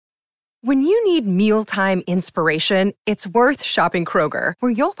When you need mealtime inspiration, it's worth shopping Kroger,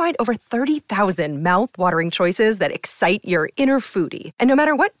 where you'll find over 30,000 mouth-watering choices that excite your inner foodie. And no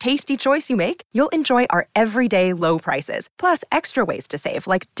matter what tasty choice you make, you'll enjoy our everyday low prices, plus extra ways to save,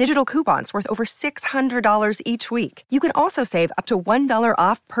 like digital coupons worth over $600 each week. You can also save up to $1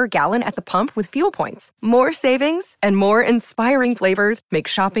 off per gallon at the pump with fuel points. More savings and more inspiring flavors make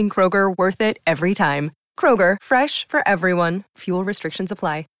shopping Kroger worth it every time. Kroger, fresh for everyone. Fuel restrictions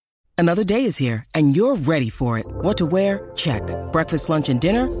apply. Another day is here, and you're ready for it. What to wear? Check. Breakfast, lunch, and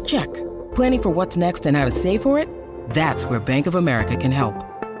dinner? Check. Planning for what's next and how to save for it? That's where Bank of America can help.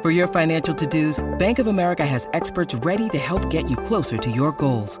 For your financial to-dos, Bank of America has experts ready to help get you closer to your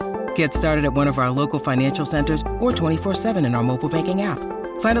goals. Get started at one of our local financial centers or 24/7 in our mobile banking app.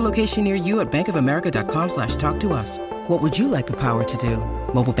 Find a location near you at bankofamerica.com/talktous. What would you like the power to do?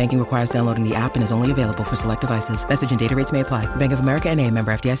 Mobile banking requires downloading the app and is only available for select devices. Message and data rates may apply. Bank of America N.A.,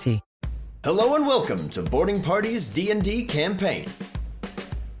 member FDIC. Hello and welcome to Boarding Party's D&D campaign.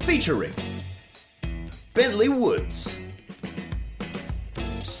 Featuring Bentley Woods,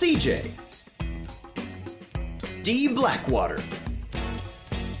 CJ, D. Blackwater,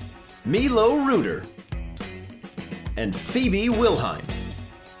 Milo Reuter, and Phoebe Wilheim.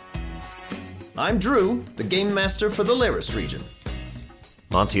 I'm Drew, the Game Master for the Laris region.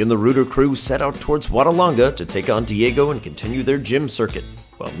 Monty and the Reuter crew set out towards Wattalanga to take on Diego and continue their gym circuit,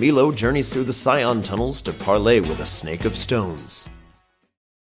 while Milo journeys through the Scion tunnels to parley with a snake of stones.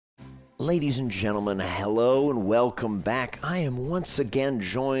 Ladies and gentlemen, hello and welcome back. I am once again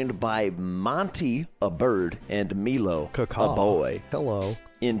joined by Monty, a bird, and Milo, a boy. Hello.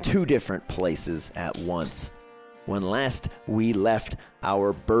 In two different places at once. When last we left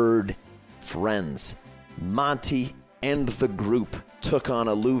our bird friends, Monty and the group took on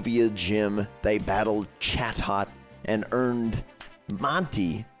Alluvia Gym. They battled Chatot and earned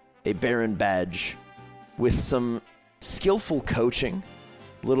Monty a Baron badge with some skillful coaching,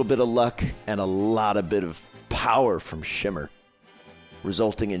 a little bit of luck, and a bit of power from Shimmer,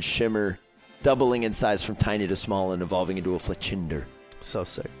 resulting in Shimmer doubling in size from tiny to small and evolving into a Fletchinder. So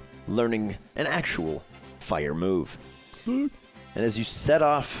sick. Learning an actual fire move. And as you set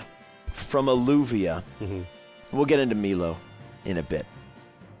off from Alluvia, we'll get into Milo in a bit.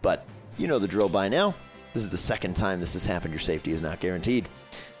 But you know the drill by now. This is the second time this has happened. Your safety is not guaranteed.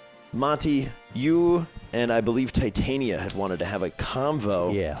 Monty, you and I believe Titania had wanted to have a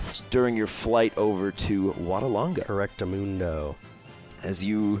convo during your flight over to Wattalanga. Correctamundo. As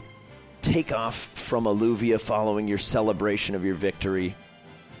you take off from Alluvia following your celebration of your victory,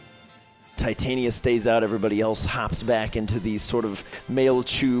 Titania stays out, everybody else hops back into the sort of mail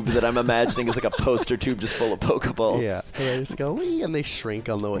tube that I'm imagining is like a poster tube just full of Pokeballs. Yeah, and they just go, wee, and they shrink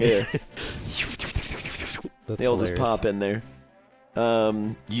on the way. Yeah. They all just pop in there.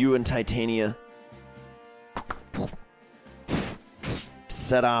 You and Titania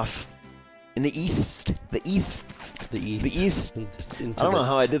set off in the east. The east. I don't know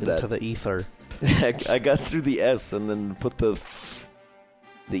how I did that. Into the ether. I got through the S and then put the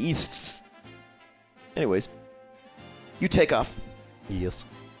east. Anyways, you take off. Yes.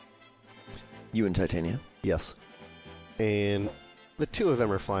 You and Titania. Yes. And the two of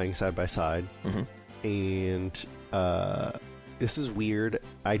them are flying side by side. And this is weird.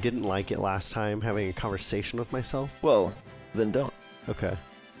 I didn't like it last time, having a conversation with myself. Well, then don't. Okay.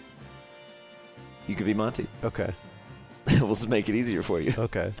 You could be Monty. Okay. We'll just make it easier for you.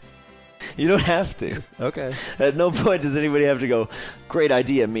 Okay. You don't have to. Okay. At no point does anybody have to go, great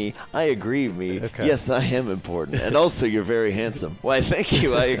idea, me. I agree, me. Okay. Yes, I am important. And also, you're very handsome. Why, thank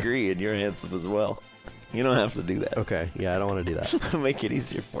you. I agree, and you're handsome as well. You don't have to do that. Okay. Yeah, I don't want to do that. Make it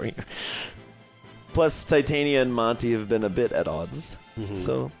easier for you. Plus, Titania and Monty have been a bit at odds,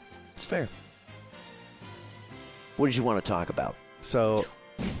 so it's fair. What did you want to talk about? So,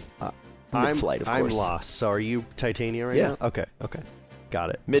 Mid-flight, of course. I'm lost. So, are you Titania right now? Okay.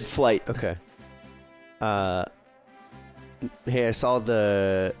 Got it. Mid-flight. Okay. Hey, I saw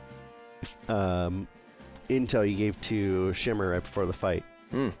the intel you gave to Shimmer right before the fight.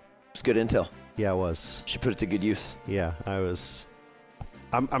 It's good intel. Yeah, it was. Should put it to good use. Yeah,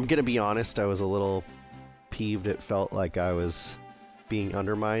 I'm gonna be honest, I was a little peeved. It felt like I was being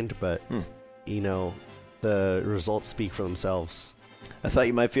undermined, but you know, the results speak for themselves. I thought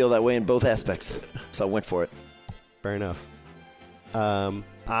you might feel that way in both aspects, so I went for it. Fair enough.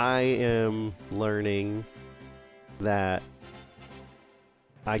 I am learning that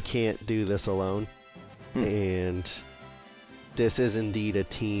I can't do this alone, and this is indeed a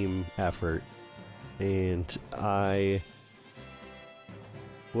team effort, and I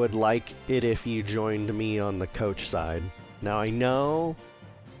would like it if you joined me on the coach side. Now, I know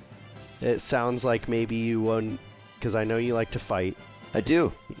it sounds like maybe you won't, because I know you like to fight. I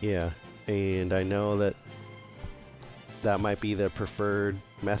do. Yeah, and I know that might be the preferred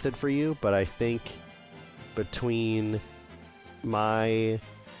method for you, but I think between my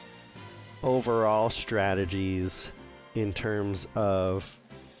overall strategies in terms of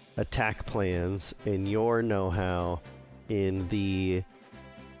attack plans and your know-how in the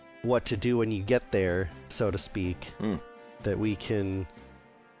what to do when you get there, so to speak, that we can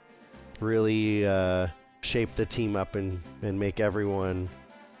really shape the team up and make everyone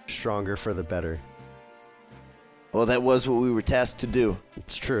stronger for the better. Well, that was what we were tasked to do.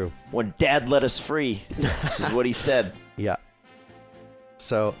 It's true. When Dad let us free, this is what he said. Yeah.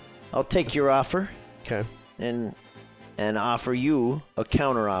 So I'll take your offer. Okay. And offer you a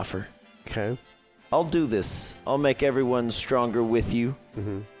counter offer. Okay. I'll do this. I'll make everyone stronger with you.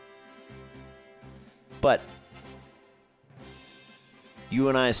 Mm-hmm. But you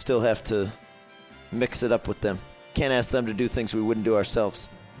and I still have to mix it up with them. Can't ask them to do things we wouldn't do ourselves.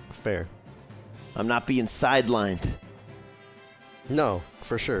 Fair. I'm not being sidelined. No,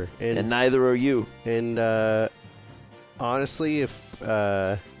 for sure. And neither are you. And honestly, if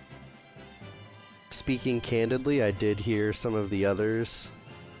speaking candidly, I did hear some of the others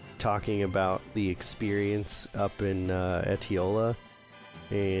talking about the experience up in Etiola,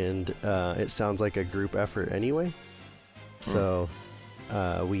 and it sounds like a group effort anyway. So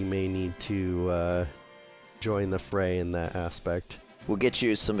we may need to join the fray in that aspect. We'll get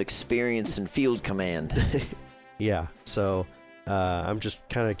you some experience in field command. Yeah, so I'm just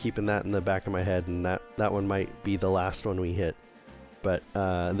kind of keeping that in the back of my head, and that one might be the last one we hit. But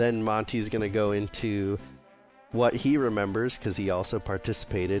then Monty's going to go into what he remembers, because he also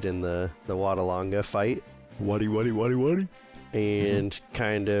participated in the Wattalanga fight. Waddy. And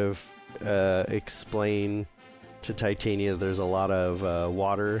kind of explain to Titania there's a lot of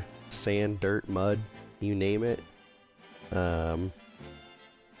water, sand, dirt, mud, you name it.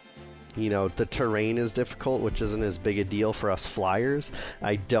 The terrain is difficult, which isn't as big a deal for us flyers.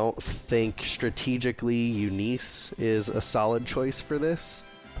 I don't think strategically Eunice is a solid choice for this.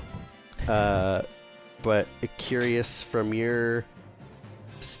 But curious from your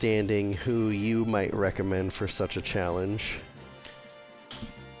standing who you might recommend for such a challenge.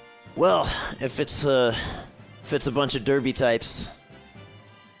 Well, if it's a bunch of derby types,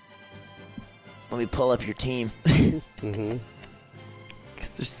 let me pull up your team. Mm-hmm.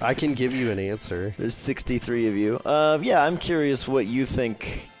 I can give you an answer. There's 63 of you. Yeah, I'm curious what you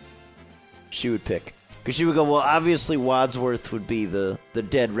think she would pick. Because she would go, well, obviously Wadsworth would be the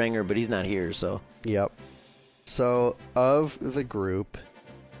dead ringer, but he's not here, so. Yep. So, of the group,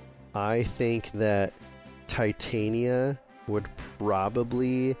 I think that Titania would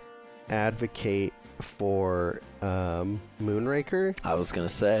probably advocate for Moonraker. I was going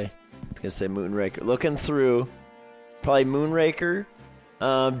to say Moonraker. Looking through, probably Moonraker.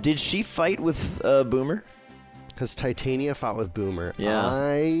 Did she fight with Boomer? Because Titania fought with Boomer. Yeah.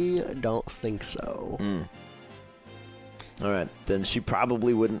 I don't think so. All right. Then she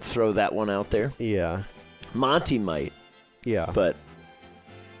probably wouldn't throw that one out there. Yeah. Monty might. Yeah. But.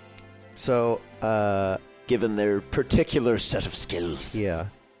 So, given their particular set of skills. Yeah.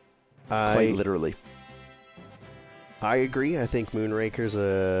 Quite literally. I agree. I think Moonraker's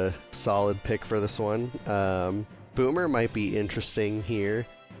a solid pick for this one. Boomer might be interesting here,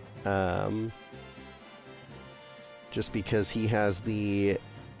 just because he has the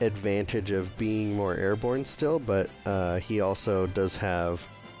advantage of being more airborne still, but he also does have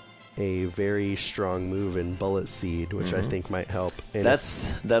a very strong move in Bullet Seed, which I think might help. And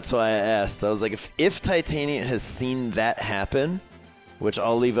that's why I asked. I was like, if Titania has seen that happen, which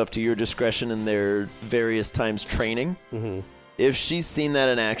I'll leave up to your discretion in their various times training. Mm-hmm. If she's seen that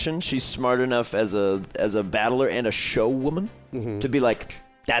in action, she's smart enough as a battler and a show woman to be like,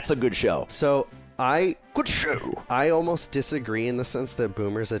 that's a good show. So good show. I almost disagree in the sense that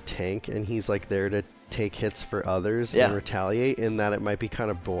Boomer's a tank and he's like there to take hits for others and retaliate, in that it might be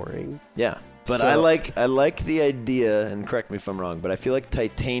kind of boring. Yeah. But so, I like the idea, and correct me if I'm wrong, but I feel like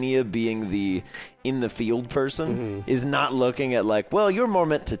Titania being the in the field person is not looking at like, well, you're more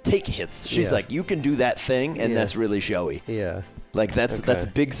meant to take hits. She's like, you can do that thing, and that's really showy. Yeah. Like that's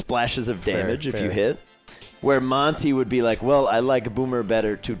big splashes of damage if you hit. Where Monty would be like, well, I like Boomer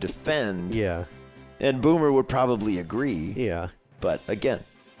better to defend. Yeah. And Boomer would probably agree. Yeah. But again,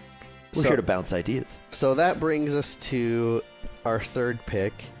 we're here to bounce ideas. So that brings us to our third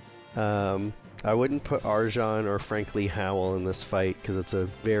pick. I wouldn't put Arjan or frankly Howell in this fight because it's a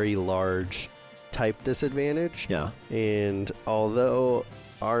very large type disadvantage. Yeah. And although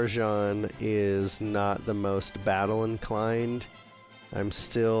Arjan is not the most battle inclined, I'm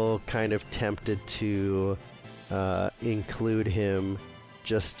still kind of tempted to include him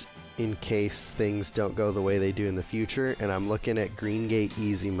just in case things don't go the way they do in the future, and I'm looking at Green Gate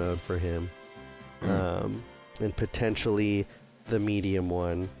easy mode for him, and potentially the medium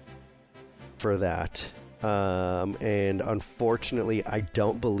one for that. And unfortunately, I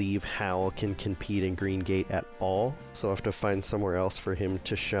don't believe Hal can compete in Green Gate at all, so I'll have to find somewhere else for him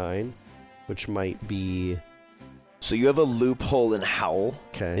to shine, which might be... So you have a loophole in Howl,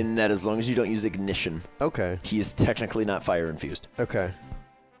 Okay. in that as long as you don't use ignition, Okay. he is technically not fire infused. Okay.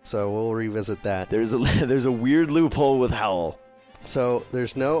 So we'll revisit that. There's a weird loophole with Howl. So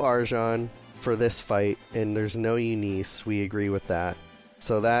there's no Arjan for this fight, and there's no Eunice. We agree with that.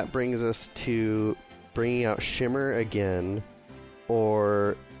 So that brings us to bringing out Shimmer again,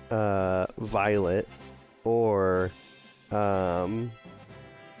 or Violet, or...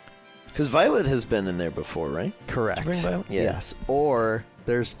 Because Violet has been in there before, right? Correct. Did you bring Violet? Yeah. Yes. Or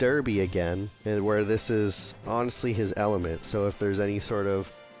there's Derby again, and where this is honestly his element. So if there's any sort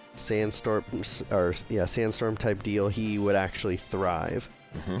of sandstorm type deal, he would actually thrive.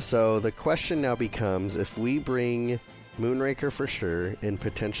 Mm-hmm. So the question now becomes, if we bring Moonraker for sure and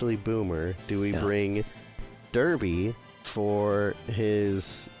potentially Boomer, do we bring Derby for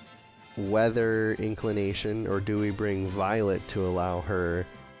his weather inclination, or do we bring Violet to allow her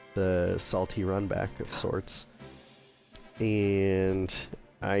the salty run back of sorts? And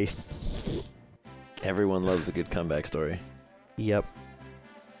everyone loves a good comeback story. Yep.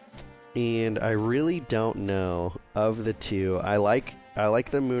 And I really don't know of the two. I like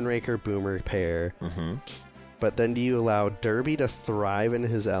the Moonraker Boomer pair. Mm-hmm. But then do you allow Derby to thrive in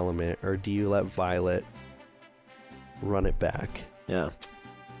his element, or do you let Violet run it back? Yeah.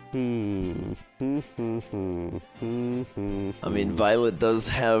 I mean, Violet does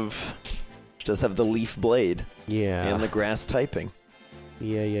have the leaf blade. Yeah. And the grass typing.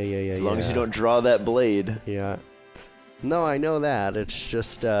 Yeah. As long as you don't draw that blade. Yeah. No, I know that. It's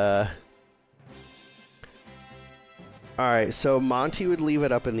just, Alright, so Monty would leave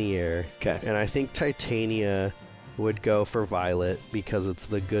it up in the air. Okay. And I think Titania would go for Violet because it's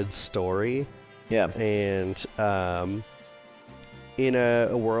the good story. Yeah. And, in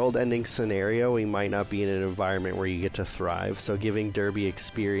a world-ending scenario, we might not be in an environment where you get to thrive. So giving Derby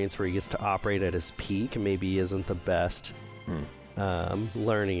experience where he gets to operate at his peak maybe isn't the best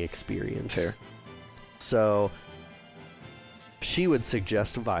learning experience. Fair. So she would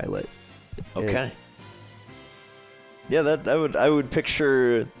suggest Violet. Okay. Yeah, that I would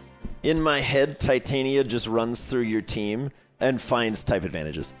picture in my head. Titania just runs through your team and finds type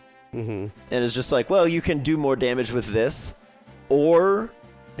advantages, and it's just like, well, you can do more damage with this. Or,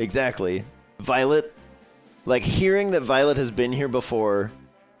 exactly, Violet, like hearing that Violet has been here before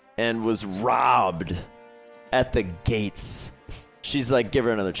and was robbed at the gates. She's like, give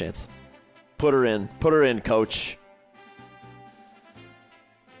her another chance. Put her in, coach.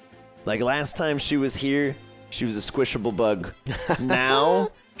 Like last time she was here, she was a squishable bug. Now,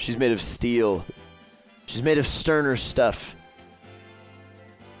 she's made of steel. She's made of sterner stuff.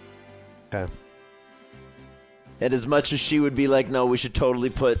 Okay. And as much as she would be like, no, we should totally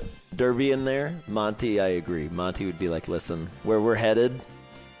put Derby in there, Monty, I agree. Monty would be like, listen, where we're headed,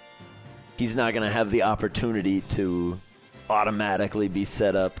 he's not going to have the opportunity to automatically be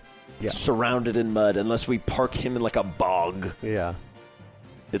set up, surrounded in mud, unless we park him in like a bog. Yeah.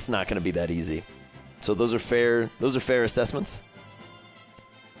 It's not going to be that easy. So those are fair assessments.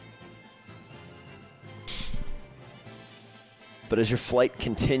 But as your flight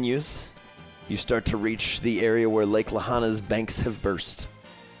continues, you start to reach the area where Lake Lahana's banks have burst.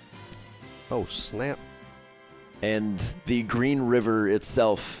 Oh, snap. And the Green River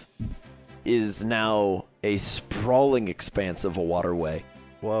itself is now a sprawling expanse of a waterway.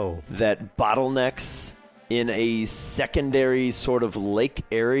 Whoa. That bottlenecks in a secondary sort of lake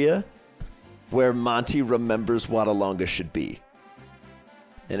area where Monty remembers Wattalanga should be.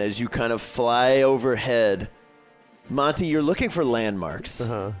 And as you kind of fly overhead, Monty, you're looking for landmarks.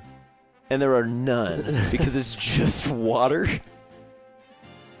 Uh-huh. And there are none because it's just water.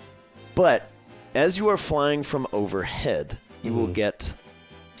 But as you are flying from overhead, you will get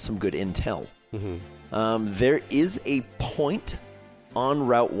some good intel. There is a point on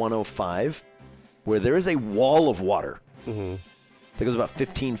Route 105 where there is a wall of water that goes about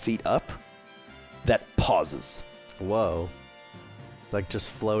 15 feet up that pauses. Whoa. Like just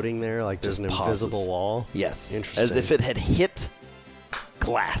floating there, like there's Just an pauses. invisible wall? Yes. Interesting. As if it had hit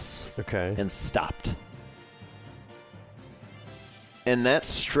glass Okay. and stopped. And that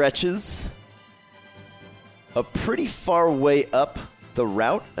stretches a pretty far way up the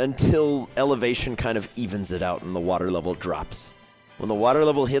route until elevation kind of evens it out and the water level drops. When the water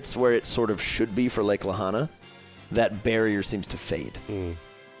level hits where it sort of should be for Lake Lahana, that barrier seems to fade.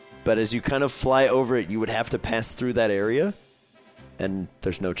 But as you kind of fly over it, you would have to pass through that area, and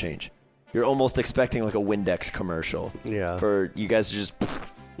there's no change. You're almost expecting like a Windex commercial. Yeah. For you guys to just...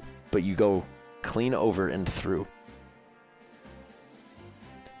 But you go clean over and through.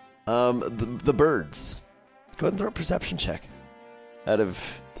 The birds. Go ahead and throw a perception check. Out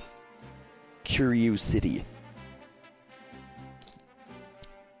of Curiosity.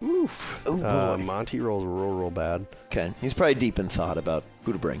 Oof. Oh, boy. Monty rolls real bad. Okay. He's probably deep in thought about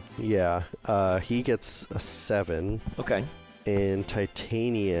who to bring. Yeah. He gets a 7. Okay. And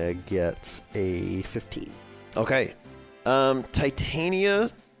Titania gets a 15. Okay.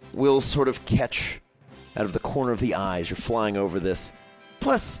 Titania will sort of catch out of the corner of the eye as you're flying over this.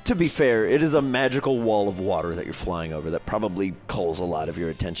 Plus, to be fair, it is a magical wall of water that you're flying over that probably calls a lot of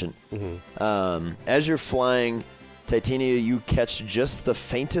your attention. As you're flying, Titania, you catch just the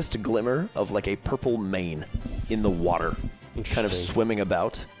faintest glimmer of like a purple mane in the water, kind of swimming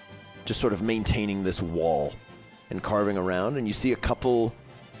about, just sort of maintaining this wall and carving around. And you see a couple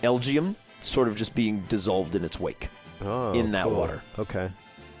Elgium sort of just being dissolved in its wake in that water. Okay.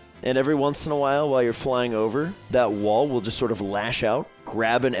 And every once in a while you're flying over, that wall will just sort of lash out,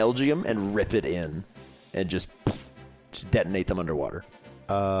 grab an Elgium, and rip it in, and just detonate them underwater.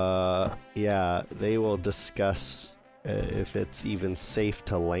 Yeah, they will discuss if it's even safe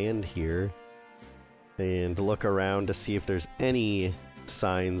to land here, and look around to see if there's any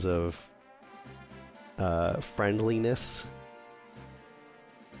signs of friendliness,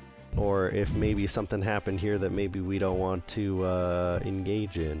 or if maybe something happened here that maybe we don't want to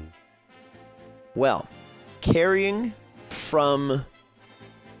engage in. Well, carrying from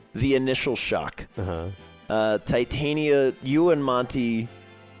the initial shock, Titania, you and Monty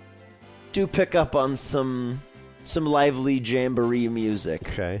do pick up on some lively jamboree music.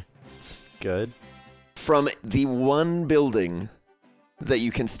 Okay, it's good. From the one building that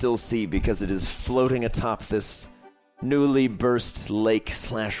you can still see because it is floating atop this newly burst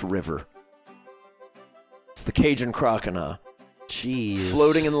lake/river. It's the Cajun Crocodile. Jeez.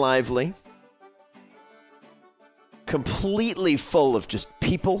 Floating and lively. Completely full of just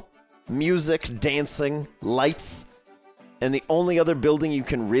people, music, dancing, lights. And the only other building you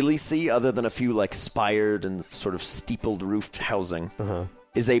can really see, other than a few like spired and sort of steepled roofed housing,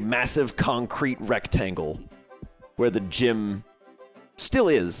 is a massive concrete rectangle where the gym still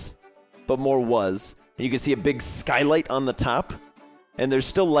is, but more was. And you can see a big skylight on the top, and there's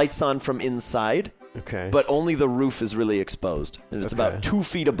still lights on from inside. Okay. But only the roof is really exposed, and it's about 2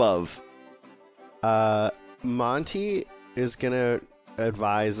 feet above. Monty is gonna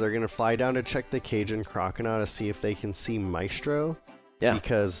advise they're gonna fly down to check the Cajun Crocodile to see if they can see Maestro. Yeah.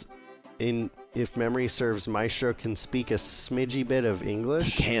 Because if memory serves, Maestro can speak a smidgy bit of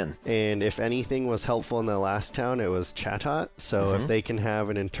English. He can. And if anything was helpful in the last town, it was Chatot. So if they can have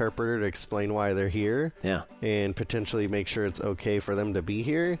an interpreter to explain why they're here, and potentially make sure it's okay for them to be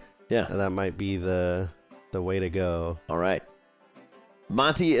here, that might be the way to go. All right.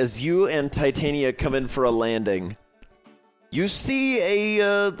 Monty, as you and Titania come in for a landing, you see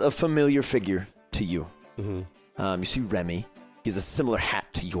a familiar figure to you. You see Remy. He's a similar hat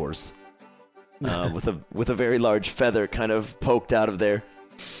to yours, with a very large feather kind of poked out of there.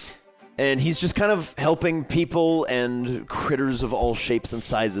 And he's just kind of helping people and critters of all shapes and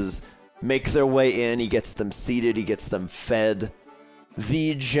sizes make their way in. He gets them seated. He gets them fed.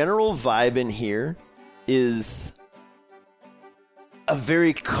 The general vibe in here is a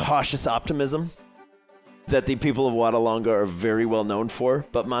very cautious optimism that the people of Wattalanga are very well known for,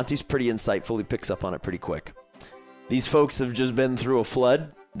 but Monty's pretty insightful. He picks up on it pretty quick. These folks have just been through a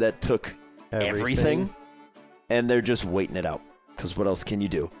flood that took everything, and they're just waiting it out, because what else can you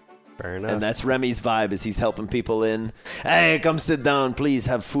do? Fair enough. And that's Remy's vibe, is he's helping people in. Hey, come sit down, please,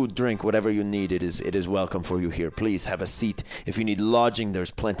 have food, drink, whatever you need. It is welcome for you here. Please have a seat. If you need lodging,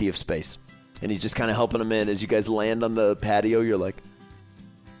 there's plenty of space. And he's just kind of helping them in. As you guys land on the patio, you're like,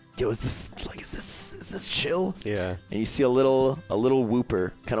 yo, is this chill? Yeah. And you see a little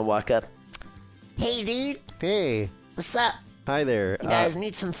whooper kind of walk up. Hey, dude. Hey. What's up? Hi there. You guys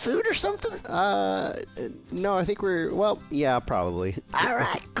need some food or something? No, I think yeah, probably. All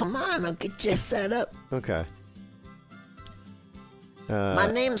right, come on, I'll get you set up. Okay.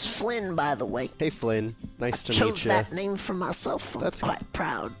 My name's Flynn, by the way. Hey, Flynn. Nice to meet you. I chose that name for myself. I'm quite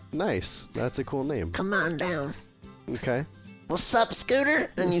proud. Nice. That's a cool name. Come on down. Okay. What's up,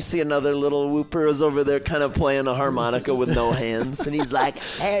 Scooter? And you see another little whooper is over there kind of playing a harmonica with no hands. And he's like,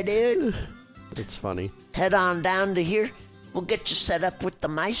 hey, dude. It's funny. Head on down to here. We'll get you set up with the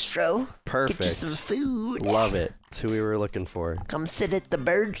maestro. Perfect. Get you some food. Love it. That's who we were looking for. Come sit at the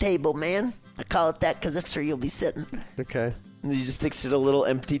bird table, man. I call it that because that's where you'll be sitting. Okay. And he just takes you to a little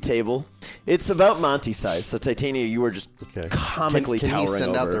empty table. It's about Monty size, so Titania, you were just comically can towering over. Can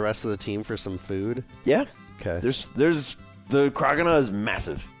you send out the rest of the team for some food? Yeah. Okay. There's the Kragana is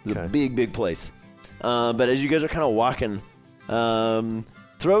massive. It's a big place. But as you guys are kind of walking,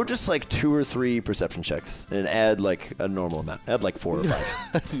 throw just like 2 or 3 perception checks and add like a normal amount. Add like 4 or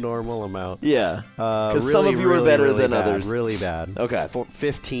 5. Normal amount. Yeah. Because some of you are better than bad, others. Really bad. Okay.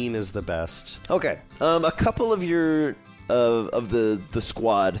 15 is the best. Okay. A couple of your of the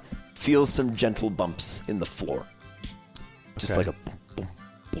squad feel some gentle bumps in the floor. Just like a boom, boom,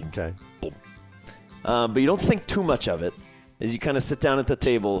 boom, okay. boom. But you don't think too much of it as you kind of sit down at the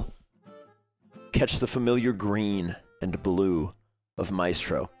table, catch the familiar green and blue of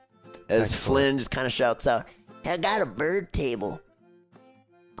Maestro. As Flynn just kind of shouts out, I got a bird table.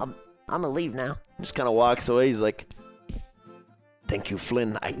 I'm gonna leave now. just kind of walks away. He's like, thank you,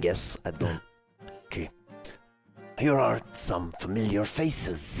 Flynn. I guess I don't. Okay. Here are some familiar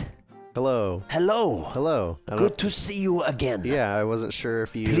faces. Hello. Hello. Hello. Good to see you again. Yeah, I wasn't sure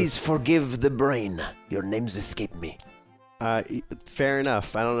if you... Please forgive the brain. Your names escape me. Fair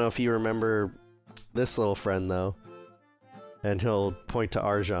enough. I don't know if you remember this little friend, though. And he'll point to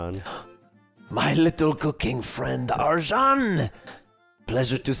Arjan. My little cooking friend, Arjan.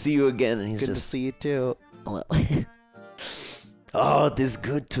 Pleasure to see you again. And he's Good to see you, too. Oh, it is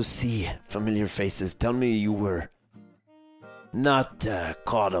good to see familiar faces. Tell me you were not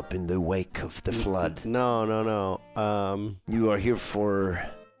caught up in the wake of the flood. No. You are here for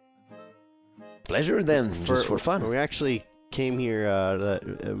pleasure, then? Just for fun? We actually came here,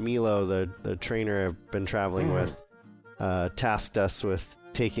 Milo, the trainer I've been traveling with, tasked us with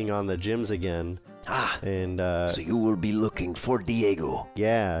taking on the gyms again. And so you will be looking for Diego.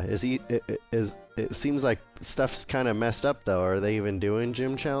 Yeah, it seems like stuff's kind of messed up, though. Are they even doing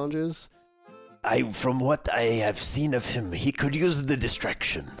gym challenges? From what I have seen of him, he could use the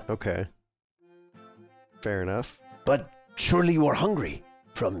distraction. Okay. Fair enough. But surely you are hungry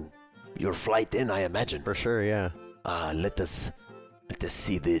from your flight in, I imagine. For sure, yeah. Let us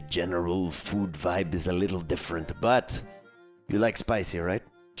see. The general food vibe is a little different, but you like spicy, right?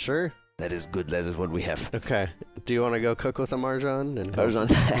 Sure. That is good. That is what we have. Okay. Do you want to go cook with him, Arjan?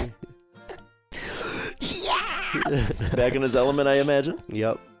 Arjan's back in his element, I imagine.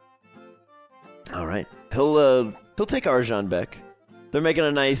 Yep. All right. He'll take Arjan back. They're making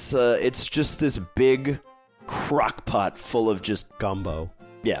a nice. It's just this big crock pot full of just gumbo.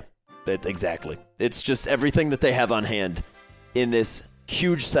 Yeah, exactly. It's just everything that they have on hand in this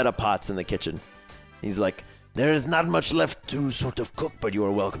huge set of pots in the kitchen. He's like, there is not much left to sort of cook, but you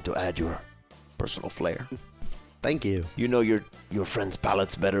are welcome to add your personal flair. Thank you. You know your friend's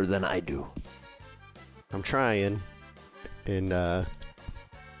palates better than I do. I'm trying. And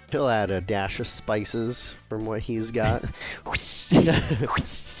he'll add a dash of spices from what he's got.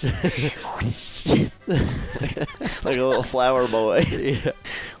 Like a little flower boy. Yeah.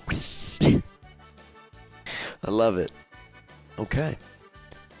 I love it. Okay.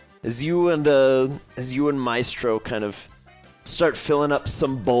 As you and Maestro kind of start filling up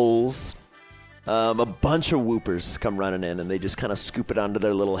some bowls, a bunch of whoopers come running in, and they just kind of scoop it onto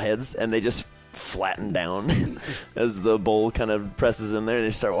their little heads, and they just flatten down as the bowl kind of presses in there, and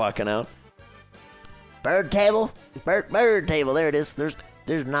they start walking out. Bird table? Bird table. There it is. There's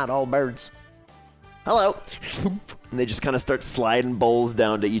not all birds. Hello. And they just kind of start sliding bowls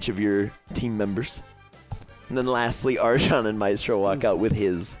down to each of your team members. And then lastly, Arjan and Maestro walk out with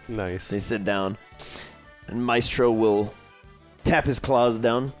his. Nice. They sit down, and Maestro will tap his claws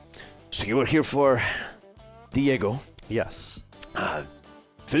down. So you are here for Diego. Yes.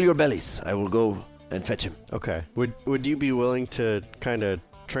 Fill your bellies. I will go and fetch him. Okay. Would you be willing to kind of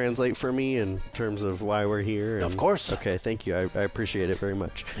translate for me in terms of why we're here? Of course. Okay, thank you. I appreciate it very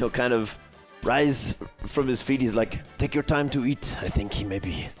much. He'll kind of rise from his feet. He's like, take your time to eat. I think he may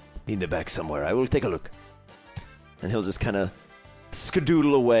be in the back somewhere. I will take a look. And he'll just kind of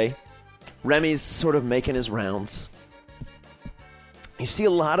skadoodle away. Remy's sort of making his rounds. You see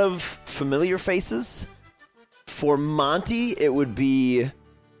a lot of familiar faces. For Monty, it would be...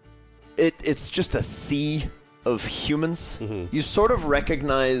 It's just a sea of humans. Mm-hmm. You sort of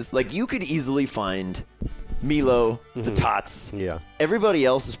recognize... Like, you could easily find Milo, the Tots. Yeah. Everybody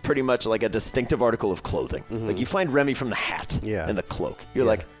else is pretty much like a distinctive article of clothing. Mm-hmm. Like, you find Remy from the hat and the cloak. You're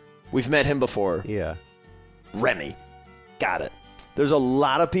like, we've met him before. Yeah. Remy. Got it. There's a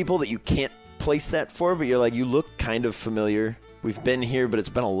lot of people that you can't place that for, but you're like, you look kind of familiar. We've been here, but it's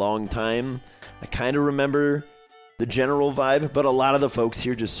been a long time. I kind of remember the general vibe, but a lot of the folks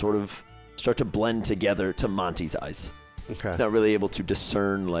here just sort of start to blend together to Monty's eyes. Okay. He's not really able to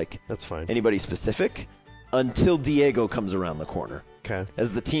discern That's fine. anybody specific until Diego comes around the corner. Okay.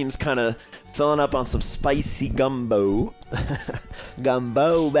 As the team's kind of filling up on some spicy gumbo.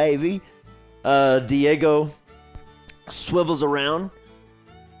 Gumbo, baby. Diego swivels around.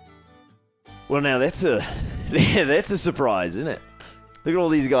 Well, now that's a surprise, isn't it? Look at all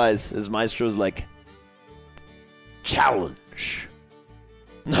these guys as Maestro's like, challenge.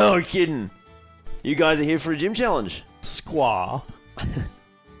 No kidding. You guys are here for a gym challenge. Squaw.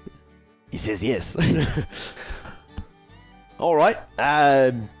 He says yes. All right.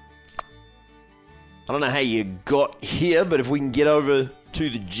 I don't know how you got here, but if we can get over to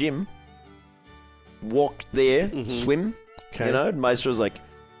the gym, walk there, swim, Maestro's like,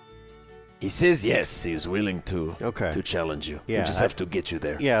 he says yes, he's willing to challenge you. Yeah, we just have to get you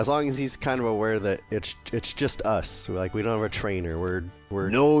there. Yeah, as long as he's kind of aware that it's just us. Like, we don't have a trainer. We're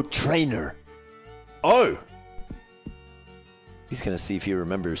no trainer. Oh! He's going to see if he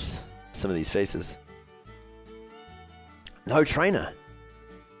remembers some of these faces. No trainer.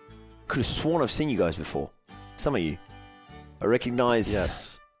 Could have sworn I've seen you guys before. Some of you. I recognize...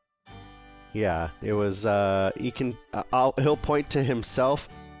 Yes. Yeah, it was, he'll point to himself,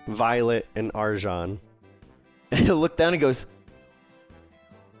 Violet, and Arjan. He'll look down and goes,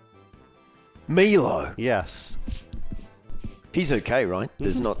 Milo. Yes. He's okay, right?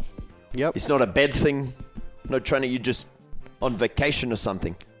 There's not... Yep. It's not a bad thing. No trainer, you just on vacation or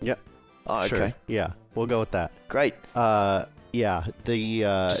something. Yep. Oh, Sure. okay. Yeah, we'll go with that. Great. Yeah,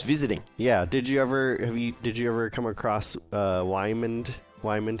 just visiting. Yeah, did you ever come across Wymond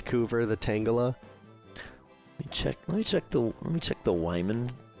Coover, the Tangela? Let me check the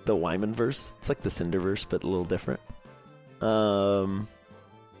Wyman verse. It's like the Cinder verse, but a little different.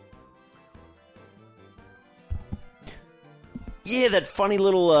 Yeah, that funny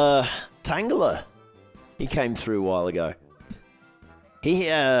little Tangela. He came through a while ago. He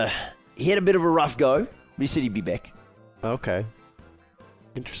had a bit of a rough go, but he said he'd be back. Okay.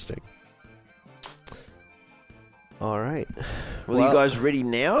 Interesting. All right. Well, you guys ready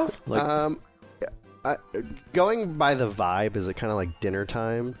now? Going by the vibe, is it kind of like dinner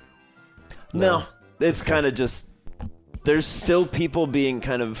time? No, it's kind of just... There's still people being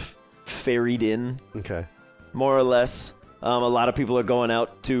kind of ferried in. Okay. More or less. A lot of people are going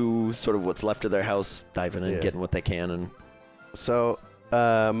out to sort of what's left of their house, diving in, getting what they can. And so,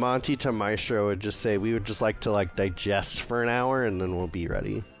 Monty to Maestro would just say, we would just like to digest for an hour, and then we'll be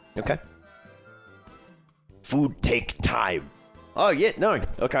ready. Okay. Food take time. Oh, yeah, no.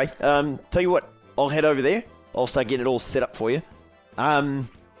 Okay. Tell you what, I'll head over there. I'll start getting it all set up for you.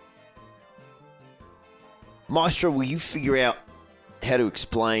 Maestro, will you figure out how to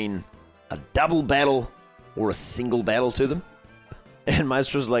explain a double battle or a single battle to them? And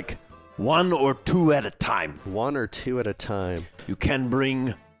Maestro's like, 1 or 2 at a time. 1 or 2 at a time. You can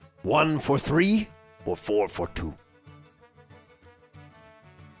bring 1 for 3 or 4 for 2.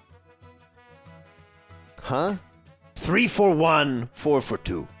 Huh? 3 for 1, 4 for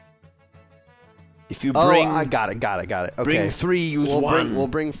 2. If you bring... I got it. Okay. Bring 3, use 1. We'll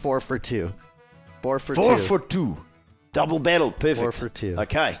bring 4 for 2. 4 for 2. 4 for 2. Double battle. Perfect. 4 for 2.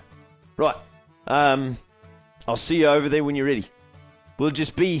 Okay. Right. I'll see you over there when you're ready. We'll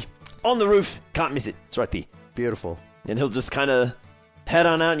just be on the roof. Can't miss it. It's right there. Beautiful. And he'll just kind of head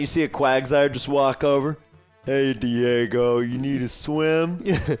on out, and you see a Quagsire just walk over. Hey, Diego, you need a swim?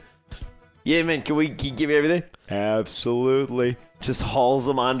 Yeah, man, can you give me everything? Absolutely. Just hauls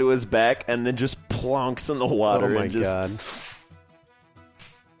him onto his back and then just plonks in the water. Oh, my and just, God.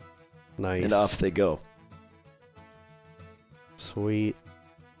 Nice. And off they go. Sweet.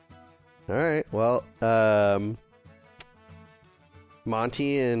 All right. Well,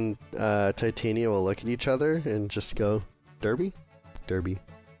 Monty and Titania will look at each other and just go, Derby? Derby.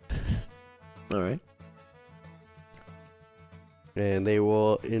 All right. And they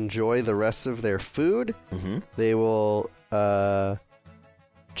will enjoy the rest of their food. Mm-hmm. They will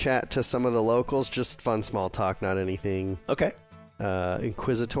chat to some of the locals, just fun small talk, not anything Okay.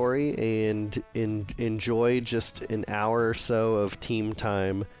 inquisitory, and enjoy just an hour or so of team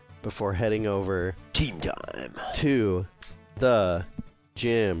time before heading over Team time. to the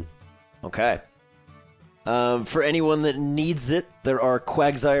gym. Okay. For anyone that needs it, there are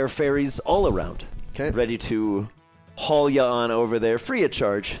Quagsire fairies all around. Okay. Ready to haul you on over there free of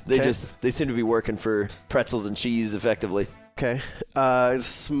charge. They Okay. they seem to be working for pretzels and cheese effectively. Okay.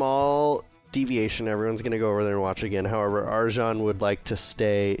 Small deviation. Everyone's going to go over there and watch again. However, Arjan would like to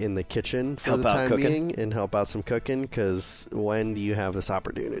stay in the kitchen for Help the out time cooking. being and help out some cooking, because when do you have this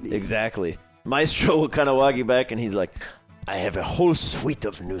opportunity? Exactly. Maestro will kind of walk you back, and he's like, I have a whole suite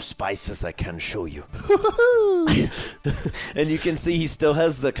of new spices I can show you. And you can see he still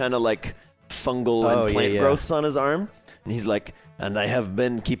has the kind of like fungal and plant growths on his arm. And he's like, and I have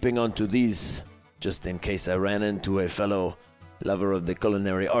been keeping on to these just in case I ran into a fellow lover of the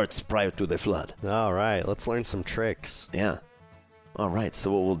culinary arts prior to the flood. All right, let's learn some tricks. Yeah. All right,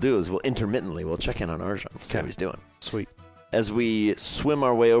 so what we'll do is we'll check in on Arjan, see how he's doing. Sweet. As we swim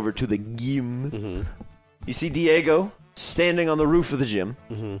our way over to the gym, you see Diego standing on the roof of the gym.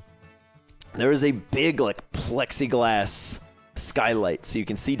 There is a big, like, plexiglass skylight, so you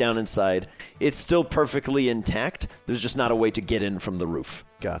can see down inside. It's still perfectly intact. There's just not a way to get in from the roof.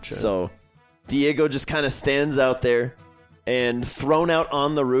 Gotcha. So Diego just kind of stands out there, and thrown out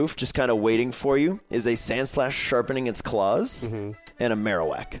on the roof, just kind of waiting for you, is a Sandslash sharpening its claws and a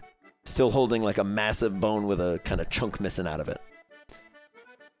Marowak, still holding like a massive bone with a kind of chunk missing out of it.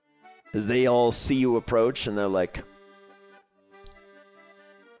 As they all see you approach, and they're like,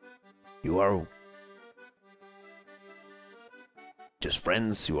 you are just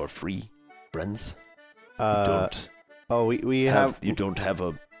friends? You are free friends? You don't. Oh, we have. You don't have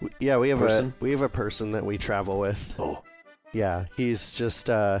a. Yeah, we have person? we have a person that we travel with. Oh. Yeah, he's just.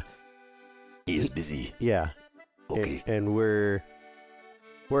 He is busy. Yeah. Okay. And we're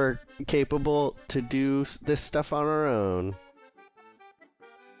capable to do this stuff on our own.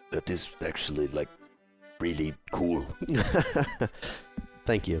 That is actually like really cool.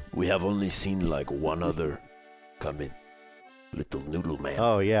 Thank you. We have only seen like one other come in. Little Noodle Man.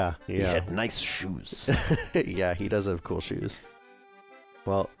 Oh, yeah. He had nice shoes. Yeah, he does have cool shoes.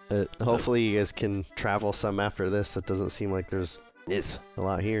 Well, hopefully you guys can travel some after this. It doesn't seem like there's a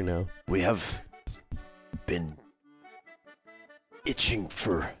lot here now. We have been itching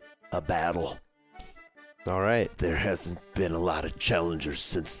for a battle. All right. There hasn't been a lot of challengers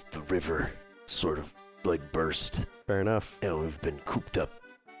since the river sort of like burst. Fair enough. And we've been cooped up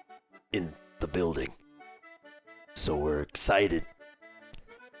in the building. So we're excited.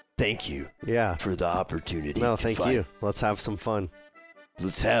 Thank you. Yeah. For the opportunity. No, to thank fight. you. Let's have some fun.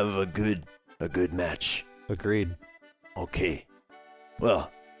 Let's have a good match. Agreed. Okay.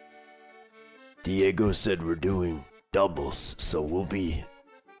 Well, Diego said we're doing doubles, so we'll be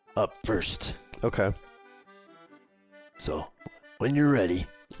up first. Okay. So, when you're ready.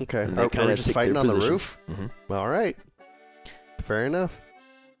 Okay. And they We're just fighting on position. the roof? All right. Fair enough.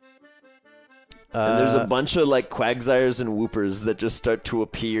 And there's a bunch of like Quagsires and Whoopers that just start to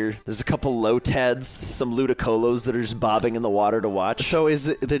appear. There's a couple Lotads, some Ludicolos that are just bobbing in the water to watch. So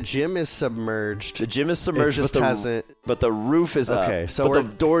the gym is submerged. The gym is submerged, but the roof is up. Okay, so the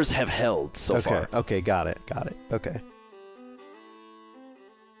doors have held so far. Okay, got it. Okay.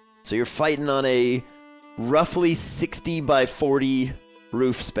 So you're fighting on a roughly 60 by 40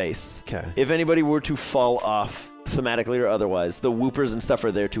 roof space. Okay. If anybody were to fall off, thematically or otherwise, the Whoopers and stuff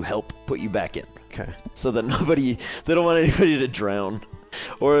are there to help put you back in. Okay. So that they don't want anybody to drown.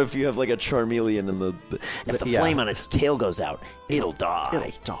 Or if you have like a Charmeleon and if the flame on its tail goes out, it'll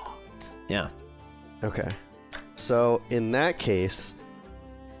die. Yeah. Okay. So in that case,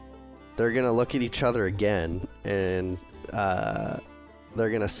 they're going to look at each other again, and they're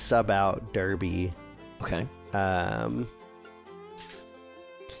going to sub out Derby. Okay.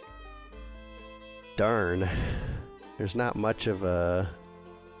 Darn. There's not much of a...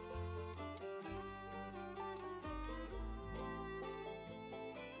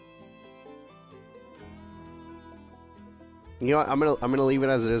 You know what? I'm gonna leave it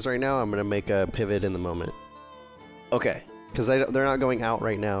as it is right now. I'm gonna make a pivot in the moment. Okay. Because they're not going out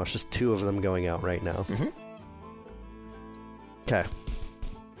right now. It's just two of them going out right now. Okay.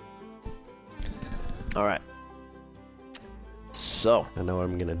 All right. So I know what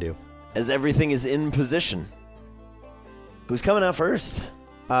I'm gonna do. As everything is in position, who's coming out first?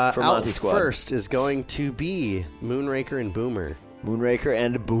 For Monty Squad. First is going to be Moonraker and Boomer. Moonraker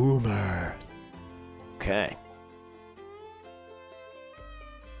and Boomer. Okay.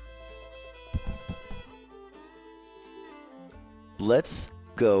 Let's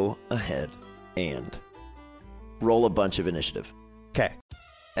go ahead and roll a bunch of initiative. Okay.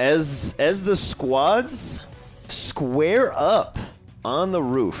 As the squads square up on the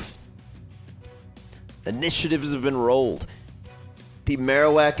roof, initiatives have been rolled. The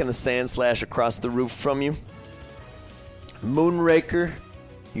Marowak and the Sandslash across the roof from you. Moonraker,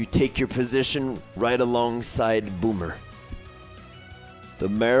 you take your position right alongside Boomer. The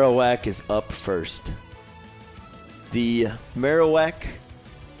Marowak is up first. The Marowak,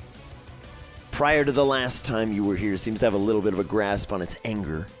 prior to the last time you were here, seems to have a little bit of a grasp on its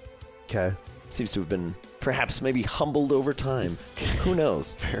anger. Okay. Seems to have been perhaps maybe humbled over time. Who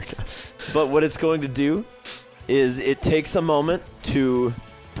knows? Fair enough. But what it's going to do is it takes a moment to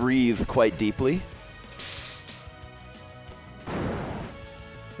breathe quite deeply.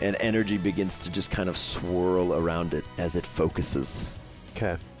 And energy begins to just kind of swirl around it as it focuses.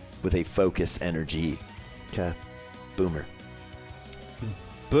 Okay. With a focus energy. Okay. Boomer.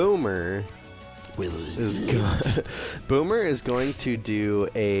 Boomer is Boomer is going to do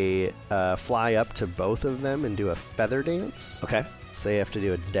a fly up to both of them and do a feather dance. Okay. So they have to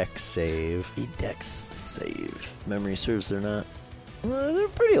do a dex save. A dex save. Memory serves, they're not. Well, they're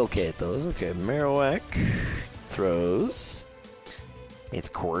pretty okay at those. Okay, Marowak throws. It's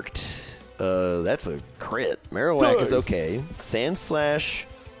quirked. That's a crit. Marowak is okay. Sandslash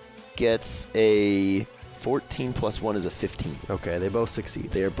gets a 14 plus 1 is a 15. Okay, they both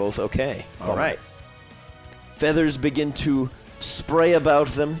succeed. They are both okay. All right. Feathers begin to spray about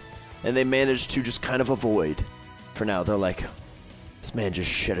them, and they manage to just kind of avoid. For now, they're like, this man just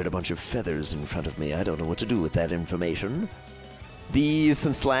shedded a bunch of feathers in front of me. I don't know what to do with that information. The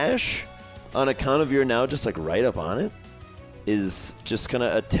Sandslash, on account of you're now just like right up on it, is just going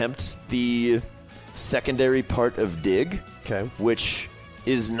to attempt the secondary part of Dig. Okay. Which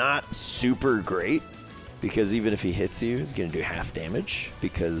is not super great, because even if he hits you, he's going to do half damage,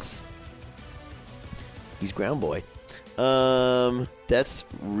 because he's ground boy. That's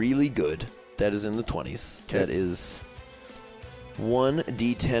really good. That is in the 20s. Okay. That is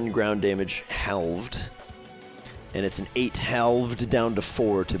 1d10 ground damage halved, and it's an 8 halved down to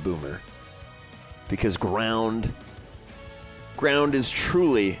 4 to Boomer, because ground is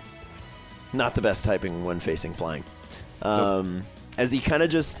truly not the best typing when facing flying. As he kind of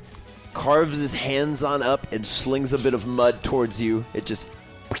just carves his hands on up and slings a bit of mud towards you, it just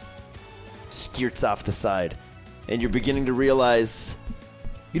skirts off the side. And you're beginning to realize,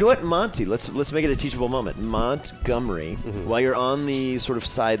 you know what, Monty, let's make it a teachable moment. Montgomery, while you're on the sort of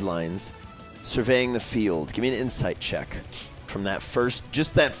sidelines, surveying the field, give me an insight check from that first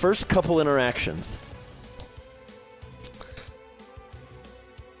couple interactions.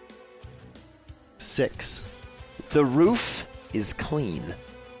 6. The roof is clean.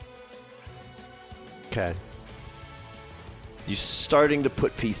 Okay. You're starting to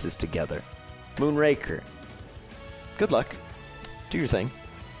put pieces together. Moonraker. Good luck. Do your thing.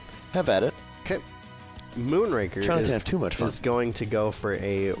 Have at it. Okay. Moonraker Try not to have too much fun. Is going to go for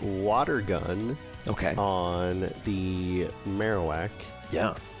a water gun. Okay. On the Marowak.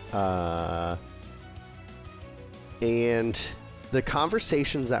 Yeah. And the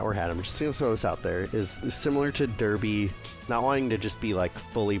conversations that were had, I'm just going to throw this out there, is similar to Derby not wanting to just be like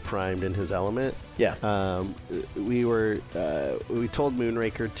fully primed in his element. Yeah. We told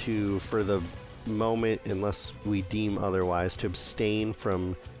Moonraker to, for the moment, unless we deem otherwise, to abstain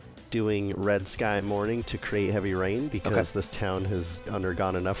from doing Red Sky Morning to create heavy rain, because this town has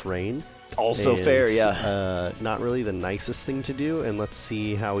undergone enough rain. Also fair, yeah. Not really the nicest thing to do, and let's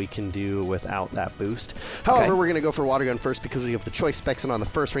see how we can do without that boost. However, we're going to go for Water Gun first, because we have the choice specs, and on the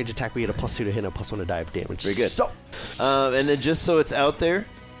first range attack, we get a +2 to hit and a +1 to die of damage. Very good. So, and then just so it's out there,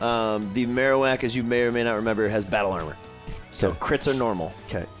 the Marowak, as you may or may not remember, has battle armor. So crits are normal.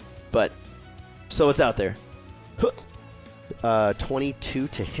 Okay. But, so it's out there. 22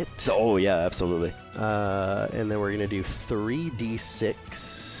 to hit. Oh, yeah, absolutely. And then we're going to do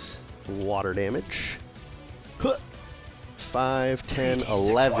 3d6 water damage. 5, 10,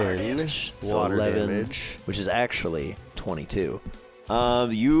 11 water damage. Which is actually 22.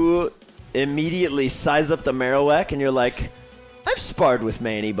 You immediately size up the Marowak, and you're like, I've sparred with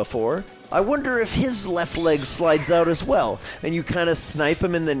Manny before. I wonder if his left leg slides out as well. And you kind of snipe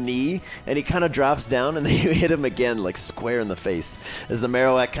him in the knee, and he kind of drops down, and then you hit him again, like square in the face, as the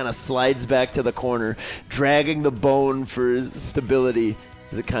Marowak kind of slides back to the corner, dragging the bone for stability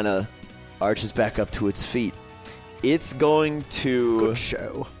as it kind of arches back up to its feet. It's going to... Good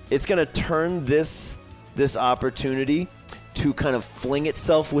show. It's going to turn this opportunity to kind of fling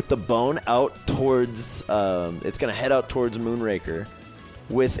itself with the bone out towards... it's going to head out towards Moonraker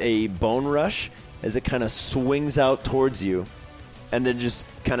with a bone rush as it kind of swings out towards you, and then just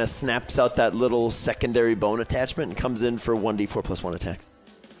kind of snaps out that little secondary bone attachment and comes in for 1d4 plus 1 attacks.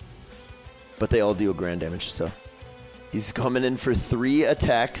 But they all deal grand damage, so he's coming in for 3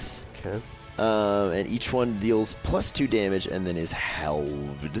 attacks. Okay. And each one deals +2 damage and then is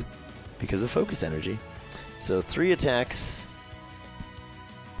halved because of focus energy. So 3 attacks.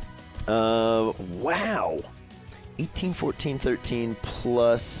 Wow. 18, 14, 13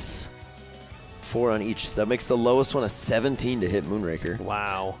 plus 4 on each. So that makes the lowest one a 17 to hit Moonraker.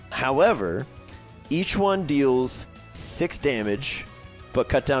 Wow. However, each one deals 6 damage but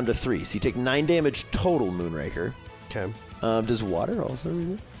cut down to 3. So you take 9 damage total, Moonraker. Okay. Does water also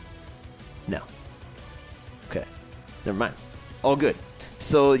reroll? No. Okay. Never mind. All good.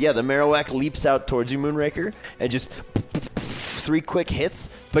 So, yeah, the Marowak leaps out towards you, Moonraker, and just 3 quick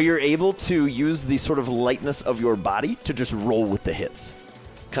hits, but you're able to use the sort of lightness of your body to just roll with the hits.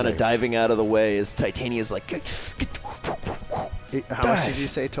 Kind of diving out of the way as Titania's like... How much did you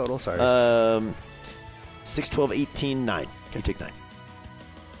say total? Sorry. 6, 12, 18, 9. You take 9.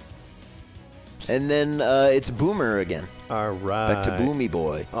 And then it's Boomer again. All right. Back to Boomy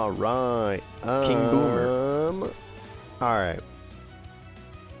Boy. All right. King Boomer. All right.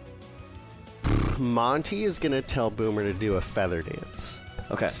 Monty is going to tell Boomer to do a feather dance.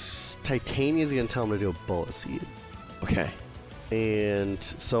 Okay. Titania is going to tell him to do a bullet seed. Okay. And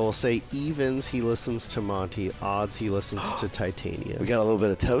so we'll say evens, he listens to Monty. Odds, he listens to Titania. We got a little bit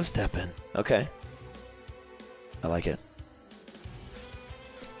of toe stepping. Okay. I like it.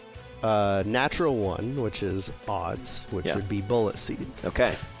 Natural 1, which is odds, which would be bullet seed.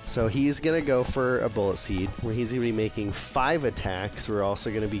 Okay. So he's going to go for a bullet seed, where he's going to be making 5 attacks. We're also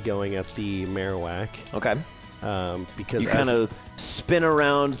going to be going at the Marowak. Okay. Because you kind of spin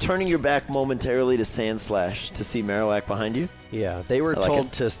around, turning your back momentarily to Sand Slash to see Marowak behind you. Yeah, they were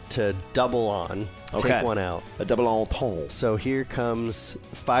told to double on, take one out. A double entendre. So here comes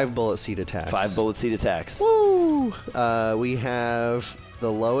 5 bullet seed attacks. 5 bullet seed attacks. Woo! We have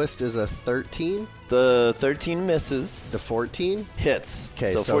the lowest is a 13. The 13 misses. The 14 hits. Okay,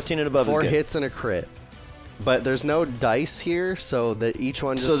 so 14 and above is good. 4 hits and a crit. But there's no dice here, so that each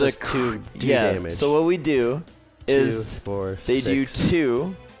one just does 2 damage. So what we do is 2, 4, they 6. do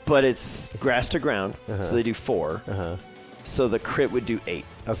 2, but it's grass to ground, so they do 4. So the crit would do 8.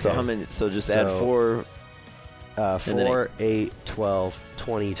 Okay. So how many? So just add 4. 4, 8, 12,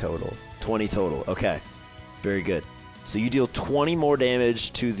 20 total. 20 total. Okay. Very good. So you deal 20 more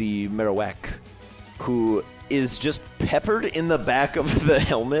damage to the Marowak, who is just peppered in the back of the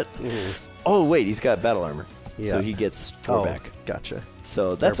helmet. Oh, wait, he's got battle armor. Yeah. So he gets 4 back. Gotcha.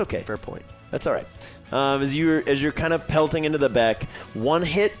 So that's okay. Fair point. That's all right. As you're kind of pelting into the back, one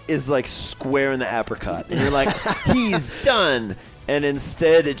hit is like square in the apricot, and you're like, he's done. And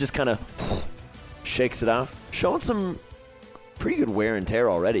instead, it just kind of shakes it off, showing some pretty good wear and tear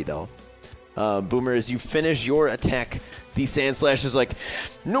already, though. Boomer, as you finish your attack, the Sand Slash is like,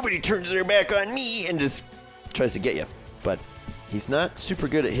 nobody turns their back on me, and just tries to get you. But he's not super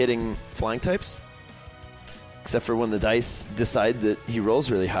good at hitting flying types, except for when the dice decide that he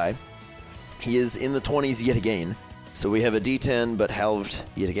rolls really high. He is in the 20s yet again, so we have a D10, but halved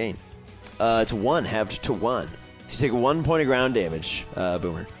yet again. It's 1, halved to 1. So you take 1 point of ground damage,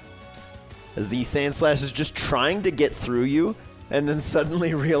 Boomer. As the Sand Slash is just trying to get through you, and then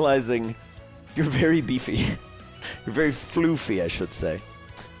suddenly realizing you're very beefy. You're very floofy, I should say.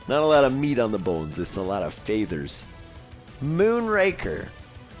 Not a lot of meat on the bones, it's a lot of feathers. Moonraker.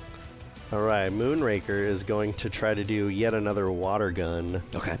 All right, Moonraker is going to try to do yet another water gun.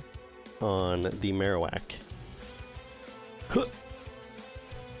 Okay. On the Marowak.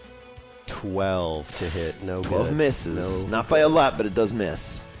 12 to hit. No 12 good. misses. No Not good. by a lot, but it does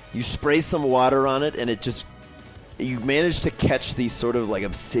miss. You spray some water on it, and it just... You manage to catch the sort of like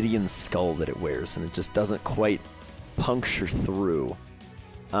obsidian skull that it wears, and it just doesn't quite puncture through.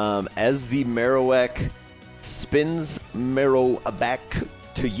 As the Marowak spins back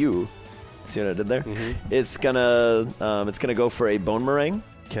to you, see what I did there? It's gonna go for a bone meringue.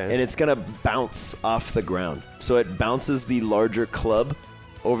 Okay. And it's going to bounce off the ground. So it bounces the larger club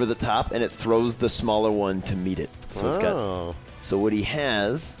over the top, and it throws the smaller one to meet it. So it's got. So what he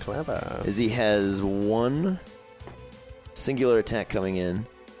has Clever. is he has 1 singular attack coming in.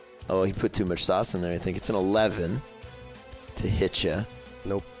 Oh, he put too much sauce in there. I think it's an 11 to hit you.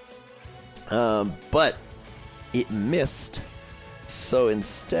 Nope. But it missed. So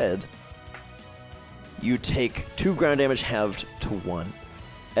instead, you take 2 ground damage halved to 1.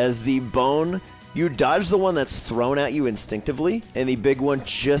 As the bone, you dodge the one that's thrown at you instinctively, and the big one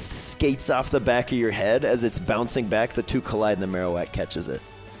just skates off the back of your head as it's bouncing back. The 2 collide, and the Marowak catches it.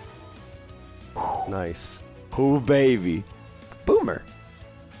 Nice. Oh, baby. Boomer.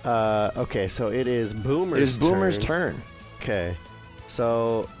 Okay, so it is Boomer's turn. It is Boomer's turn. Okay.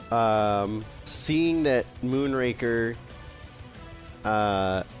 So, seeing that Moonraker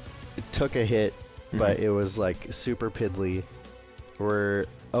took a hit, but it was like super piddly, we're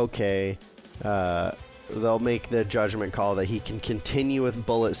okay. They'll make the judgment call that he can continue with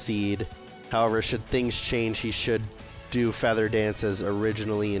Bullet Seed. However, should things change, he should do Feather Dance as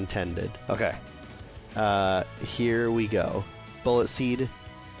originally intended. Okay. Here we go. Bullet Seed.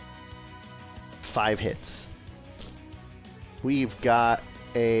 5 hits. We've got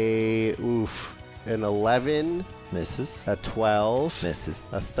an 11, Misses. a 12, Misses.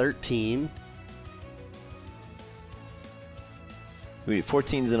 a 13. We need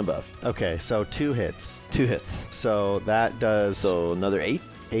 14s and above. Okay, so 2 hits. 2 hits. So that does So another 8.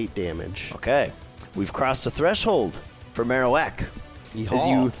 8 damage. Okay. We've crossed a threshold for Marowak. As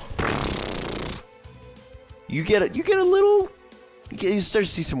you get a little, you start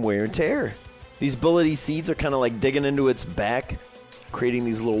to see some wear and tear. These bullety seeds are kind of like digging into its back, creating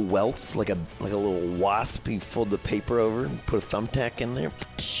these little welts, like a little wasp. You fold the paper over and put a thumbtack in there.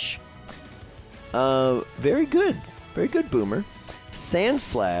 Very good, Boomer.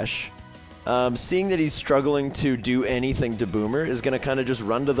 Sandslash, seeing that he's struggling to do anything to Boomer, is going to kind of just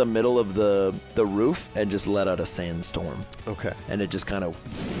run to the middle of the roof and just let out a sandstorm. Okay. And it just kind of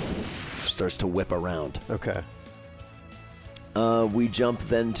starts to whip around. Okay. We jump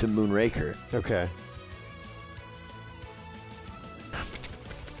then to Moonraker. Okay.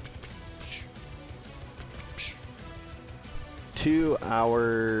 To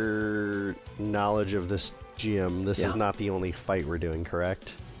our knowledge of this gym, this is not the only fight we're doing,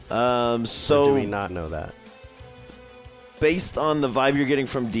 correct? So or do we not know that? Based on the vibe you're getting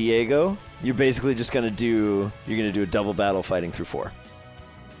from Diego, you're basically just gonna do a double battle fighting through 4.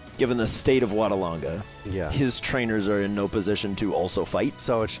 Given the state of Wattalanga, his trainers are in no position to also fight.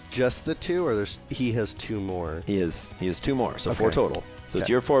 So it's just the 2, or he has 2 more? He has 2 more, so 4 total. So it's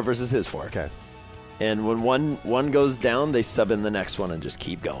your 4 versus his 4. Okay. And when one goes down, they sub in the next one and just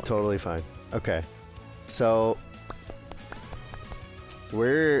keep going. Totally fine. Okay. So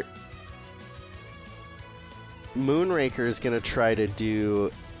Moonraker is going to try to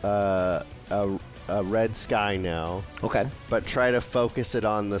do a red sky now. Okay. But try to focus it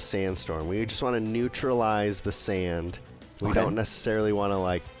on the sandstorm. We just want to neutralize the sand. We don't necessarily want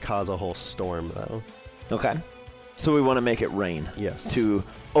to cause a whole storm though. Okay. So we want to make it rain. Yes. To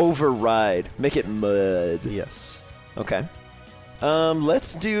override, make it mud. Yes. Okay.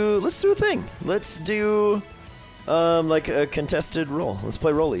 Let's do a thing. Let's do a contested roll. Let's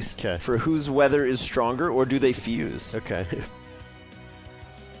play rollies. Okay. For whose weather is stronger, or do they fuse? Okay.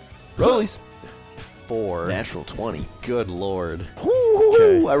 Rollies. 4. Natural 20. Good lord.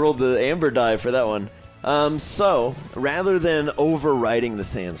 Okay. I rolled the amber die for that one. So rather than overriding the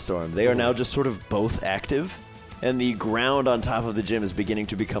sandstorm, they are now just sort of both active, and the ground on top of the gym is beginning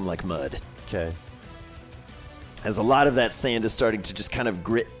to become like mud. Okay. As a lot of that sand is starting to just kind of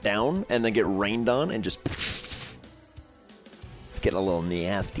grit down and then get rained on and just... It's getting a little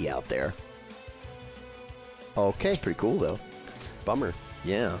nasty out there. Okay. It's pretty cool, though. Bummer.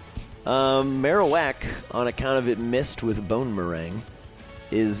 Yeah. Marowak, on account of it missed with Bone Meringue,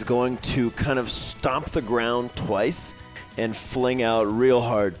 is going to kind of stomp the ground twice and fling out real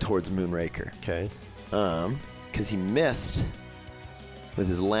hard towards Moonraker. Okay. Because he missed with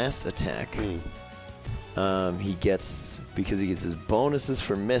his last attack. Because he gets his bonuses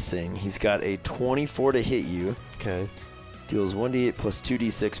for missing, he's got a 24 to hit you. Okay. Deals 1d8 plus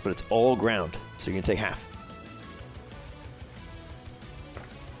 2d6, but it's all ground, so you're going to take half.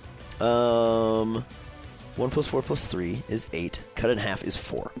 1 plus 4 plus 3 is 8. Cut in half is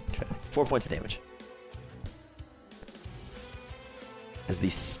 4. Okay. 4 points of damage. As the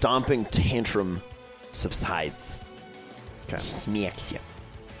stomping tantrum subsides. Okay. Smacks you.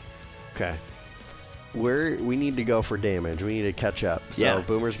 Okay. We need to go for damage. We need to catch up. So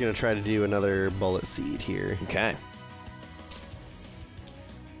Boomer's going to try to do another bullet seed here. Okay.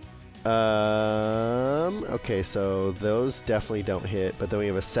 Okay, so those definitely don't hit, but then we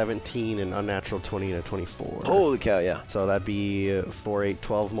have a 17, an unnatural 20, and a 24. Holy cow, yeah. So that'd be 4, 8,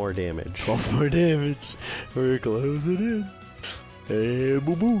 12 more damage. 12 more damage. We're closing in. Hey,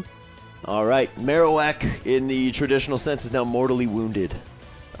 boo-boo. All right, Marowak, in the traditional sense, is now mortally wounded.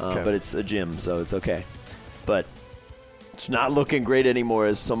 But it's a gym, so it's okay. But it's not looking great anymore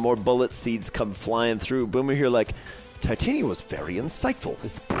as some more bullet seeds come flying through. Boomer here like, Titania was very insightful.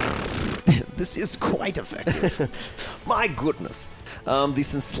 This is quite effective. My goodness.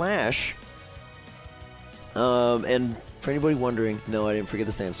 Decent slash. And for anybody wondering, no, I didn't forget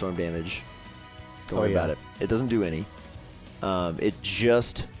the sandstorm damage. Don't worry about it. It doesn't do any. It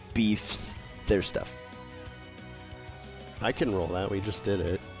just beefs their stuff. I can roll that. We just did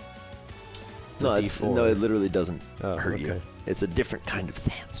it. No, it literally doesn't hurt you. It's a different kind of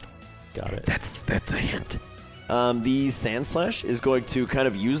sandstorm. Got it. That's a hint. The Sand Slash is going to kind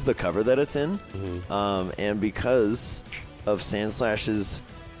of use the cover that it's in. And because of Sand Slash's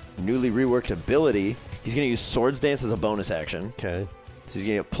newly reworked ability, he's going to use Swords Dance as a bonus action. Okay. So he's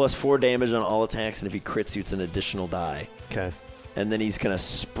going to get plus 4 damage on all attacks, and if he crits you, it's an additional die. Okay. And then he's going to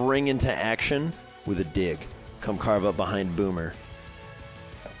spring into action with a dig. come carve up behind Boomer.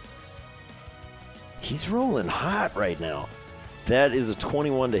 He's rolling hot right now. That is a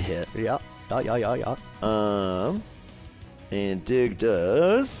 21 to hit. Yeah. And Dig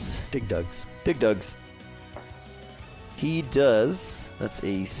does... Dig Dugs. Dig Dugs. He does... That's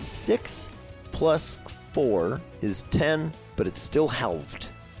a 6 plus 4 is 10, but it's still halved.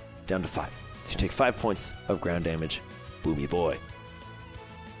 Down to 5. So you take 5 points of ground damage. Boomy boy.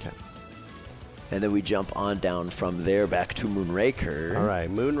 Okay. And then we jump on down from there back to Moonraker. All right,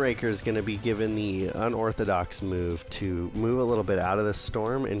 Moonraker is going to be given the unorthodox move to move a little bit out of the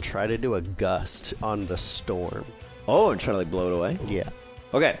storm and try to do a gust on the storm. Oh, and try to like blow it away? Yeah.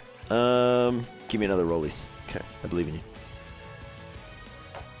 Okay. Give me another rollies. Okay. I believe in you.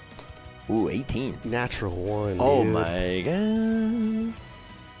 Ooh, 18. Natural 1. Oh dude. my god.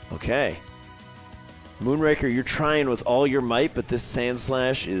 Okay. Moonraker, you're trying with all your might, but this Sand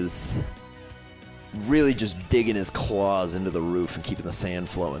Slash is really just digging his claws into the roof and keeping the sand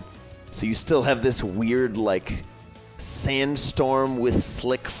flowing. So you still have this weird, like, sandstorm with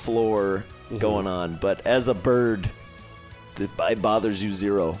slick floor going on. But as a bird, it bothers you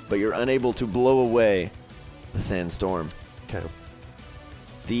 0. But you're unable to blow away the sandstorm. Okay.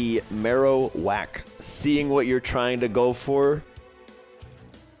 The Marrow Whack, seeing what you're trying to go for,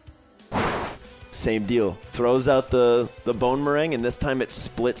 same deal. Throws out the bone meringue, and this time it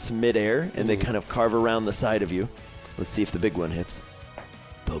splits midair, and they kind of carve around the side of you. Let's see if the big one hits.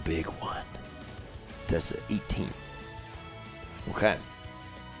 The big one. That's 18. Okay.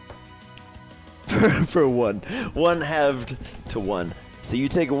 For 1. 1 halved to 1. So you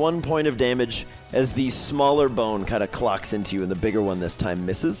take 1 point of damage as the smaller bone kind of clocks into you, and the bigger one this time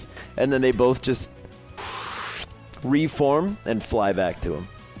misses. And then they both just reform and fly back to him.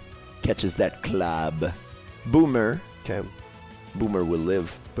 Catches that club. Boomer. Okay. Boomer will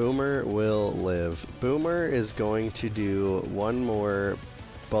live. Boomer will live. Boomer is going to do 1 more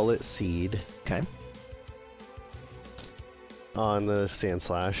bullet seed Okay. on the Sand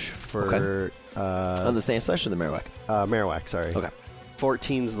Slash for On the Sand Slash or the Marowak? Marowak, sorry. Okay.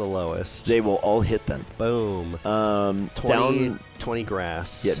 14's the lowest. They will all hit then. Boom. 20, down 20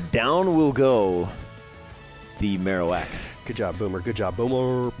 grass. Yeah, down will go the Marowak. Good job, Boomer. Good job,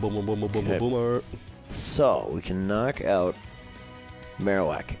 Boomer. Boomer, Boomer, Boomer, Okay. Boomer. So we can knock out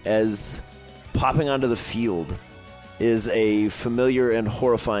Marowak as popping onto the field is a familiar and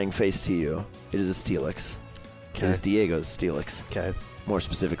horrifying face to you. It is a Steelix. It is Diego's Steelix, Okay. more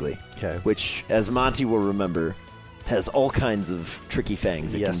specifically. Okay. Which, as Monty will remember, has all kinds of tricky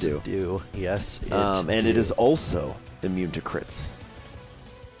fangs it Yes, can do. it do. Yes, it And do. it is also immune to crits,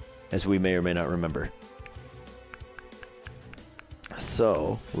 as we may or may not remember.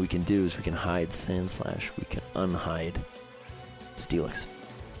 So, what we can do is we can hide Sand Slash. We can unhide Steelix.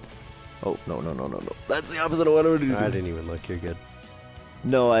 Oh, no. That's the opposite of what I would do. I didn't even look. You're good.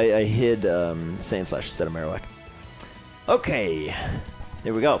 No, I hid Sand Slash instead of Marowak. Okay,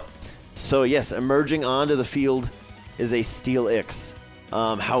 there we go. So, yes, emerging onto the field is a Steelix.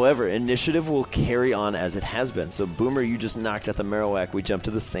 However, initiative will carry on as it has been. So, Boomer, you just knocked out the Marowak. We jump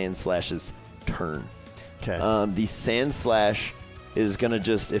to the Sand Slash's turn. Okay. The Sand Slash is going to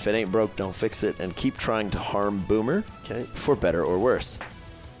just, if it ain't broke, don't fix it, and keep trying to harm Boomer Okay. for better or worse.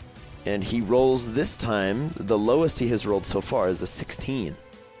 And he rolls this time, the lowest he has rolled so far is a 16.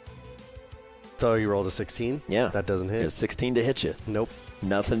 So you rolled a 16? Yeah. That doesn't hit. There's 16 to hit you. Nope.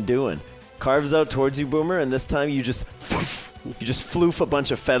 Nothing doing. Carves out towards you, Boomer, and this time you just floof a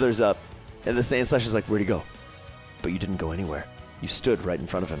bunch of feathers up, and the Sand Slash is like, where'd he go? But you didn't go anywhere. You stood right in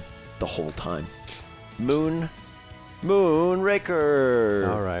front of him the whole time. Moonraker.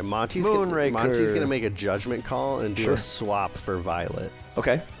 All right. Monty's Moonraker. going to make a judgment call and do Sure. a swap for Violet.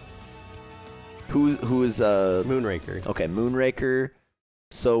 Okay. Who is Moonraker. Okay, Moonraker.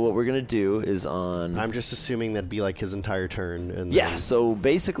 So what we're gonna do is on. I'm just assuming that'd be like his entire turn. And Yeah. then- So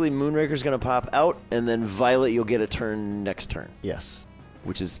basically, Moonraker's gonna pop out, and then Violet, you'll get a turn next turn, Yes.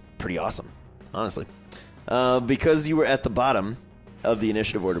 which is pretty awesome, honestly. Because you were at the bottom of the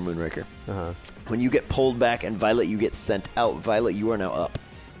initiative order, Moonraker. Uh-huh. When you get pulled back and Violet, you get sent out. Violet, you are now up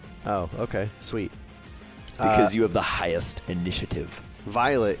Oh, okay. Sweet. because you have the highest initiative.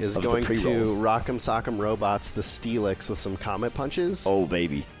 Violet is of the going pre-rolls. to Rock'em Sock'em Robots the Steelix with some Comet Punches. Oh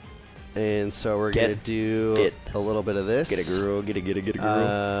baby, And so we're Get going to do it. a little bit of this. get a girl, get a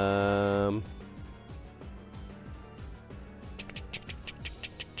girl.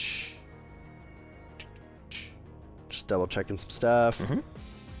 Just double checking some stuff.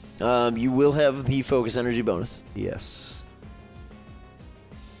 You will have the focus energy bonus. Yes.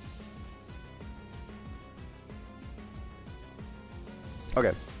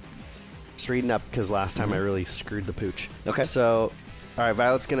 Okay. Just reading up because last time I really screwed the pooch. Okay. So, all right,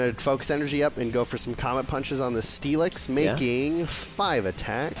 Violet's going to focus energy up and go for some comet punches on the Steelix, making 5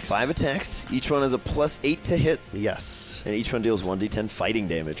 attacks. 5 attacks. Each one has a +8 to hit. Yes. And each one deals 1d10 fighting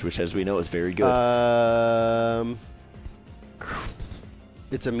damage, which, as we know, is very good.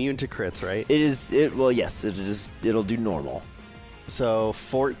 It's immune to crits, right? It is. Well, yes. It'll do normal. So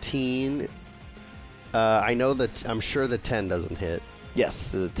 14. I'm sure the 10 doesn't hit.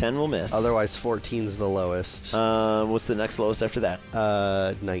 Yes, the 10 will miss. Otherwise, 14's the lowest. What's the next lowest after that?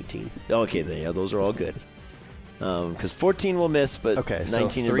 19. Okay, then yeah, those are all good. Because 14 will miss, but 19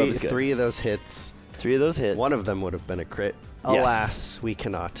 so and above is good. 3 of those hits. 3 of those hit. One of them would have been a crit. Yes. Alas, we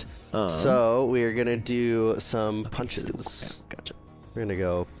cannot. So we are gonna do some punches. Okay, gotcha. We're gonna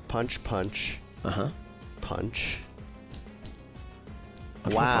go punch, punch, punch.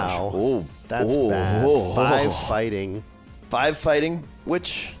 Wow. Oh, that's bad. 5 fighting. 5 fighting,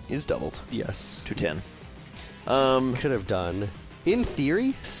 which is doubled Yes. to 10. Could have done, in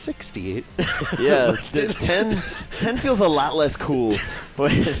theory, 60. Yeah, the 10 feels a lot less cool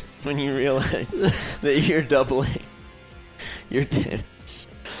when you realize that you're doubling your damage.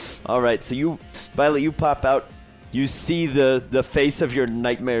 All right, so Violet, you pop out. You see the face of your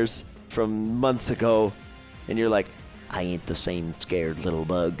nightmares from months ago, and you're like, I ain't the same scared little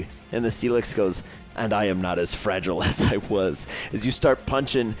bug. And the Steelix goes, and I am not as fragile as I was. As you start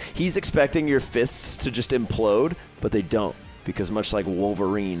punching, he's expecting your fists to just implode, but they don't, because much like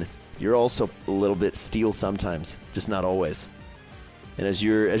Wolverine, you're also a little bit steel sometimes, just not always. And as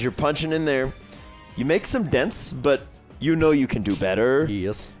you're punching in there, you make some dents, but you know you can do better.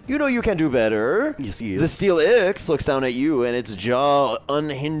 Yes. You know you can do better. Yes, The Steelix looks down at you, and its jaw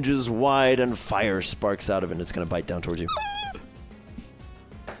unhinges wide, and fire sparks out of it, and it's going to bite down towards you.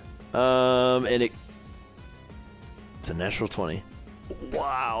 And it's a natural 20.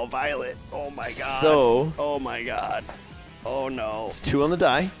 Wow, Violet. Oh my god. So, oh my god. Oh no. it's 2 on the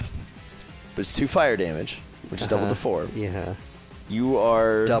die, but it's 2 fire damage, which is double to 4. Yeah. You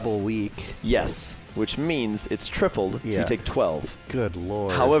are... Double weak. Yes, which means it's tripled, so you take 12. Good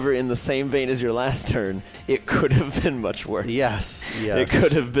lord. However, in the same vein as your last turn, it could have been much worse. Yes. It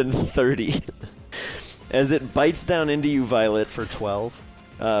could have been 30. As it bites down into you, Violet. For 12?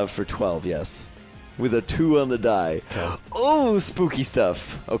 For 12, yes. With a 2 on the die. Okay. Oh, spooky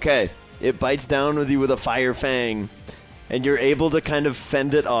stuff. Okay. It bites down with you with a fire fang, and you're able to kind of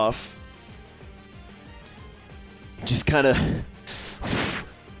fend it off. Just kind of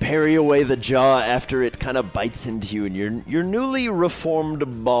parry away the jaw after it kind of bites into you, and your newly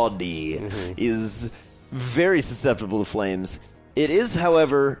reformed body is very susceptible to flames. It is,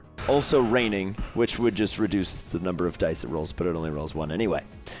 however, also raining, which would just reduce the number of dice it rolls, but it only rolls 1 anyway.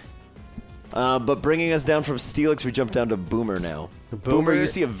 But bringing us down from Steelix, we jump down to Boomer now. Boomer, you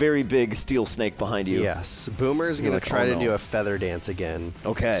see a very big steel snake behind you. Yes. Boomer's going to try to do a feather dance again.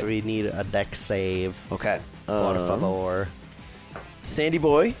 Okay. So we need a dex save. Okay. Por favor. Sandy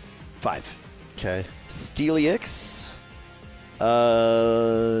Boy, 5. Okay. Steelix,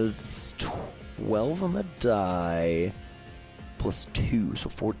 it's 12 on the die, plus 2, so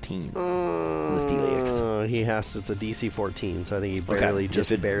 14 on the Steelix. He has, it's a DC 14, so I think he barely,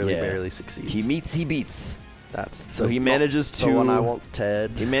 barely succeeds. He meets, he beats. That's so he manages to. The one I want, Ted.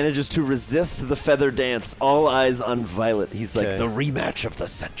 He manages to resist the feather dance. All eyes on Violet. He's like the rematch of the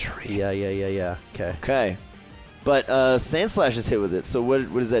century. Yeah. Okay. But Sandslash is hit with it, so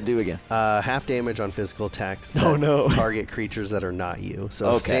what does that do again? Half damage on physical attacks that target creatures that are not you.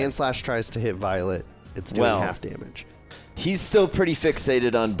 So if Sandslash tries to hit Violet, it's doing half damage. He's still pretty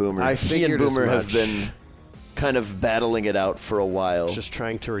fixated on Boomer. He and Boomer have been kind of battling it out for a while. Just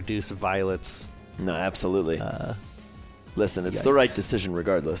trying to reduce Violet's... No, absolutely. Listen, it's the right decision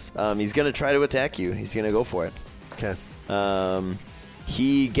regardless. He's going to try to attack you. He's going to go for it. Okay.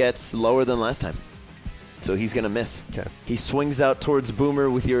 He gets lower than last time. So he's going to miss. Okay. He swings out towards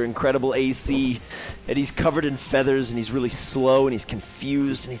Boomer with your incredible AC, and he's covered in feathers, and he's really slow, and he's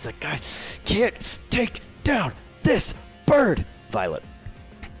confused, and he's like, I can't take down this bird. Violet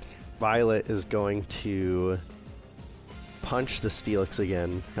is going to punch the Steelix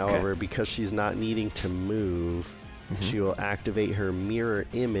again. However, because she's not needing to move, she will activate her mirror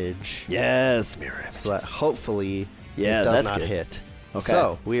image. Yes, mirror image. So that hopefully it does not hit. Okay.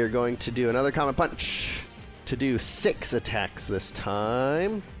 So we are going to do another comet punch to do 6 attacks this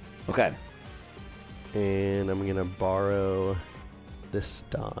time. Okay. And I'm going to borrow this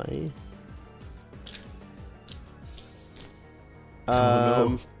die.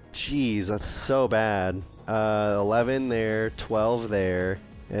 No. Jeez, that's so bad. 11 there, 12 there,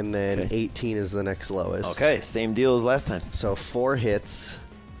 and then 18 is the next lowest. Okay, same deal as last time. So 4 hits.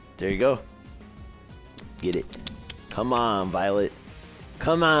 There you go. Get it. Come on, Violet.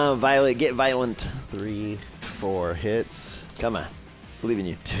 Come on, Violet. Get violent. 3, 4 hits. Come on. Believe in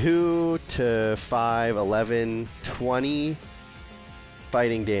you. 2 to 5, 11, 20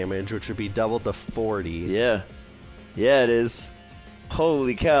 fighting damage, which would be doubled to 40. Yeah. Yeah, it is.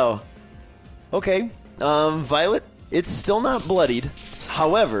 Holy cow. Okay. Violet, it's still not bloodied.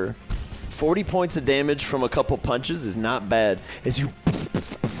 However, 40 points of damage from a couple punches is not bad. As you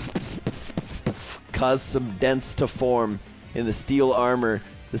cause some dents to form in the steel armor,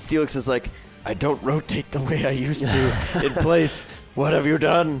 the Steelix is like, I don't rotate the way I used to in place. What have you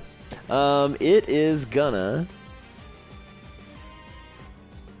done? It is gonna...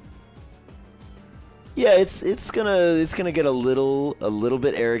 Yeah, it's gonna get a little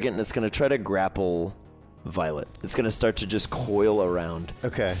bit arrogant, and it's gonna try to grapple Violet. It's gonna start to just coil around.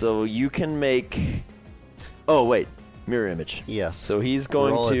 Okay. So you can make... Oh wait, mirror image. Yes. So he's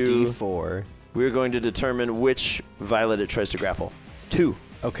going Roll to... a d4. We're going to determine which Violet it tries to grapple. 2.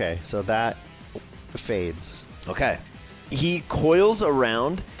 Okay, so that fades. Okay. He coils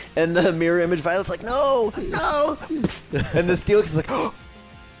around, and the mirror image Violet's like, no, no. And the Steelix is like, oh.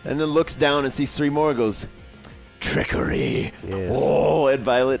 And then looks down and sees 3 more and goes, trickery. Yes. Oh, and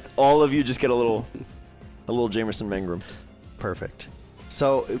Violet, all of you just get a little Jamerson Mangrum. Perfect.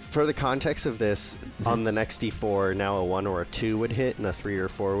 So, for the context of this, on the next d4, now a 1 or a 2 would hit, and a 3 or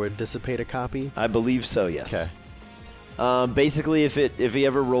 4 would dissipate a copy? I believe so, yes. Okay. Basically, if he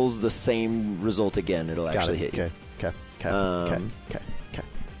ever rolls the same result again, it'll actually hit you. Okay.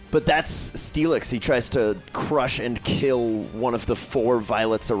 But that's Steelix. He tries to crush and kill one of the 4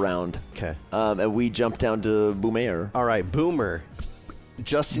 Violets around. Okay. And we jump down to Boomer. All right, Boomer,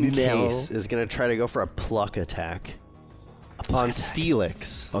 just in No. case, is going to try to go for a pluck attack on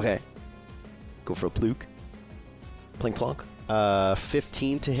Steelix. Okay. Go for a pluke. Plink plonk.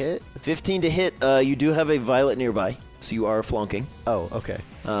 15 to hit. 15 to hit. You do have a Violet nearby, so you are flunking. Oh, okay.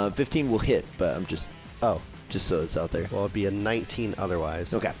 15 will hit, but I'm just so it's out there. Well, it'd be a 19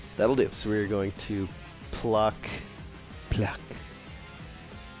 otherwise. Okay, that'll do. So we're going to pluck. 3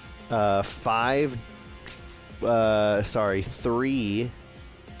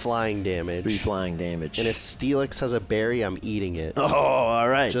 flying damage. 3 flying damage. And if Steelix has a berry, I'm eating it. Oh, all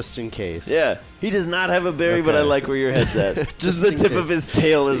right. Just in case. Yeah, he does not have a berry, but I like where your head's at. Just the tip of his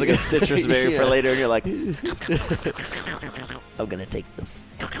tail, there's like a citrus berry for later, and you're like, I'm gonna take this.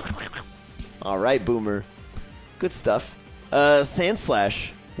 All right, Boomer. Good stuff. Sand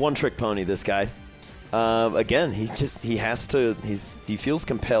Slash, one trick pony. This guy. Again, he feels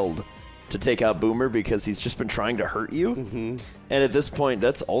compelled to take out Boomer because he's just been trying to hurt you. Mm-hmm. And at this point,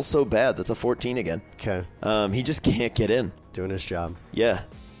 that's also bad. That's a 14 again. Okay. He just can't get in. Doing his job. Yeah.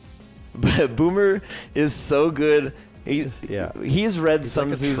 But Boomer is so good. He's read Sun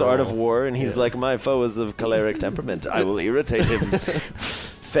like a Tzu's troll. Art of War, and he's like, my foe is of choleric temperament. I will irritate him.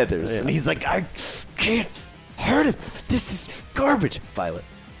 Feathers. Yeah. And he's like, I can't hurt him. This is garbage. Violet.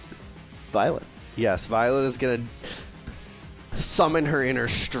 Yes, Violet is going to summon her inner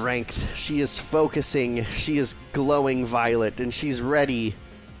strength. She is focusing. She is glowing Violet, and she's ready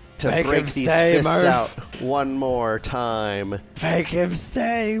to Make break him these stay, fists Murph. out one more time. Make him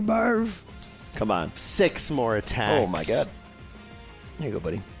stay, Merv. Come on. 6 more attacks. Oh, my God. There you go,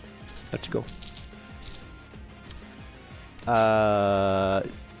 buddy. Let you go.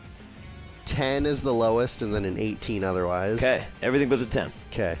 10 is the lowest, and then an 18 otherwise. Okay. Everything but the 10.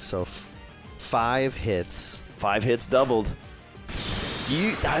 Okay, so 5 hits. 5 hits doubled.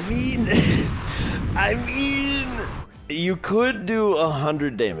 I mean, you could do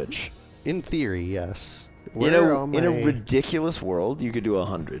 100 damage. In theory, yes. In a ridiculous world, you could do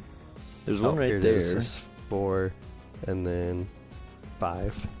 100. There's one right here it there. is. There's 4, and then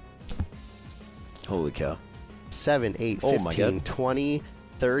 5. Holy cow. 7, 8, Oh my 15, God. 20,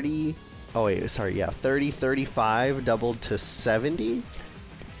 30. Oh, wait, sorry, yeah. 30, 35, doubled to 70.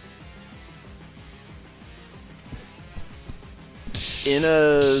 In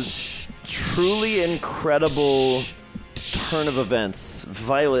a truly incredible turn of events,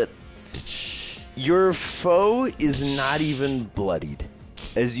 Violet, your foe is not even bloodied.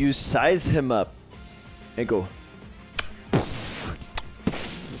 As you size him up and go,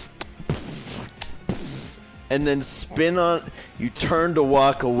 and then spin on, you turn to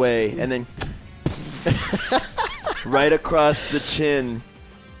walk away, and then right across the chin,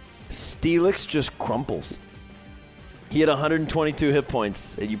 Steelix just crumples. He had 122 hit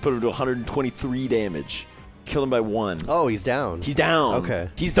points, and you put him to 123 damage. Kill him by 1. Oh, he's down. He's down. Okay.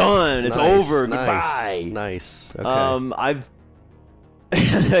 He's done. It's Nice, over. nice, Goodbye. Nice. Okay.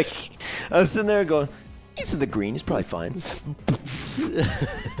 I was sitting there going, he's in the green. He's probably fine.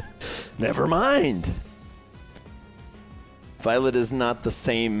 Never mind. Violet is not the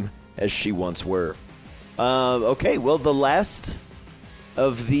same as she once were. Okay, well, the last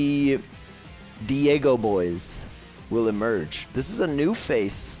of the Diego boys will emerge. This is a new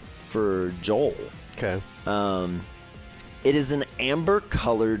face for Joel. Okay. It is an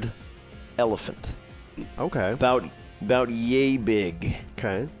amber-colored elephant. Okay. About yay big.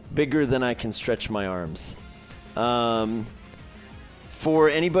 Okay. Bigger than I can stretch my arms. For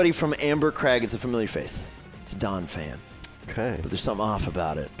anybody from Amber Crag, it's a familiar face. It's a Don fan. Okay. But there's something off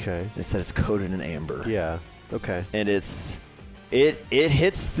about it. Okay. It said it's coated in amber. Yeah. Okay. And it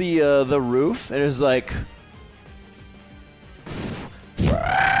hits the roof and it's like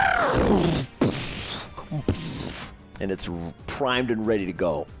and it's primed and ready to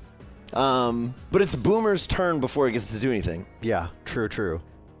go. But it's Boomer's turn before he gets to do anything. Yeah. True.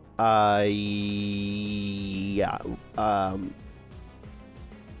 Yeah.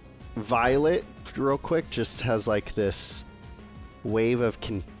 Violet, real quick, just has like this wave of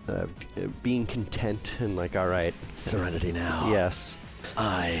being content and like, all right. Serenity now. Yes.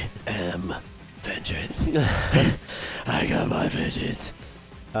 I am vengeance. I got my vengeance.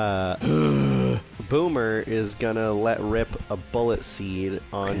 Boomer is gonna let rip a bullet seed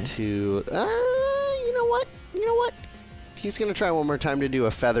onto. You know what? He's gonna try one more time to do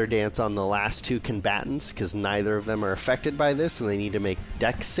a feather dance on the last two combatants because neither of them are affected by this, and they need to make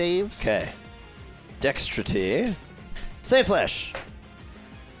dex saves. Okay. Dexterity. Sand Slash.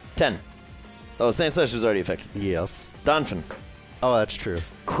 10. Oh, Sand Slash was already affected. Yes. Donphin. Oh, that's true.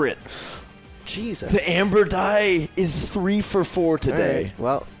 Crit. Jesus. The amber die is 3 for 4 today. All right.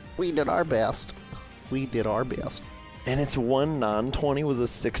 Well, we did our best. And its one non-20 was a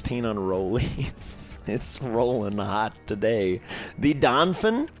 16 on rollies. It's rolling hot today. The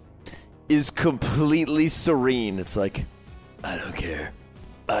Donphin is completely serene. It's like, I don't care.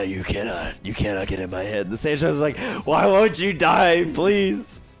 You cannot get in my head. The Sage is like, why won't you die,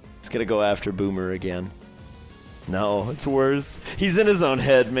 please? It's gonna go after Boomer again. No, it's worse. He's in his own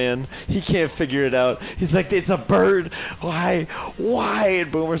head, man. He can't figure it out. He's like, it's a bird. Why?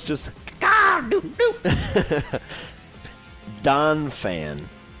 And Boomer's just, Don fan.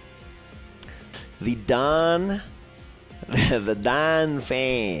 The Don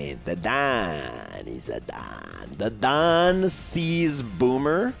fan. The Don. He's a Don. The Don sees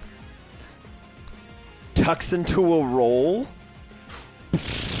Boomer, tucks into a roll,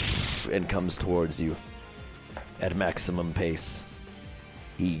 and comes towards you at maximum pace.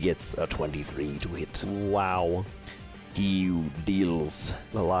 He gets a 23 to hit. Wow. He deals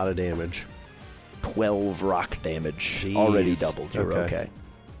A lot of damage. 12 rock damage. Jeez. Already doubled. You're Okay. okay.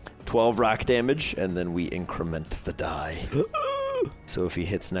 12 rock damage, and then we increment the die. So if he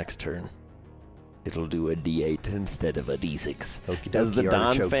hits next turn, it'll do a D8 instead of a D6. Okie As the dokie, Don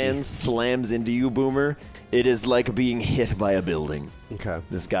artichoke-y. fan slams into you, Boomer, it is like being hit by a building. Okay.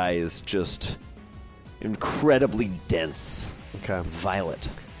 This guy is just incredibly dense. Okay. Violet.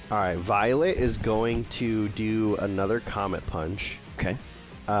 All right. Violet is going to do another Comet Punch. Okay.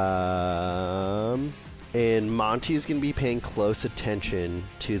 And Monty's going to be paying close attention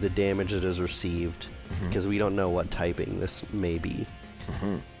to the damage that is received because we don't know what typing this may be.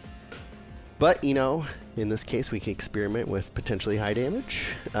 But, in this case, we can experiment with potentially high damage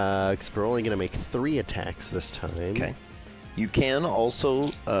because we're only going to make 3 attacks this time. Okay. You can also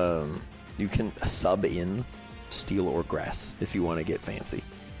you can sub in steel or grass if you want to get fancy,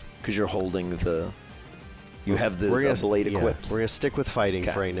 because you're holding the. You have the blade equipped. We're going to stick with fighting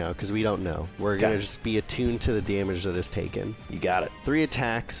Okay. for right now because we don't know. We're Okay. going to just be attuned to the damage that is taken. You got it. 3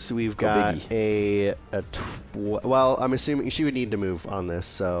 attacks. We've Go got biggie. well, I'm assuming she would need to move on this,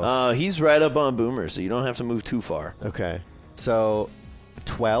 so... He's right up on Boomer, so you don't have to move too far. Okay. So,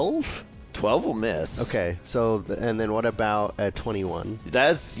 12? 12 will miss. Okay, so... And then what about a 21?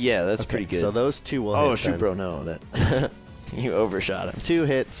 That's pretty good. So those 2 will hit oh, shoot, then. bro, no. That you overshot him. 2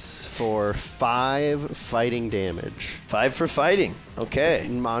 hits for 5 fighting damage. 5 for fighting. Okay.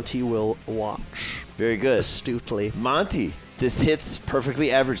 And Monty will watch Very good. astutely. Monty, this hits perfectly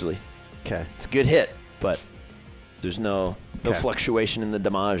averagely. Okay. It's a good hit, but there's no Okay. fluctuation in the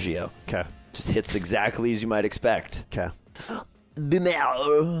DiMaggio. Okay. Just hits exactly as you might expect. Okay.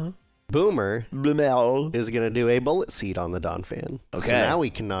 Boomer. Boomer Boomer. is going to do a bullet seed on the Donphan. Okay. So now we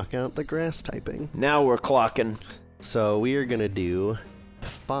can knock out the grass typing. Now we're clocking. So we are going to do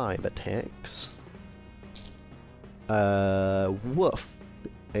 5 attacks. Woof.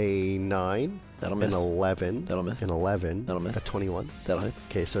 A 9. That'll miss. An 11. That'll miss. An 11. That'll miss. A 21. That'll hit.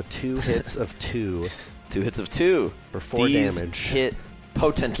 Okay, so 2 hits of 2 2 hits of 2. for 4 These damage. hit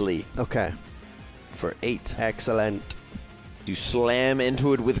potently Okay. for 8. Excellent. You slam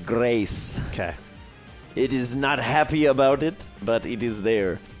into it with grace. Okay. It is not happy about it, but it is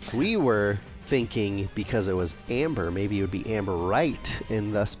there. We were thinking because it was amber, maybe it would be amberite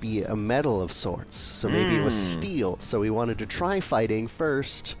and thus be a metal of sorts. So maybe it was steel. So we wanted to try fighting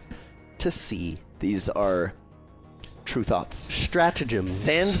first to see. These are true thoughts. Stratagems.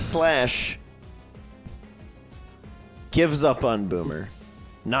 Sand Slash gives up on Boomer,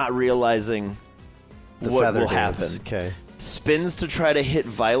 not realizing what will happen. Okay. Spins to try to hit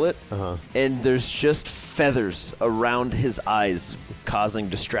Violet, and there's just feathers around his eyes, causing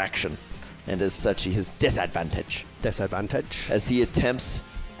distraction. And as such, he has disadvantage. Disadvantage. As he attempts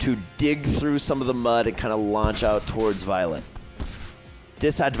to dig through some of the mud and kind of launch out towards Violet.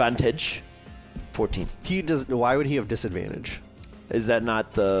 Disadvantage, 14. Why would he have disadvantage? Is that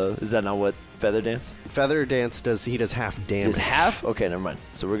not what Feather Dance? Feather Dance he does half damage. Is half? Okay, never mind.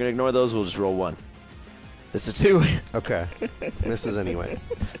 So we're gonna ignore those. We'll just roll 1. It's a 2. Okay. Misses anyway.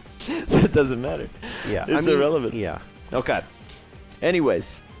 So it doesn't matter. Yeah. It's irrelevant. Yeah. Okay.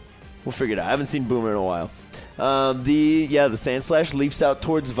 Anyways, we'll figure it out. I haven't seen Boomer in a while. The Sand Slash leaps out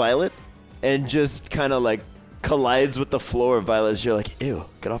towards Violet and just kind of like collides with the floor of Violet. You're like, ew,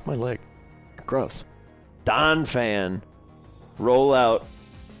 get off my leg. Gross. Don Fan, roll out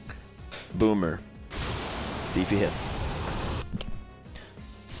Boomer. See if he hits.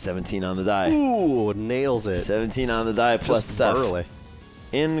 17 on the die. Ooh, nails it. 17 on the die plus Just stuff. Burly.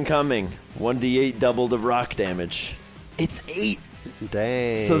 Incoming. 1d8 doubled of rock damage. It's 8.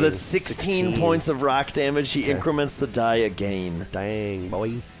 Dang. So that's 16 points of rock damage. He Okay. increments the die again. Dang,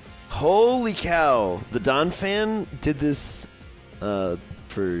 boy. Holy cow. The Don Fan did this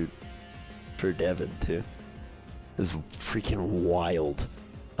for Devin, too. This is freaking wild.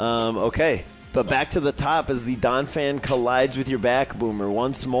 Okay. But back to the top as the Don Fan collides with your back, Boomer.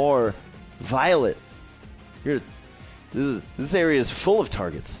 Once more, Violet. This area is full of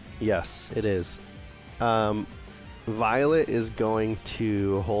targets. Yes, it is. Violet is going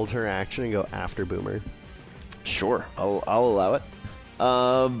to hold her action and go after Boomer. Sure, I'll allow it.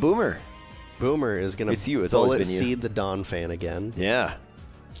 Boomer. Boomer is going to It's you. It's always been you. seed the Don Fan again. Yeah.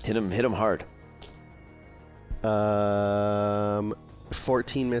 Hit him hard.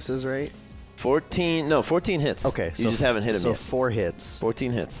 14 misses, right? 14 hits. Okay. You just haven't hit him so yet. 4 hits.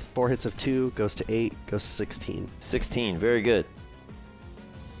 14 hits. 4 hits of 2 goes to 8, goes to 16. 16. Very good.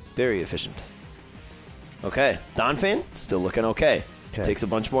 Very efficient. Okay. Don Fan, still looking okay. Takes a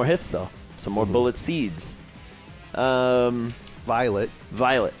bunch more hits, though. Some more bullet seeds. Violet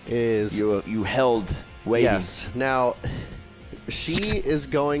is... You held waiting. Yes. Now, she is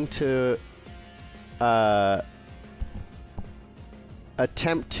going to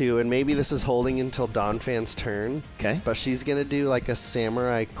attempt to, and maybe this is holding until Don Fan's turn. Okay. But she's going to do like a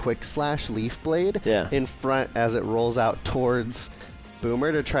samurai quick slash leaf blade in front as it rolls out towards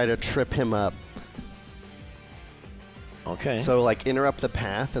Boomer to try to trip him up. Okay. So like interrupt the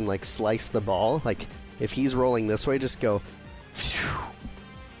path and like slice the ball. Like if he's rolling this way, just go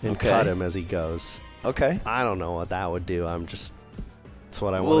and cut him as he goes. Okay. I don't know what that would do. That's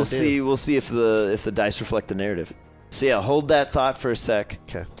what I want to do. We'll see if the dice reflect the narrative. So yeah, hold that thought for a sec.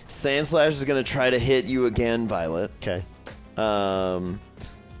 Okay. Sand Slash is going to try to hit you again, Violet. Okay.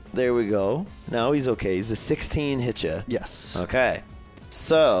 There we go. No, he's okay. He's a 16 hit you. Yes. Okay.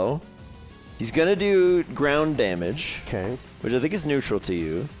 So he's going to do ground damage. Okay. Which I think is neutral to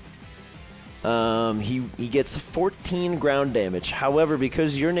you. He gets 14 ground damage. However,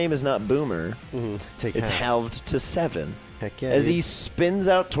 because your name is not Boomer, it's halved to 7. Heck yeah. As he spins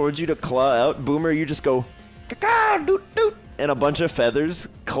out towards you to claw out, Boomer, you just go, "Caw, doot, doot," and a bunch of feathers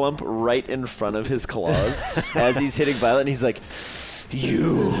clump right in front of his claws as he's hitting Violet, and he's like,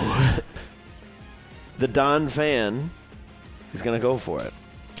 "You." The Don Fan is going to go for it.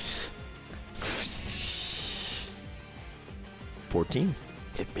 14.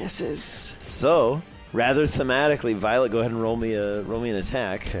 It misses. So, rather thematically, Violet, go ahead and roll me an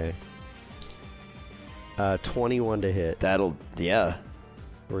attack. Okay. 21 to hit. Yeah.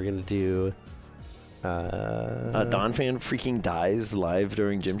 We're going to do... Don Fan freaking dies live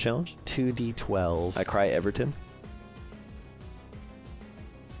during Gym Challenge. 2d12. I cry Everton.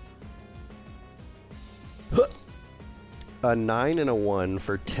 A 9 and a 1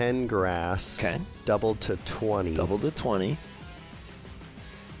 for 10 grass. Okay. Doubled to 20. Doubled to 20.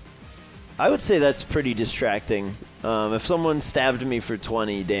 I would say that's pretty distracting. If someone stabbed me for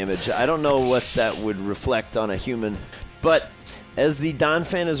 20 damage, I don't know what that would reflect on a human. But as the Don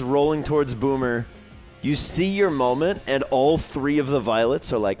Fan is rolling towards Boomer, you see your moment, and all 3 of the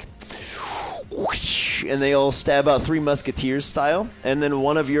Violets are like, whoosh, and they all stab out 3 Musketeers style. And then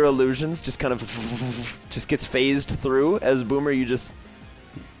one of your illusions just kind of just gets phased through as Boomer, you just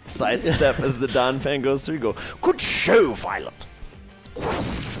sidestep as the Don fan goes through. You go, good show, Violet.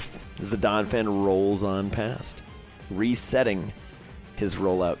 As the Don fan rolls on past, resetting his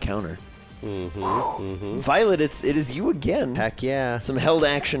rollout counter. Violet, it is you again. Heck yeah. Some held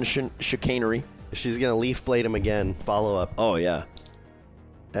action chicanery. She's going to Leaf Blade him again. Follow up. Oh, yeah.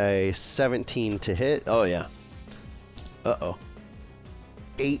 A 17 to hit. Oh, yeah. Uh-oh.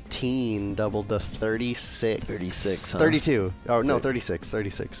 18 doubled to 36. 36, huh? 32. Oh, no, 36.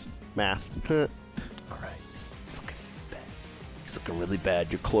 Math. All right. It's looking bad. He's looking really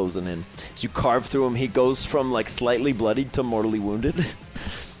bad. You're closing in. As you carve through him, he goes from, like, slightly bloodied to mortally wounded.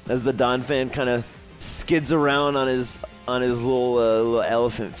 As the Don fan kind of skids around on his little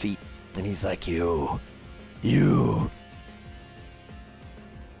elephant feet. And he's like, you.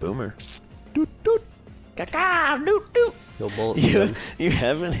 Boomer. Doot, doot. Caca, doot, doot. He'll bullet him. You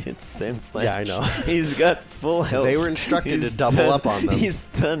haven't hit since, like, Yeah, I know. He's got full health. They were instructed to double up on them. He's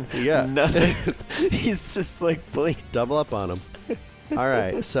done nothing. He's just like, please. Double up on him. All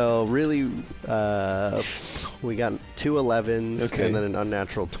right, so really, we got 2 11s and then an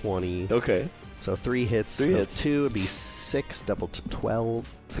unnatural 20. Okay. So 3 hits. 3 hits. 2 would be 6, double to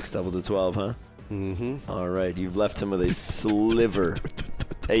 12. 6 double to 12, huh? Mm-hmm. All right, you've left him with a sliver,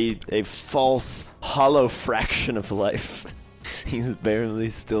 a false, hollow fraction of life. He's barely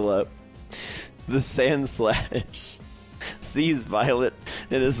still up. The Sand Slash sees Violet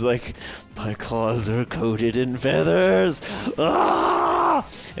and is like, my claws are coated in feathers. Ah!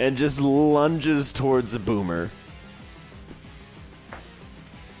 And just lunges towards Boomer.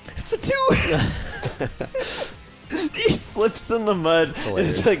 It's a 2. He slips in the mud.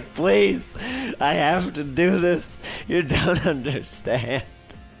 It's like, please, I have to do this. You don't understand.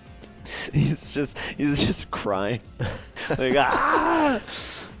 He's just crying. Like, ah!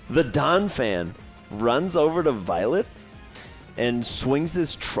 The Don fan runs over to Violet and swings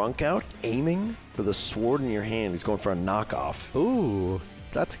his trunk out, aiming for the sword in your hand. He's going for a knockoff. Ooh,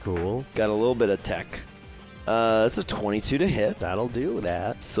 that's cool. Got a little bit of tech. That's a 22 to hit. That'll do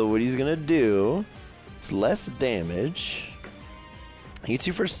that. So what he's going to do, it's less damage. He hits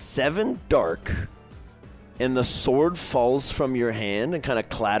you for 7 dark, and the sword falls from your hand and kind of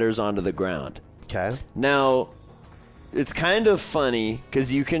clatters onto the ground. Okay. Now, it's kind of funny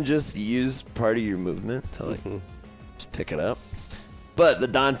because you can just use part of your movement to like just pick it up. But the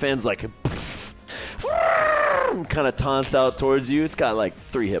Don fan's like kind of taunts out towards you. It's got like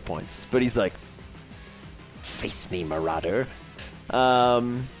 3 hit points. But he's like, face me, marauder.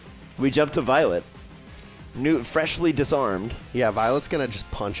 We jump to Violet. Freshly disarmed. Yeah, Violet's going to just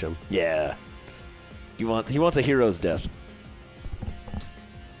punch him. Yeah. He wants a hero's death.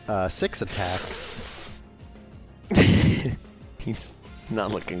 6 attacks. He's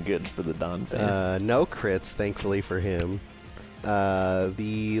not looking good for the Don fan. No crits, thankfully for him.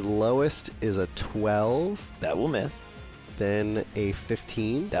 The lowest is a 12. That will miss. Then a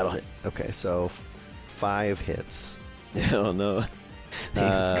 15. That'll hit. Okay, so 5 hits. Oh, no.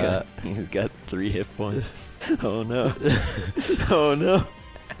 He's got 3 hit points. Oh, no. Oh, no.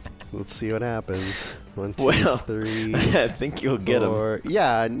 Let's see what happens. 1, 2, Well, 3. I think you'll get him.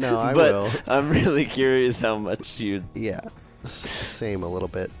 Yeah, no, I But will. I'm really curious how much you'd... Yeah, same a little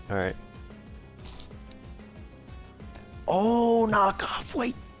bit. All right. Oh, knock off.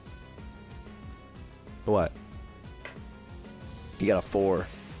 Wait. What? You got a 4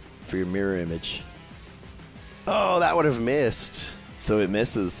 for your mirror image. Oh, that would have missed. So it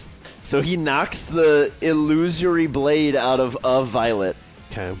misses. So he knocks the illusory blade out of a Violet.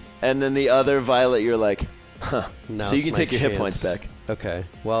 Okay. And then the other Violet, you're like, huh. Now's So you can my take your hit chance. points back. Okay.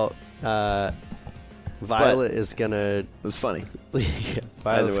 Well, Violet is gonna. It was funny. Yeah,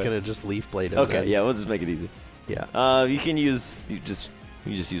 Violet's way. gonna just leaf blade him. Okay, then. yeah, we'll just make it easy. Yeah. You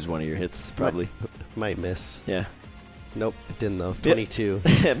just use one of your hits, probably. Might miss. Yeah. Nope, it didn't though. 22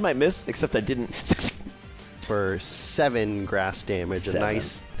 It might miss, except I didn't. for 7 grass damage. 7. A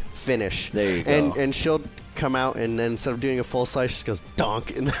nice finish. There you go. And she'll come out and then instead of doing a full slice, she just goes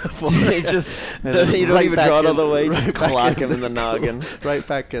donk in the forehead. You don't right even back draw it all in- the way, right just back clock in him in the noggin. Right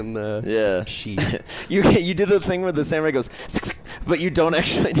back in the Yeah. sheet. You do the thing where the samurai goes, but you don't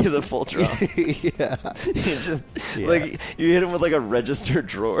actually do the full draw. Yeah. You just Yeah. like you hit him with like a registered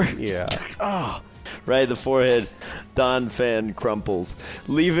drawer. Yeah. Oh, right, the forehead. Don fan crumples,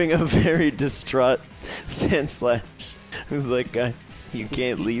 leaving a very distraught Sand Slash, who's like, guys, you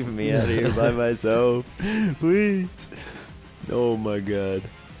can't leave me out here by myself, please. Oh my god.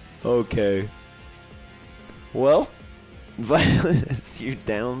 Okay. Well, Violet, as you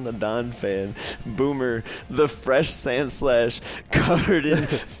down the Don fan, Boomer, the fresh Sand Slash, covered in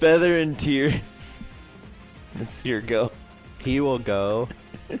feather and tears. It's your go. He will go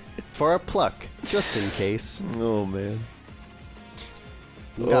for a pluck, just in case. Oh, man.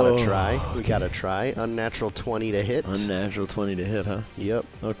 We gotta try. We gotta try. Unnatural 20 to hit. Unnatural 20 to hit, huh? Yep.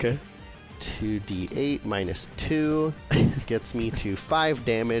 Okay. 2d8 minus 2 gets me to 5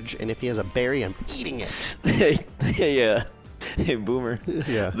 damage, and if he has a berry, I'm eating it. Hey, Boomer.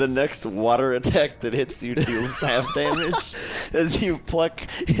 Yeah. The next water attack that hits you deals half damage as you pluck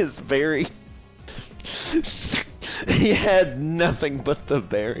his berry. He had nothing but the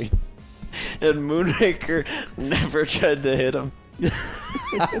berry. And Moonraker never tried to hit him.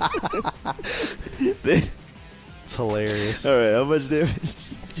 It's hilarious. Alright, how much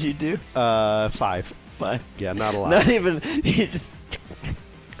damage did you do? 5. 5. Yeah, not a lot. Not even, he just...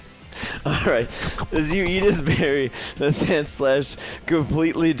 Alright, as you eat his berry, the Sand Slash,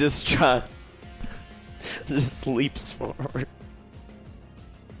 completely distraught, just leaps forward.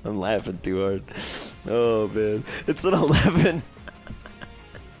 I'm laughing too hard. Oh, man. It's an 11.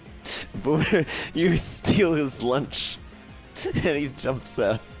 Boomer, you steal his lunch, and he jumps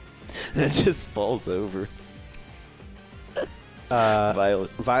out and just falls over.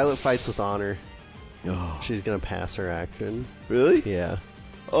 Violet. Violet fights with honor. Oh. She's gonna pass her action. Really? Yeah.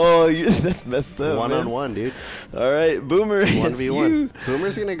 Oh, that's messed up. 1-on-1, dude. All right, Boomer. 1v1.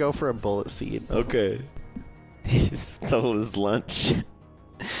 Boomer's gonna go for a bullet seed. Okay. He stole his lunch.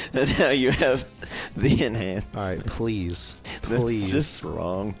 And now you have the enhance. All right, please. That's Please. just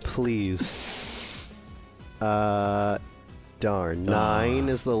wrong. Please. Darn. 9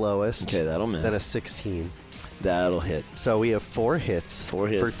 is the lowest. Okay, that'll miss. Then a 16. That'll hit. So we have 4 hits. 4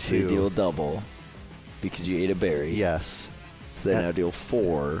 hits. For 2. They deal double because you ate a berry. Yes. So they now deal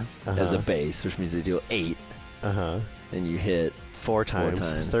 4 as a base, which means they deal 8. Uh-huh. And you hit 4 times.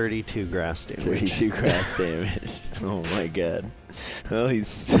 32 grass damage. 32 grass damage. Oh my god. Well, he's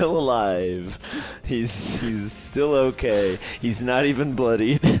still alive. He's still okay. He's not even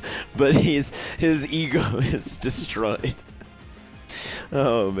bloodied, but his ego is destroyed.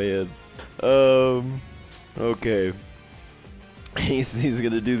 Oh man. Okay. He's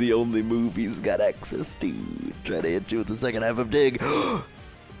gonna do the only move he's got access to. Try to hit you with the second half of dig.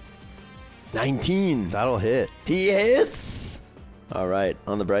 19. That'll hit. He hits. All right,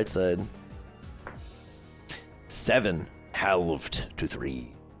 on the bright side. 7 halved to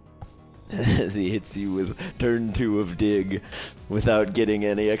 3. As he hits you with turn 2 of dig without getting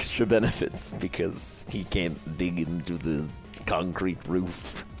any extra benefits because he can't dig into the concrete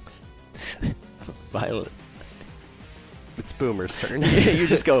roof. Violet. It's Boomer's turn. You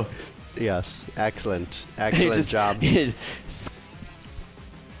just go. Yes. Excellent. Excellent job.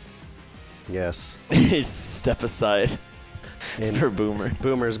 Yes. Step aside And for Boomer.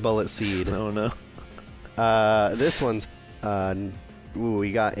 Boomer's bullet seed. Oh no. This one's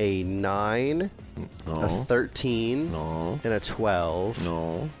we got a 9, No. a 13, No. and a 12.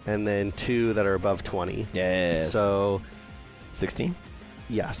 No. And then 2 that are above 20. Yes. So 16?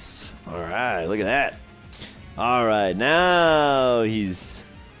 yes. All right, look at that. All right, now he's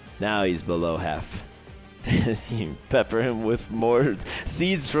below half. As you pepper him with more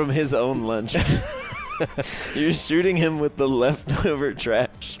seeds from his own lunch. You're shooting him with the leftover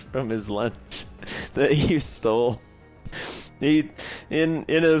trash from his lunch that you stole. He, in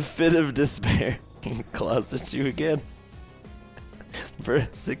a fit of despair, he claws at you again for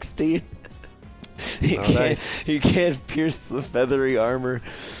a 16. Nice. He can't pierce the feathery armor.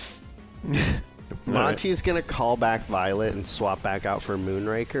 Monty's going to call back Violet and swap back out for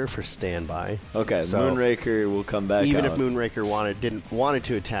Moonraker for standby. Okay, So, Moonraker will come back Even out. if Moonraker wanted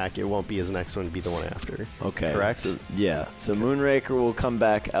to attack, it won't be his next one, it'd be the one after. Okay. Correct? So Moonraker will come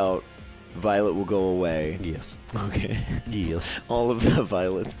back out. Violet will go away. Yes. Okay. Yes. All of the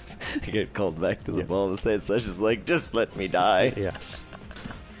Violets get called back to the ball. The same such as like, just let me die. Yes.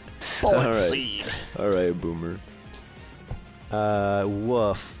 All Bullet right. seed. All right, Boomer.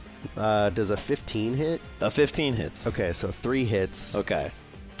 Woof. Does a 15 hit? A 15 hits. Okay, so 3 hits. Okay.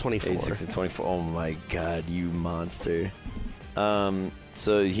 24. 86 and 24. Oh my god, you monster.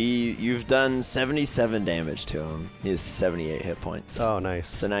 So you've done 77 damage to him. He has 78 hit points. Oh, nice.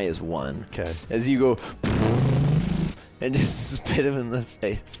 So now he has 1. Okay. As you go and just spit him in the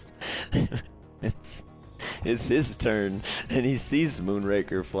face. It's his turn, and he sees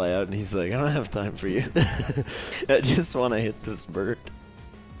Moonraker fly out, and he's like, I don't have time for you. I just want to hit this bird.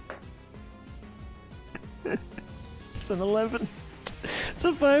 It's an 11. It's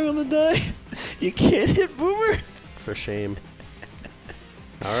a 5 on the die. You can't hit Boomer. For shame.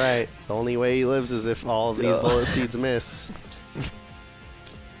 All right. The only way he lives is if all of these bullet seeds miss.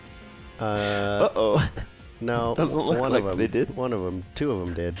 Uh-oh. No. Doesn't look one like of them, they did. One of them. 2 of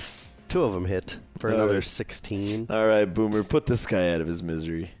them did. 2 of them hit for All another right. 16. All right, Boomer, put this guy out of his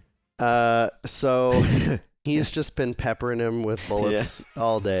misery. So he's just been peppering him with bullets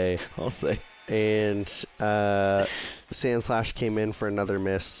all day. I'll say. And Sandslash came in for another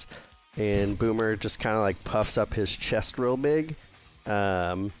miss, and Boomer just kind of like puffs up his chest real big.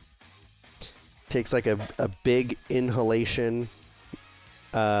 Takes like a big inhalation,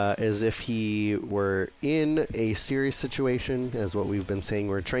 as if he were in a serious situation, as what we've been saying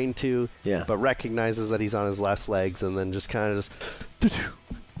we're trained to. Yeah. But recognizes that he's on his last legs, and then just kind of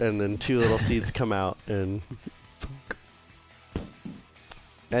and then two little seeds come out, and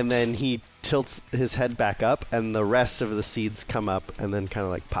then he tilts his head back up, and the rest of the seeds come up, and then kind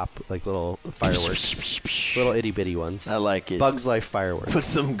of like pop like little fireworks, little itty bitty ones. I like it. Bugs Life fireworks. Put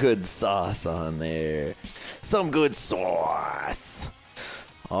some good sauce on there. Some good sauce.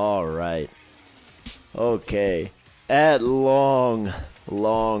 All right. Okay. At long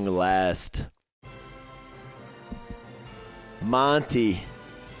last, Monty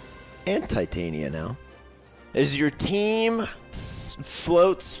and Titania now, as your team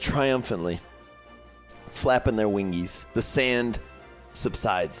floats triumphantly, flapping their wingies, the sand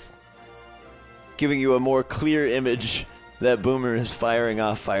subsides, giving you a more clear image that Boomer is firing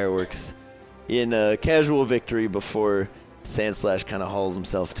off fireworks in a casual victory before Sandslash kind of hauls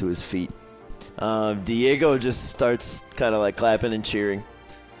himself to his feet. Diego just starts kind of like clapping and cheering,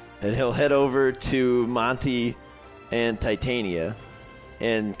 and he'll head over to Monty and Titania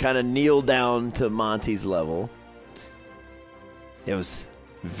and kind of kneel down to Monty's level. It was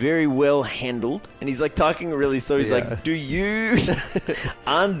very well handled. And he's like talking really slow. He's like, do you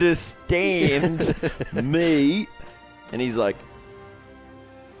understand me? And he's like,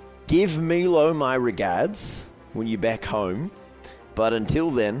 give Milo my regards when you're back home. But until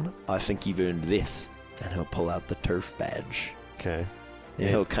then, I think you've earned this. And he'll pull out the turf badge. Okay. And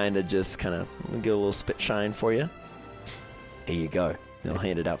he'll kind of get a little spit shine for you. Here you go. They'll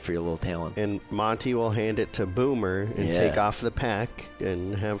hand it out for your little talent. And Monty will hand it to Boomer and take off the pack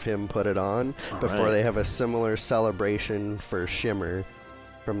and have him put it on before they have a similar celebration for Shimmer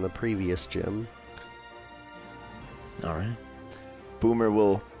from the previous gym. All right. Boomer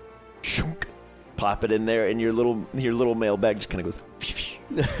will pop it in there, and your little mailbag just kind of goes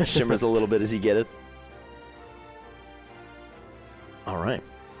shimmers a little bit as you get it. All right.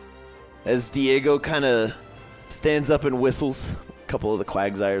 As Diego kind of stands up and whistles, a couple of the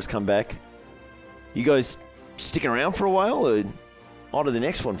Quagsires come back. You guys sticking around for a while, or on to the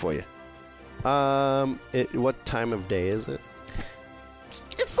next one for you? What time of day is it?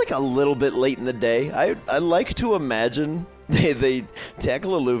 It's like a little bit late in the day. I like to imagine they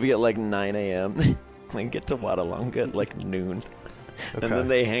tackle Alluvia at like 9 a.m. and get to Wattalanga at like noon. Okay. And then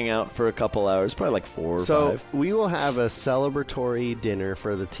they hang out for a couple hours, probably like 4 or 5. So we will have a celebratory dinner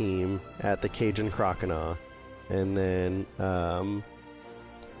for the team at the Cajun Croconaw. And then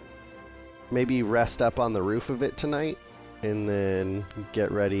maybe rest up on the roof of it tonight, and then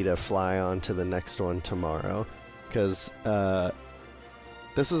get ready to fly on to the next one tomorrow. Because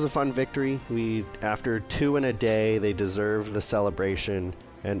this was a fun victory. After 2 in a day, they deserve the celebration.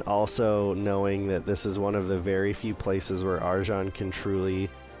 And also knowing that this is one of the very few places where Arjan can truly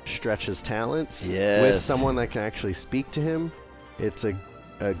stretch his talents with someone that can actually speak to him. It's a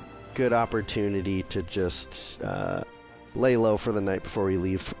good opportunity to just lay low for the night before we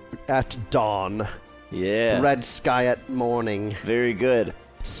leave at dawn. Yeah. Red sky at morning. Very good.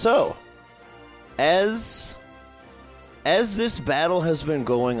 So, as this battle has been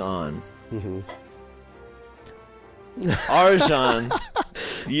going on, Arjan,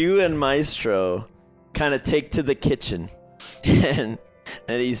 you and Maestro kind of take to the kitchen, and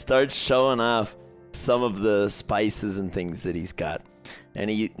he starts showing off some of the spices and things that he's got. And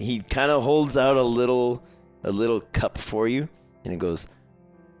he kind of holds out a little cup for you, and he goes,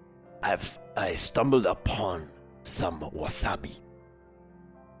 I stumbled upon some wasabi.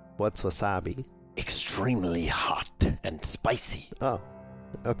 What's wasabi? Extremely hot and spicy. Oh,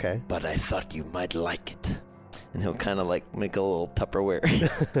 okay. But I thought you might like it. And he'll kind of like make a little Tupperware.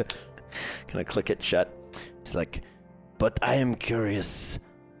 Kind of click it shut. He's like, but I am curious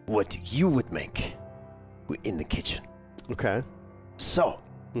what you would make in the kitchen. Okay. So,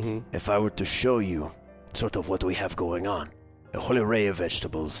 if I were to show you sort of what we have going on, a whole array of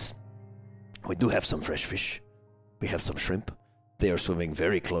vegetables. We do have some fresh fish. We have some shrimp. They are swimming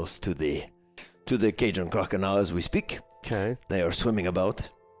very close to the Cajun Croconaw as we speak. Okay. They are swimming about.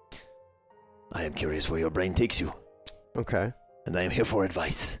 I am curious where your brain takes you. Okay. And I am here for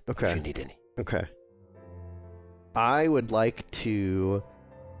advice. Okay. If you need any. Okay. I would like to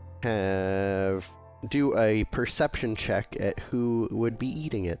do a perception check at who would be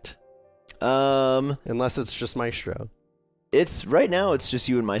eating it. Unless it's just Maestro. It's right now. It's just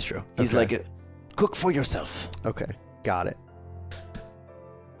you and Maestro. He's Okay. like, cook for yourself. Okay, got it.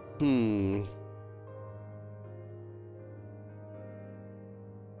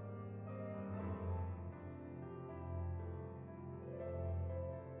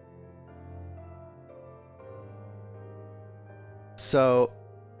 So,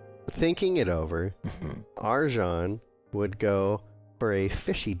 thinking it over, Arjan would go for a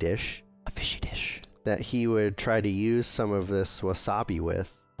fishy dish A fishy dish. that he would try to use some of this wasabi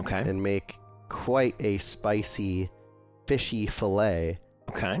with Okay. and make quite a spicy fishy fillet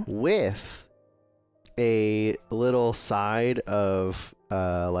Okay. with a little side of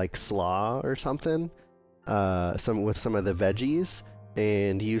like slaw or something, with some of the veggies,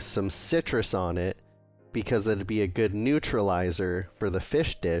 and use some citrus on it because it'd be a good neutralizer for the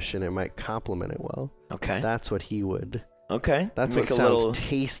fish dish and it might complement it well. Okay. That's what he would. Okay. That's Make what a sounds little,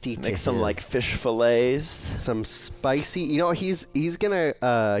 tasty to Make some him. like fish fillets. Some spicy. You know, he's gonna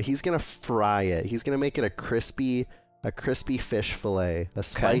fry it. He's gonna make it a crispy fish fillet, a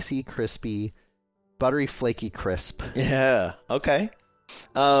spicy, crispy, buttery, flaky crisp. Yeah. Okay.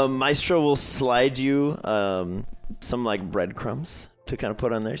 Maestro will slide you some like breadcrumbs to kind of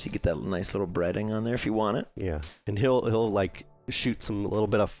put on there, so you get that nice little breading on there if you want it. Yeah, and he'll like shoot some little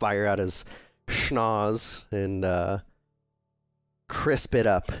bit of fire out his schnoz and crisp it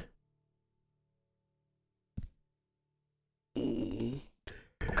up. Okay.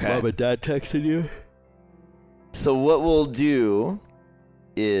 Mom and Dad texting you? So what we'll do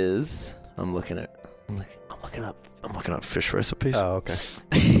is I'm looking up fish recipes. Oh,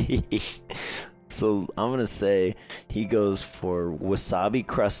 okay. So I'm gonna say he goes for wasabi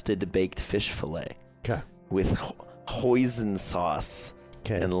crusted baked fish fillet Okay. with hoisin sauce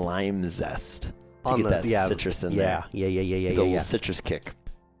Okay. and lime zest to get that citrus in there. Yeah. The little citrus kick.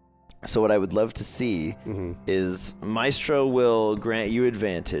 So what I would love to see Mm-hmm. is Maestro will grant you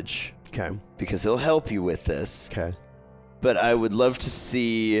advantage Okay. because he'll help you with this. Okay. But I would love to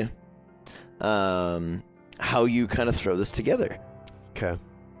see how you kind of throw this together. Okay.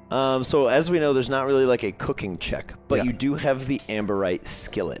 So as we know, there's not really like a cooking check, but Yeah. you do have the amberite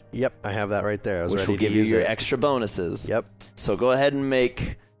skillet, Yep, I have that right there. I was which ready will to give you use your it. extra bonuses. Yep. So go ahead and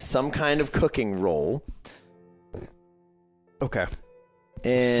make some kind of cooking roll. Okay.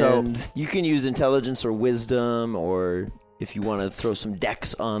 And you can use intelligence or wisdom, or if you want to throw some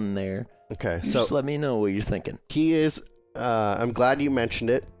dex on there. Okay. You So just let me know what you're thinking. he is. I'm glad you mentioned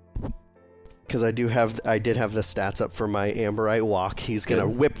it because I did have the stats up for my Amberite walk. He's gonna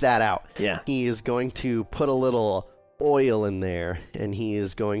Good. whip that out. Yeah. He is going to put a little oil in there, and he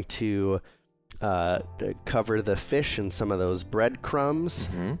is going to cover the fish in some of those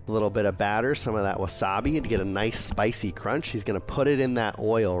breadcrumbs, a little bit of batter, some of that wasabi to get a nice spicy crunch. He's going to put it in that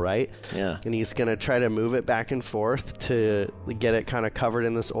oil, right? Yeah. And he's going to try to move it back and forth to get it kind of covered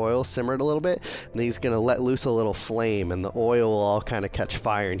in this oil, simmered a little bit. And he's going to let loose a little flame, and the oil will all kind of catch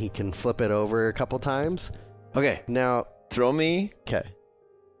fire, and he can flip it over a couple times. Okay. Now, Throw me okay.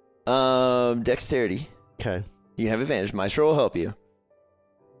 dexterity. Okay. You have advantage. Maestro will help you.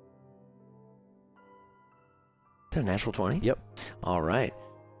 Is that a natural 20? Yep. All right.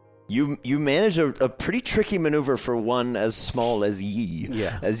 You manage a pretty tricky maneuver for one as small as ye.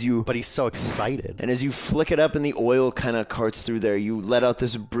 Yeah. But he's so excited. And as you flick it up and the oil kind of carts through there, you let out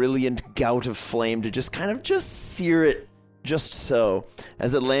this brilliant gout of flame to just sear it just so.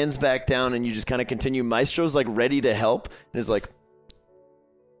 As it lands back down and you just kind of continue, Maestro's like ready to help and is like,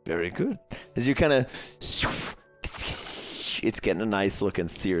 very good. As you kind of, it's getting a nice looking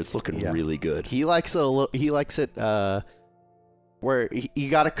sear. It's looking really good. He likes it a little. He likes it where you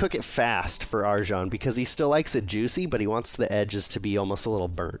got to cook it fast for Arjan because he still likes it juicy, but he wants the edges to be almost a little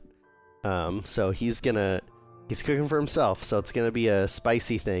burnt. So he's cooking for himself. So it's gonna be a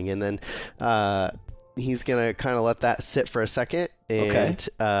spicy thing, and then he's gonna kind of let that sit for a second and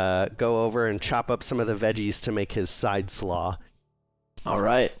go over and chop up some of the veggies to make his side slaw. All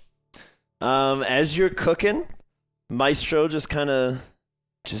right. As you're cooking, Maestro just kind of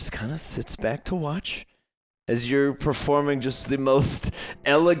sits back to watch as you're performing just the most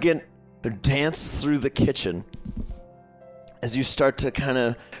elegant dance through the kitchen. As you start to kind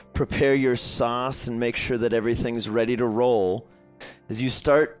of prepare your sauce and make sure that everything's ready to roll, as you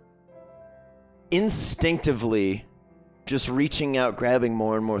start instinctively just reaching out, grabbing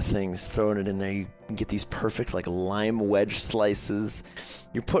more and more things, throwing it in there, you can get these perfect like lime wedge slices.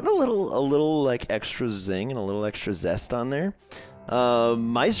 You're putting a little like extra zing and a little extra zest on there.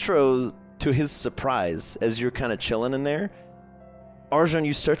 Maestro, to his surprise, as you're kind of chilling in there, Arjan,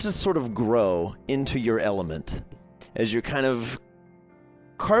 you start to sort of grow into your element as you're kind of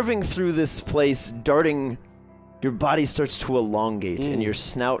carving through this place, darting your body starts to elongate and your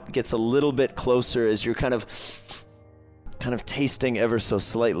snout gets a little bit closer as you're kind of tasting ever so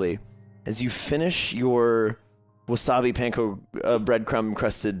slightly. As you finish your wasabi panko breadcrumb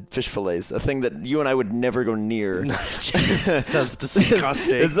crusted fish fillets, a thing that you and I would never go near. It sounds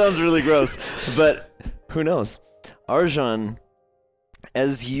disgusting. It sounds really gross, but who knows? Arjan,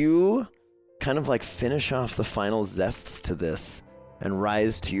 as you kind of like finish off the final zests to this and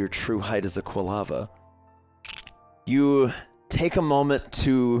rise to your true height as a Quilava, you take a moment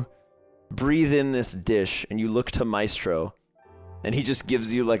to breathe in this dish and you look to Maestro, and he just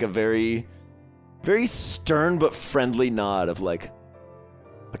gives you like a very, very stern but friendly nod of like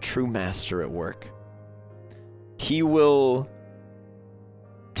a true master at work. He will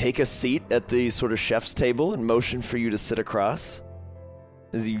take a seat at the sort of chef's table and motion for you to sit across.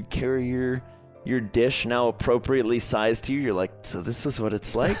 As you carry your dish, now appropriately sized to you, you're like, so this is what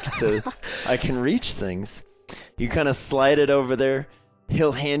it's like to, I can reach things. You kind of slide it over there.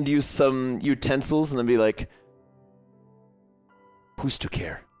 He'll hand you some utensils and then be like, who's to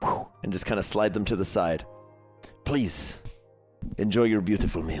care? And just kind of slide them to the side. Please, enjoy your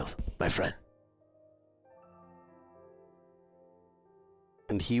beautiful meals, my friend.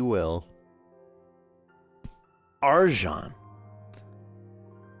 And he will. Arjan,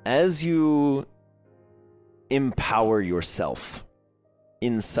 as you empower yourself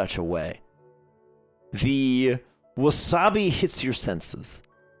in such a way, the wasabi hits your senses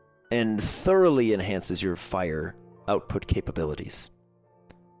and thoroughly enhances your fire output capabilities.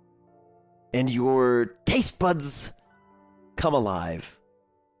 And your taste buds come alive,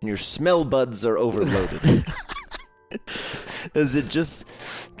 and your smell buds are overloaded. As it just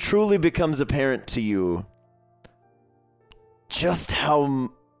truly becomes apparent to you just how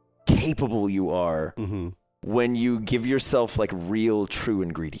capable you are when you give yourself like real, true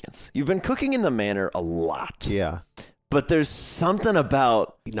ingredients. You've been cooking in the manor a lot. Yeah. But there's something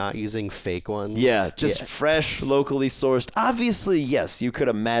about not using fake ones. Yeah, just fresh, locally sourced. Obviously, yes, you could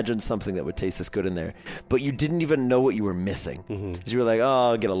imagine something that would taste this good in there, but you didn't even know what you were missing. You were like, oh,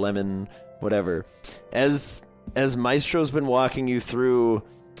 I'll get a lemon, whatever. As Maestro's been walking you through,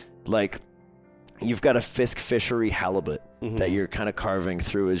 like, you've got a Fisk Fishery halibut that you're kind of carving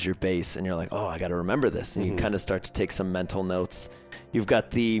through as your base, and you're like, oh, I got to remember this. And you kind of start to take some mental notes. You've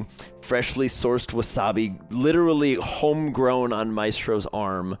got the freshly sourced wasabi, literally homegrown on Maestro's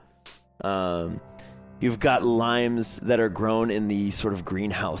arm. You've got limes that are grown in the sort of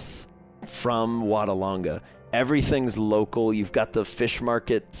greenhouse from Wattalanga. Everything's local. You've got the fish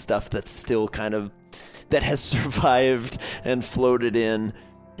market stuff that's still kind of, that has survived and floated in.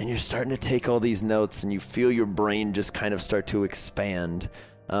 And you're starting to take all these notes, and you feel your brain just kind of start to expand.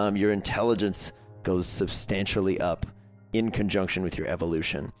 Your intelligence goes substantially up in conjunction with your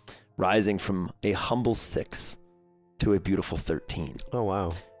evolution, rising from a humble 6 to a beautiful 13. Oh,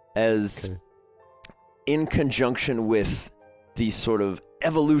 wow. As in conjunction with the sort of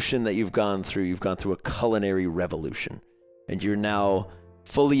evolution that you've gone through a culinary revolution, and you're now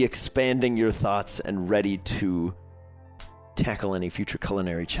fully expanding your thoughts and ready to tackle any future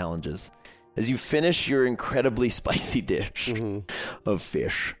culinary challenges. As you finish your incredibly spicy dish of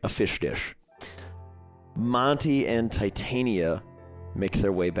fish, a fish dish, Monty and Titania make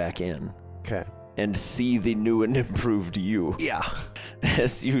their way back in. Okay. And see the new and improved you. Yeah.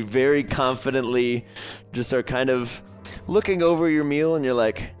 As you very confidently just are kind of looking over your meal, and you're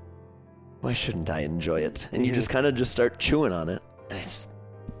like, why shouldn't I enjoy it? And you just kind of just start chewing on it. And it's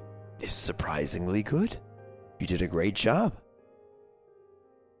surprisingly good. You did a great job.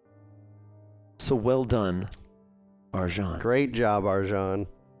 So well done, Arjan. Great job, Arjan.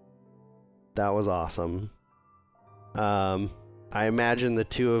 That was awesome. I imagine the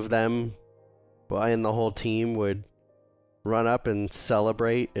two of them and the whole team would run up and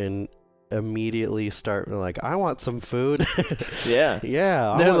celebrate and immediately start like, I want some food. Yeah.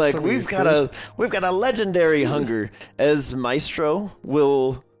 Yeah. They're like, we've got a legendary hunger. As Maestro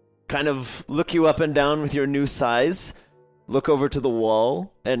will kind of look you up and down with your new size, look over to the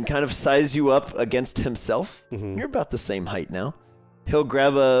wall, and kind of size you up against himself. You're about the same height now. He'll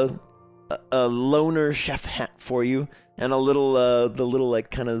grab a loner chef hat for you, and the little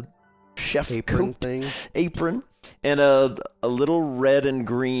like kind of chef apron thing, and a little red and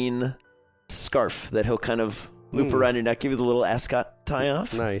green scarf that he'll kind of loop around your neck, give you the little ascot tie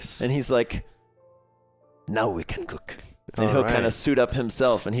off. Nice. And he's like, now we can cook. And he'll kind of suit up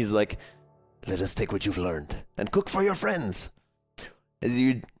himself, and he's like, let us take what you've learned and cook for your friends. As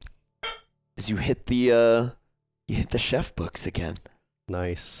you hit the chef books again.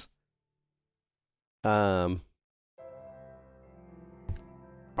 Nice.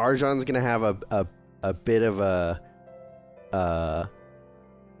 Arjan's gonna have bit of a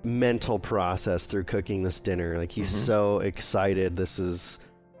mental process through cooking this dinner. Like, he's so excited. This is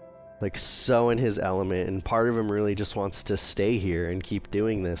like so in his element, and part of him really just wants to stay here and keep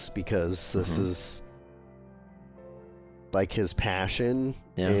doing this because this is like his passion,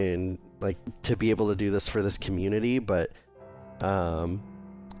 and like to be able to do this for this community. But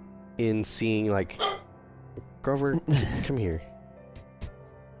in seeing like Grover, come here,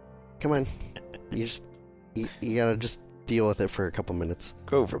 come on, you gotta just deal with it for a couple minutes.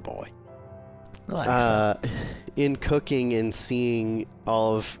 Grover boy. In cooking and seeing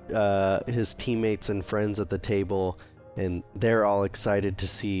all of his teammates and friends at the table, and they're all excited to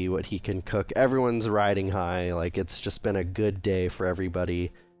see what he can cook. Everyone's riding high. Like, it's just been a good day for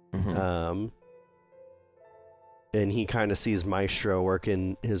everybody. And he kind of sees Maestro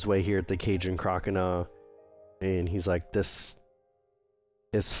working his way here at the Cajun Croconaw, and he's like, this,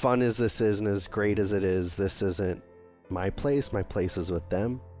 as fun as this is and as great as it is, this isn't my place. My place is with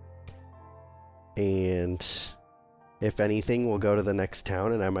them. And if anything, we'll go to the next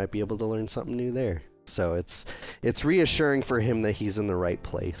town and I might be able to learn something new there. So it's reassuring for him that he's in the right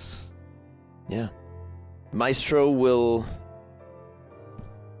place. Yeah. Maestro will...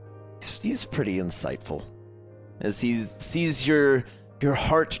 He's pretty insightful. As he sees your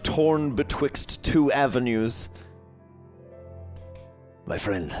heart torn betwixt two avenues. My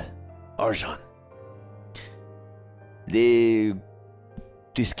friend, Arjan.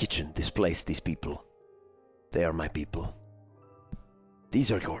 This kitchen, this place, these people, they are my people. These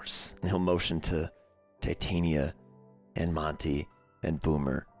are yours. And he'll motion to Titania and Monty and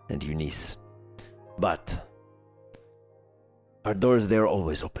Boomer and Eunice. But our doors, they're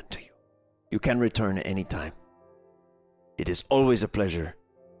always open to you. You can return anytime. It is always a pleasure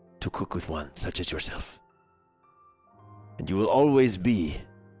to cook with one such as yourself. And you will always be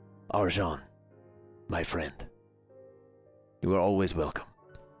Arjan, my friend. You are always welcome.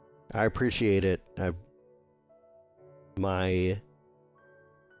 I appreciate it. My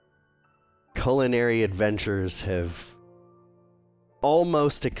culinary adventures have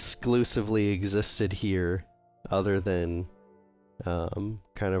almost exclusively existed here, other than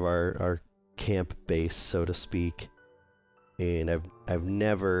kind of our camp base, so to speak. And I've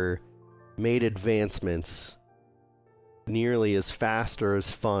never made advancements nearly as fast or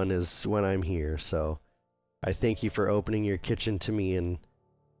as fun as when I'm here. So I thank you for opening your kitchen to me, and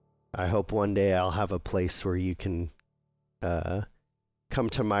I hope one day I'll have a place where you can come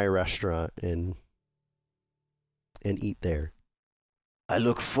to my restaurant and eat there. I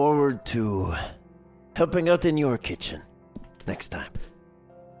look forward to helping out in your kitchen next time.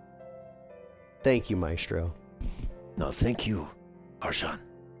 Thank you, Maestro. No, thank you, Arjan.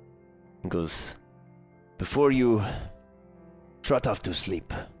 He goes, before you trot off to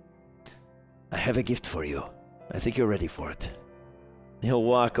sleep, I have a gift for you. I think you're ready for it. He'll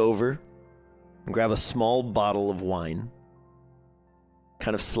walk over and grab a small bottle of wine,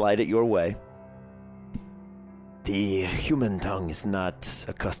 kind of slide it your way. The human tongue is not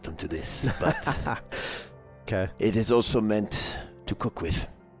accustomed to this, but okay. It is also meant to cook with.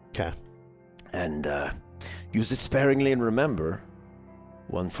 Okay. And use it sparingly, and remember,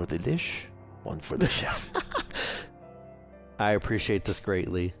 one for the dish, one for the chef. I appreciate this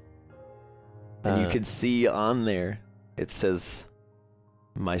greatly. And you can see on there, it says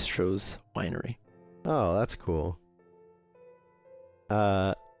Maestro's Winery. Oh, that's cool.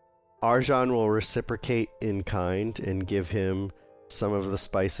 Arjan will reciprocate in kind and give him some of the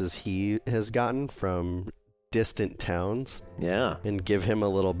spices he has gotten from distant towns. Yeah. And give him a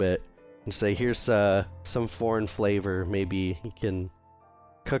little bit and say, here's some foreign flavor. Maybe he can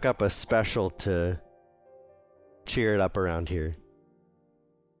cook up a special to cheer it up around here.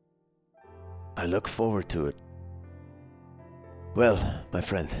 I look forward to it. Well, my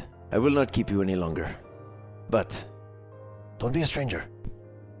friend, I will not keep you any longer. But don't be a stranger.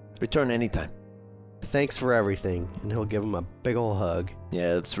 Return anytime. Thanks for everything. And he'll give him a big ol' hug.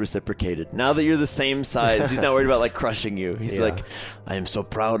 Yeah, it's reciprocated. Now that you're the same size, he's not worried about like crushing you. He's like, I am so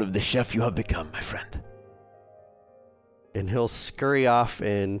proud of the chef you have become, my friend. And he'll scurry off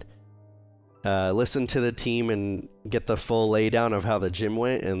and listen to the team and get the full laydown of how the gym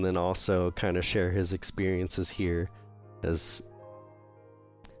went, and then also kind of share his experiences here, as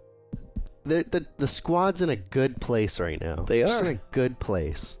the squad's in a good place right now. They are. Just in a good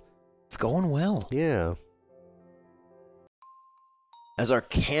place. It's going well. Yeah. As our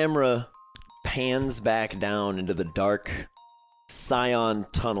camera pans back down into the dark Scion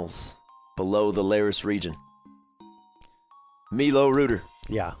tunnels below the Laris region, Milo Reuter.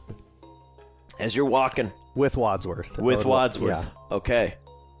 Yeah. As you're walking. With Wadsworth. With Wadsworth. Yeah. Okay.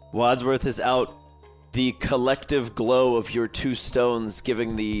 Wadsworth is out The collective glow of your two stones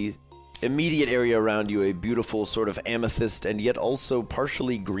giving the immediate area around you a beautiful sort of amethyst and yet also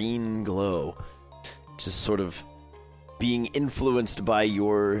partially green glow. Just sort of being influenced by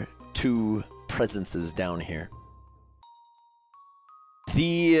your two presences down here.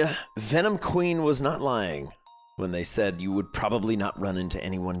 The Venom Queen was not lying when they said you would probably not run into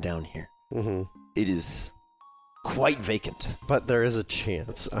anyone down here. Mm-hmm. It is quite vacant. But there is a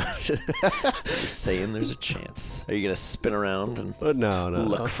chance. Just saying there's a chance. Are you going to spin around and no.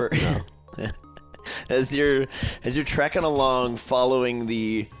 look for... No. As you're tracking along, following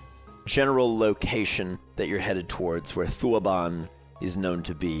the general location that you're headed towards, where Thueban is known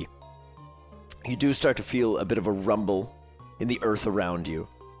to be, you do start to feel a bit of a rumble in the earth around you.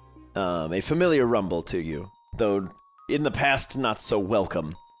 A familiar rumble to you, though in the past not so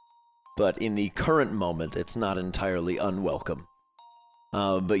welcome. But in the current moment, it's not entirely unwelcome.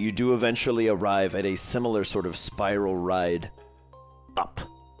 But you do eventually arrive at a similar sort of spiral ride up.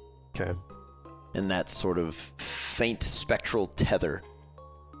 Okay. And that sort of faint spectral tether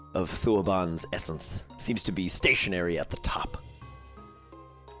of Thueban's essence seems to be stationary at the top.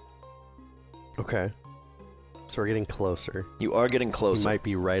 Okay. So we're getting closer. You are getting closer. We might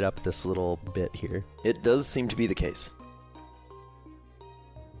be right up this little bit here. It does seem to be the case.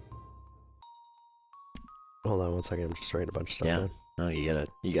 Hold on one second. I'm just writing a bunch of stuff Yeah. down. No, you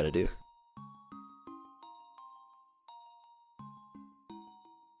gotta do.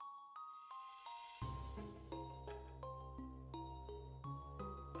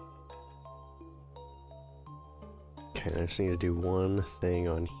 Okay, I just need to do one thing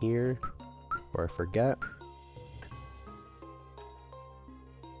on here before I forget.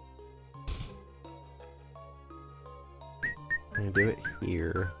 I'm gonna do it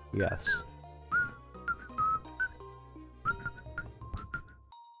here. Yes.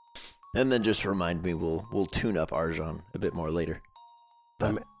 And then just remind me, we'll tune up Arjan a bit more later.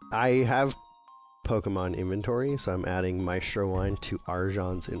 I have Pokemon inventory, so I'm adding Maestro Wine to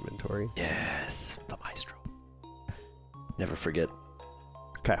Arjan's inventory. Yes, the Maestro. Never forget.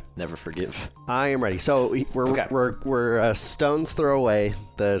 Okay. Never forgive. I am ready. So we're a stone's throw away.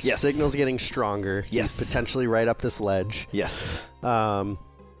 The signal's getting stronger. Yes. He's potentially right up this ledge. Yes.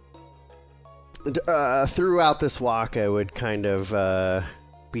 Throughout this walk, I would kind of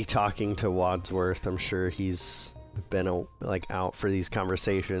be talking to Wadsworth. I'm sure he's been out for these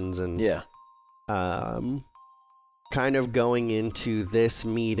conversations and kind of going into this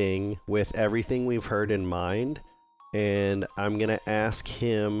meeting with everything we've heard in mind. And I'm going to ask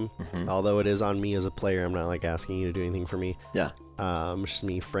him, although it is on me as a player, I'm not asking you to do anything for me. Yeah. Just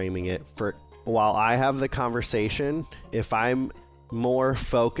me framing it. For while I have the conversation, if I'm more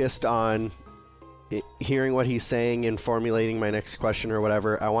focused on hearing what he's saying and formulating my next question or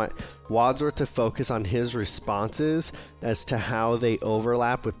whatever, I want Wadsworth to focus on his responses as to how they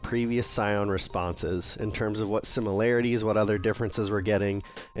overlap with previous Scion responses in terms of what similarities, what other differences we're getting,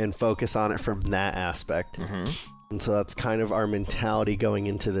 and focus on it from that aspect. And so that's kind of our mentality going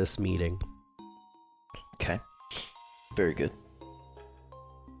into this meeting. Okay. Very good.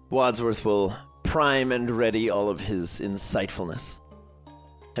 Wadsworth will prime and ready all of his insightfulness.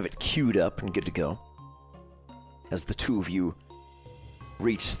 Have it queued up and good to go. As the two of you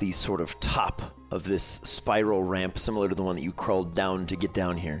reach the sort of top of this spiral ramp, similar to the one that you crawled down to get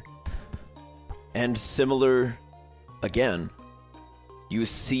down here. And similar, again, you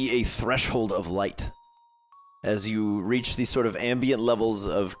see a threshold of light as you reach these sort of ambient levels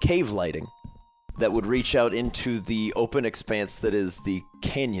of cave lighting that would reach out into the open expanse that is the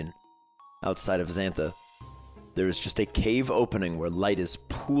canyon outside of Xantha. There is just a cave opening where light is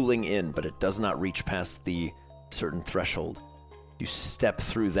pooling in, but it does not reach past the certain threshold. You step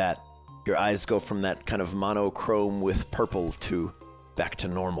through that. Your eyes go from that kind of monochrome with purple to back to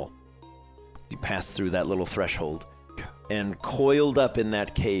normal. You pass through that little threshold. And coiled up in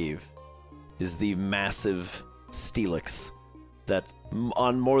that cave is the massive Steelix that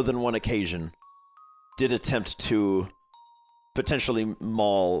on more than one occasion did attempt to potentially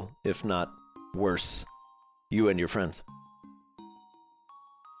maul, if not worse, you and your friends.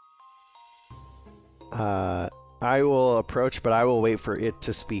 I will approach, but I will wait for it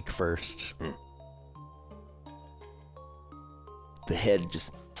to speak first. The head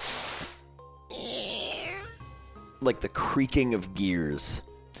just like the creaking of gears.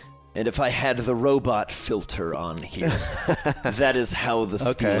 And if I had the robot filter on here, that is how the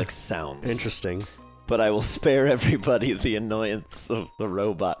Steelix sounds. Interesting. But I will spare everybody the annoyance of the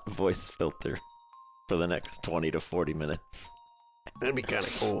robot voice filter for the next 20 to 40 minutes. That'd be kind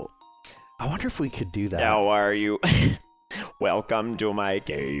of cool. I wonder if we could do that. How are you? Welcome to my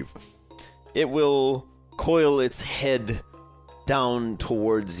cave. it will coil its head down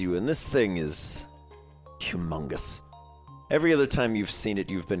towards you, and this thing is humongous. Every other time you've seen it,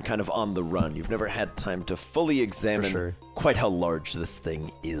 you've been kind of on the run. You've never had time to fully examine quite how large this thing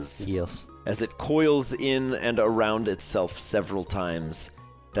is. Yes. As it coils in and around itself several times,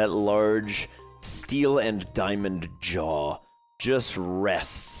 that large steel and diamond jaw just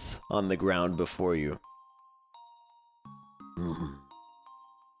rests on the ground before you.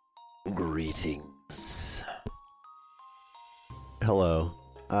 Greetings. Hello.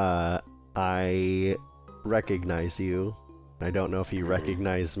 I recognize you. I don't know if you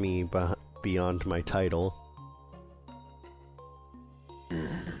recognize me beyond my title.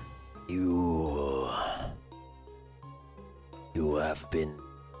 You have been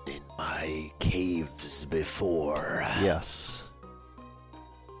in my caves before. Yes.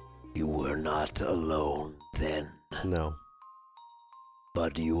 You were not alone then. No.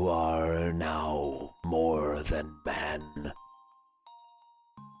 But you are now more than man.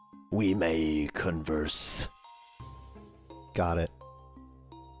 We may converse. Got it.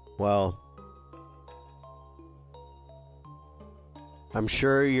 Well, I'm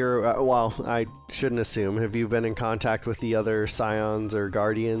sure you're... well, I shouldn't assume. Have you been in contact with the other Scions or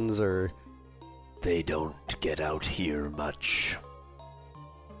Guardians, or... They don't get out here much.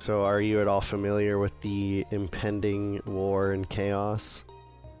 So are you at all familiar with the impending war and chaos?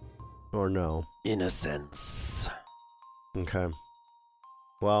 Or no? In a sense. Okay.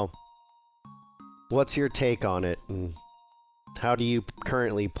 Well, what's your take on it, and how do you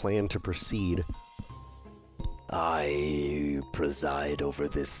currently plan to proceed? I preside over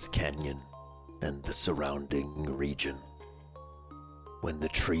this canyon and the surrounding region. When the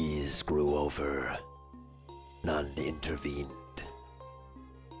trees grew over, none intervened.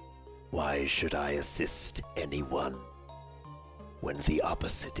 Why should I assist anyone when the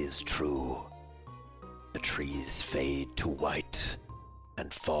opposite is true? The trees fade to white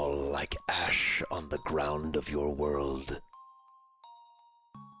and fall like ash on the ground of your world.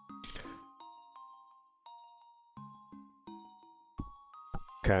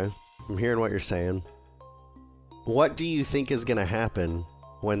 Okay, I'm hearing what you're saying. What do you think is going to happen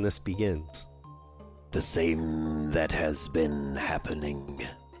when this begins? The same that has been happening.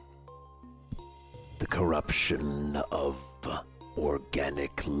 The corruption of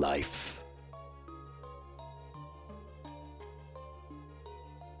organic life.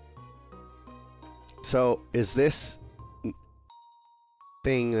 So, is this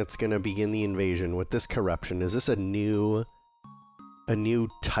thing that's going to begin the invasion with this corruption, is this a new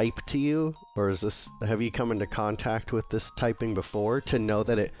type to you? Or is this, have you come into contact with this typing before to know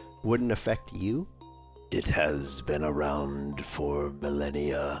that it wouldn't affect you? It has been around for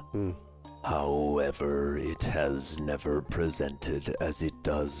millennia. However, it has never presented as it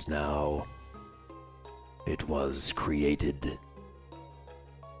does now. It was created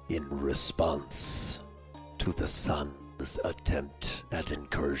in response to the sun's attempt at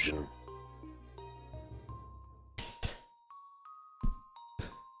incursion.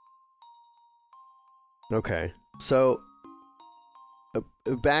 Okay, so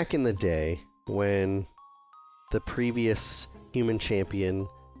back in the day when the previous human champion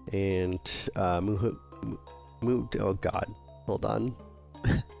and oh god, hold on.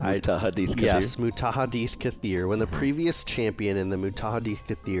 Mutahadith Kathir. Yes, Mutahadith Kathir. When the previous champion and the Mutahadith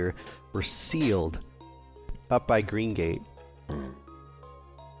Kathir were sealed up by Greengate,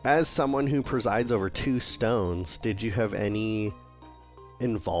 as someone who presides over 2 stones, did you have any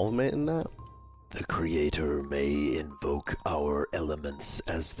involvement in that? The Creator may invoke our elements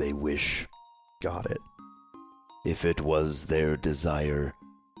as they wish. Got it. If it was their desire,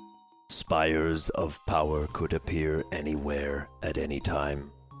 spires of power could appear anywhere at any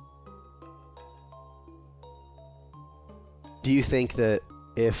time. Do you think that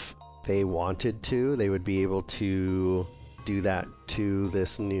if they wanted to, they would be able to do that to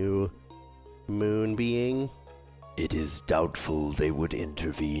this new moon being? It is doubtful they would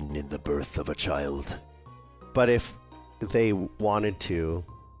intervene in the birth of a child. But if they wanted to...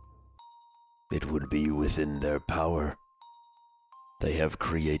 It would be within their power. They have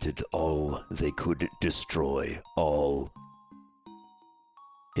created all they could destroy, all.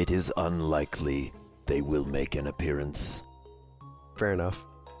 It is unlikely they will make an appearance. Fair enough.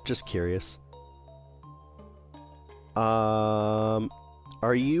 Just curious. Are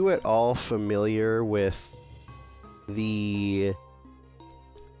you at all familiar with the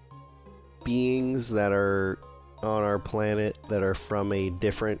beings that are on our planet that are from a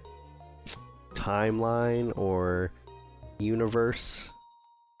different timeline or universe?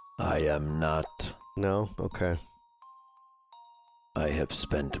 I am not. No? Okay. I have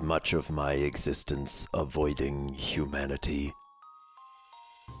spent much of my existence avoiding humanity.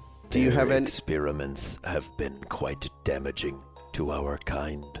 Do you have any experiments have been quite damaging to our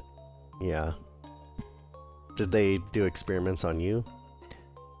kind. Yeah. Did they do experiments on you?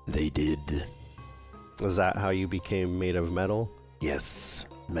 They did. Is that how you became made of metal? Yes,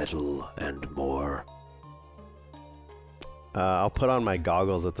 metal and more. I'll put on my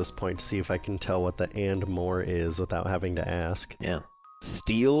goggles at this point to see if I can tell what the "and more" is without having to ask. Yeah.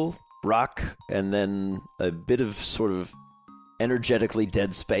 Steel, rock, and then a bit of sort of energetically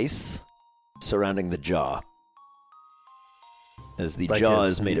dead space surrounding the jaw. As the Like jaw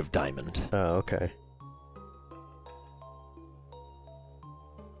it's- is made of diamond. Oh, okay.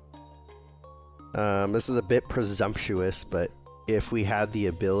 This is a bit presumptuous, but if we had the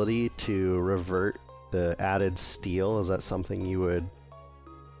ability to revert the added steel, is that something you would...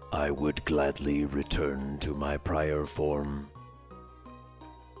 I would gladly return to my prior form.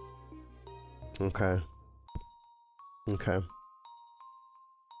 Okay. Okay.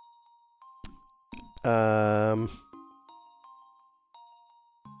 Are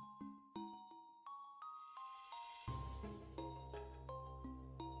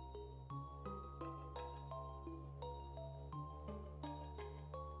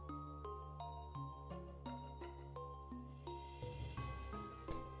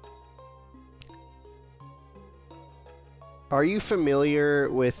you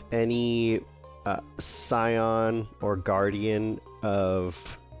familiar with any scion or guardian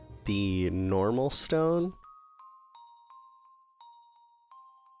of the normal stone?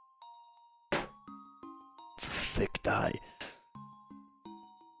 Thick dye.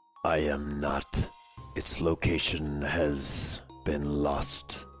 I am not. Its location has been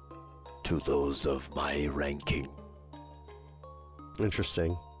lost to those of my ranking.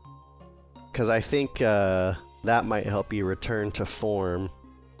 Interesting. Because I think that might help you return to form.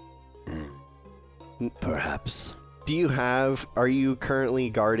 Perhaps. Are you currently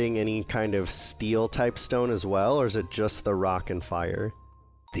guarding any kind of steel type stone as well, or is it just the rock and fire?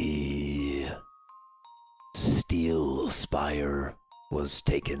 The steel spire was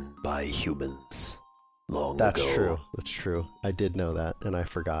taken by humans long ago. That's true. That's true. I did know that, and I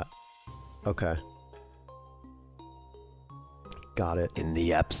forgot. Okay. Got it. In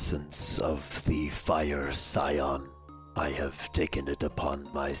the absence of the fire scion, I have taken it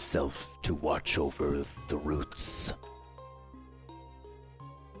upon myself to watch over the roots.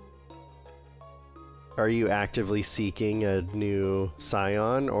 Are you actively seeking a new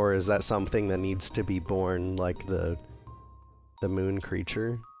scion, or is that something that needs to be born like the moon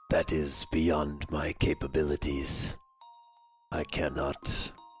creature? That is beyond my capabilities. I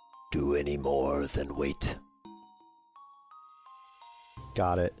cannot do any more than wait.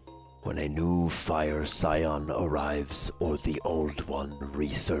 Got it. When a new fire scion arrives or the old one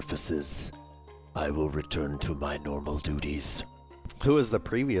resurfaces, I will return to my normal duties. Who was the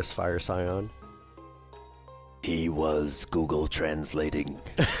previous fire scion? He was Google translating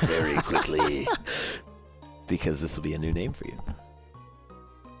very quickly. Because this will be a new name for you.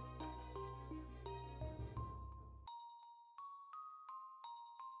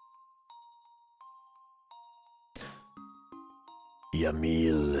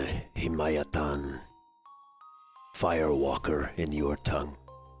 Yamil Himayatan, Firewalker in your tongue.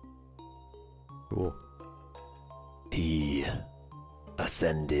 Cool. He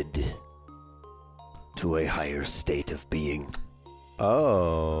ascended to a higher state of being.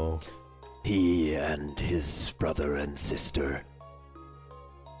 Oh. He and his brother and sister,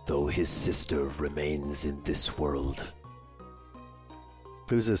 though his sister remains in this world.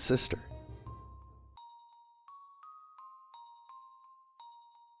 Who's his sister?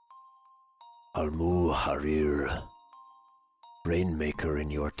 Almu Harir, Rainmaker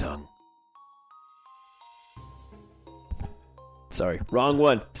in your tongue. Sorry, wrong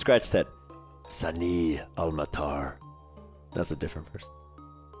one. Scratch that. Sani Almatar. That's a different person.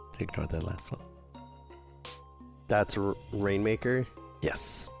 Ignore that last one. That's Rainmaker?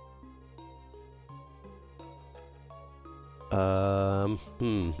 Yes.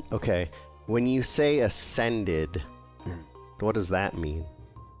 Okay. When you say ascended, what does that mean?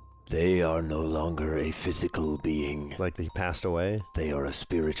 They are no longer a physical being. Like they passed away? They are a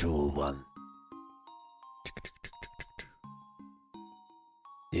spiritual one.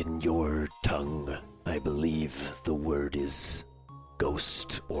 In your tongue, I believe the word is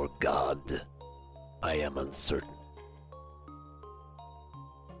ghost or god. I am uncertain.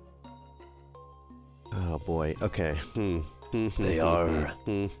 Oh boy, okay. They are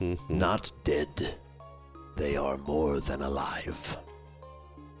not dead. They are more than alive.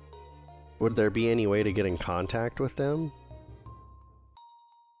 Would there be any way to get in contact with them?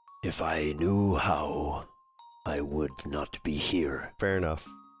 If I knew how, I would not be here. Fair enough.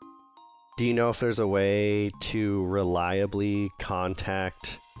 Do you know if there's a way to reliably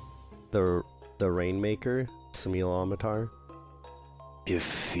contact the Rainmaker, Samil Amatar?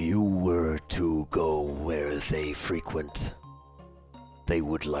 If you were to go where they frequent, they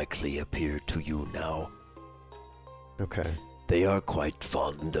would likely appear to you now. Okay. They are quite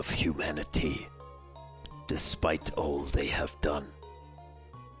fond of humanity, despite all they have done.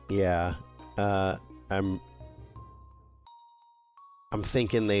 Yeah. I'm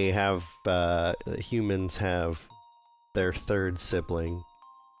thinking they have humans have their third sibling,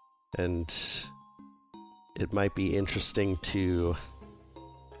 and it might be interesting to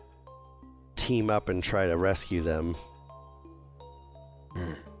team up and try to rescue them.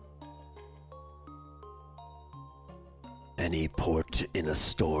 Any port in a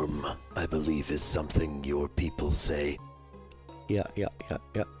storm, I believe, is something your people say. Yeah.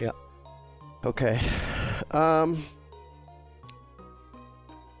 Okay.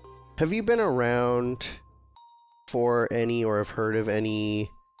 Have you been around for any, or have heard of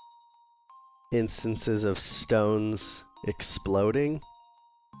any instances of stones exploding?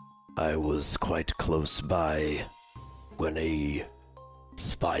 I was quite close by when a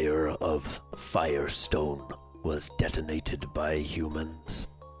spire of firestone was detonated by humans.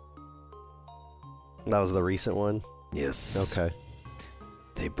 That was the recent one? Yes. Okay.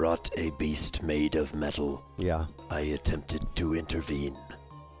 They brought a beast made of metal. Yeah. I attempted to intervene.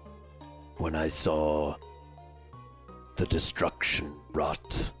 When I saw the destruction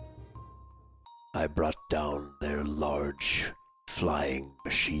wrought, I brought down their large flying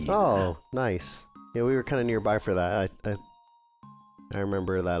machine. Oh, nice. Yeah, we were kind of nearby for that. I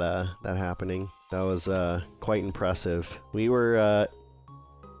remember that that happening. That was quite impressive. We were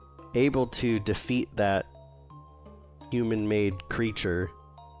able to defeat that human-made creature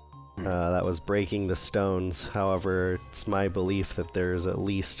that was breaking the stones. However, it's my belief that there's at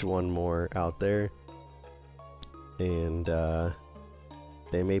least one more out there, and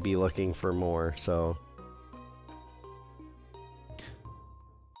they may be looking for more. So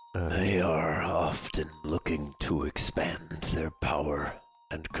they are often looking to expand their power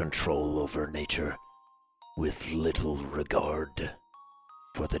and control over nature, with little regard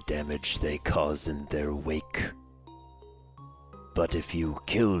for the damage they cause in their wake. But if you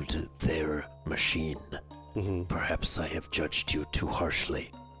killed their machine, perhaps I have judged you too harshly.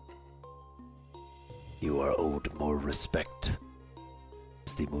 You are owed more respect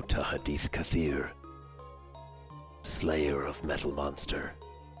as the Mutahadith Kathir, Slayer of Metal Monster.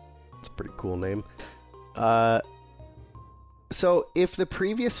 It's a pretty cool name. So if the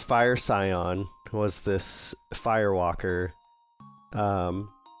previous Fire Scion was this Firewalker, how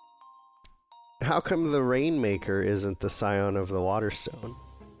come the Rainmaker isn't the Scion of the Waterstone?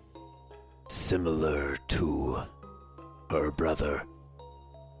 Similar to her brother.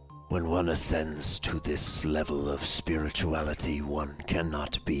 When one ascends to this level of spirituality, one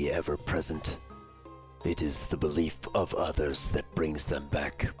cannot be ever present. It is the belief of others that brings them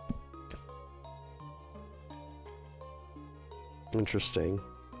back. Interesting.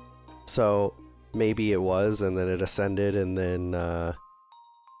 So maybe it was, and then it ascended, and then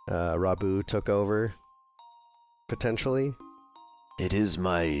Rabu took over, potentially? It is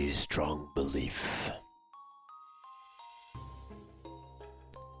my strong belief.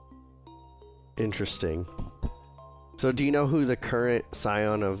 Interesting. So do you know who the current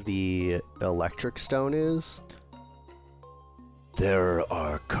Scion of the Electric Stone is? There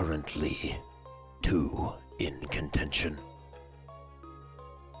are currently 2 in contention.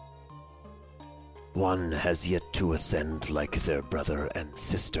 One has yet to ascend like their brother and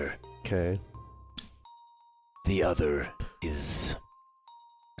sister. Okay. The other is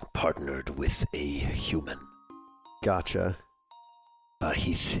partnered with a human. Gotcha.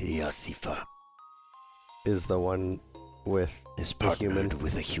 Ahith Yasifa Is the one with is the human? partnered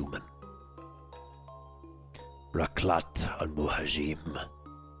with a human. Raklat al-Muhajim,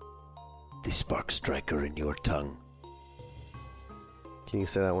 the spark striker in your tongue. Can you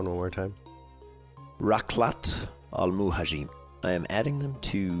say that one more time? Raklat al-Muhajim. I am adding them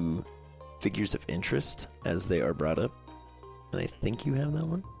to figures of interest as they are brought up. And I think you have that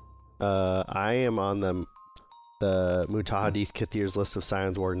one? I am on the Mutahadith Kathir's list of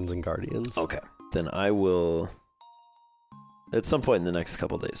Scions, Wardens, and Guardians. Okay. Then I will, at some point in the next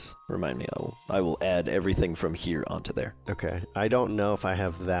couple days, remind me, I will add everything from here onto there. Okay. I don't know if I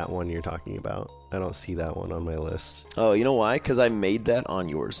have that one you're talking about. I don't see that one on my list. Oh, you know why? Because I made that on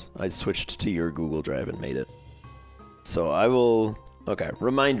yours. I switched to your Google Drive and made it. So I will Okay,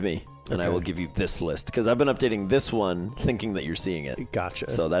 remind me, and I Okay. will give you this list, because I've been updating this one thinking that you're seeing it. Gotcha.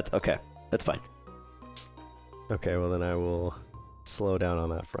 So that's okay. That's fine. Okay, well then I will slow down on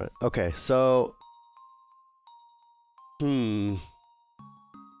that front. Okay, so...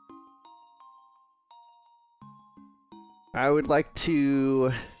 I would like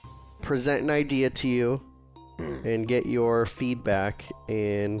to present an idea to you and get your feedback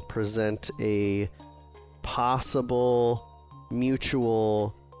and present a possible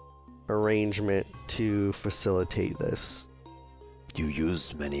mutual arrangement to facilitate this. You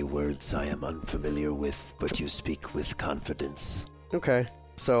use many words I am unfamiliar with, but you speak with confidence. Okay.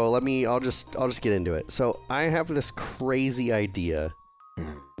 So I'll just get into it. So I have this crazy idea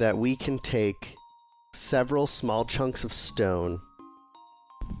that we can take several small chunks of stone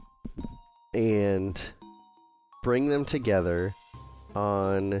and bring them together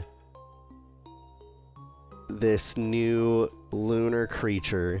on this new lunar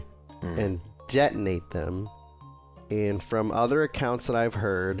creature and detonate them. And from other accounts that I've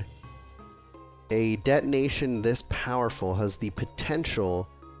heard, a detonation this powerful has the potential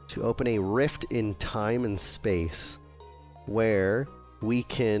to open a rift in time and space where we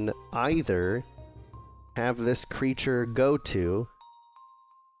can either have this creature go to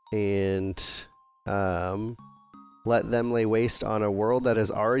and let them lay waste on a world that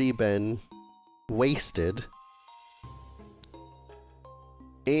has already been wasted,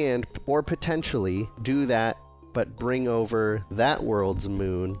 and or potentially do that but bring over that world's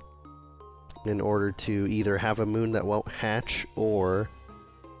moon in order to either have a moon that won't hatch or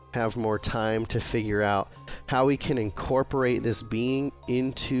have more time to figure out how we can incorporate this being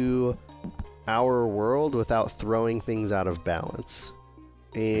into our world without throwing things out of balance.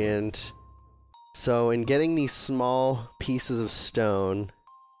 And so in getting these small pieces of stone,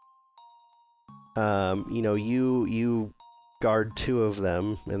 you guard 2 of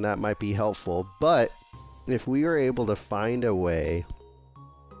them, and that might be helpful. But if we are able to find a way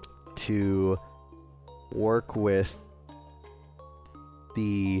to work with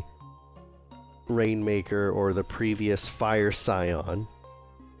the Rainmaker or the previous Fire Scion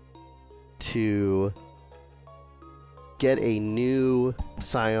to get a new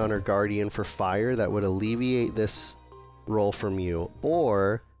Scion or Guardian for Fire that would alleviate this role from you,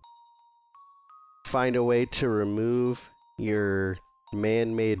 or find a way to remove your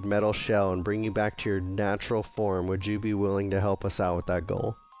man-made metal shell and bring you back to your natural form, would you be willing to help us out with that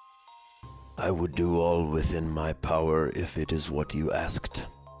goal? I would do all within my power if it is what you asked.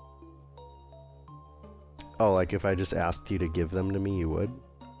 Oh, like if I just asked you to give them to me, you would?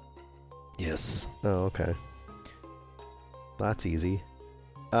 Yes. Oh, okay. That's easy.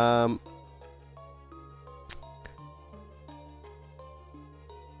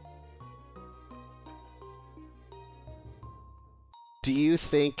 Do you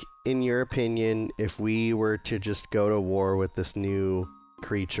think, in your opinion, if we were to just go to war with this new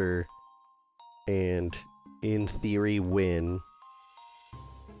creature and, in theory, win,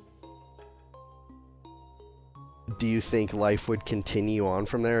 do you think life would continue on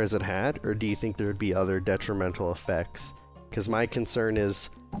from there as it had, or do you think there would be other detrimental effects? Because my concern is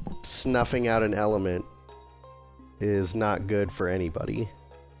snuffing out an element is not good for anybody.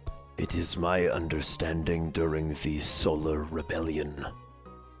 It is my understanding during the Solar Rebellion,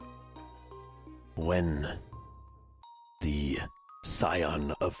 when the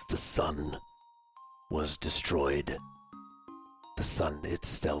Scion of the Sun was destroyed, the sun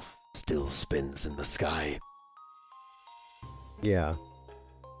itself still spins in the sky. Yeah.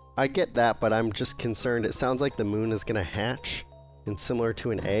 I get that, but I'm just concerned. It sounds like the moon is going to hatch, and similar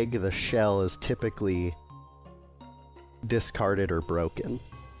to an egg, the shell is typically discarded or broken.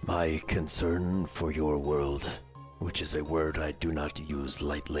 My concern for your world, which is a word I do not use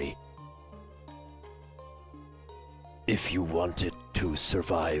lightly. If you want it to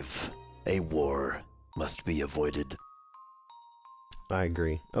survive, a war must be avoided. I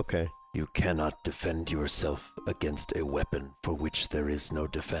agree. Okay. You cannot defend yourself against a weapon for which there is no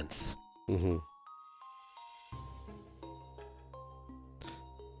defense. Mm-hmm.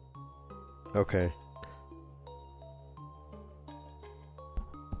 Okay.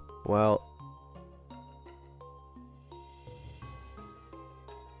 Well,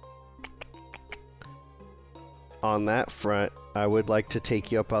 on that front, I would like to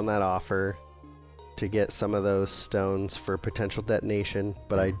take you up on that offer to get some of those stones for potential detonation,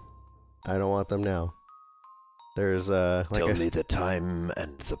 but I don't want them now. There's Tell me the time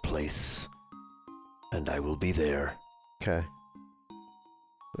and the place, and I will be there. Okay.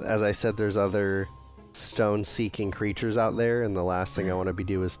 As I said, there's other stone-seeking creatures out there, and the last thing I want to be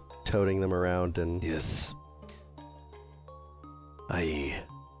doing is toting them around and... Yes. I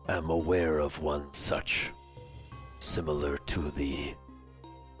am aware of one such, similar to the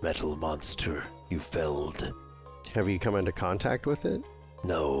metal monster you felled. Have you come into contact with it?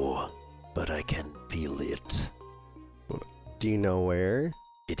 No, but I can feel it. Do you know where?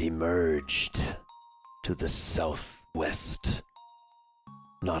 It emerged to the southwest,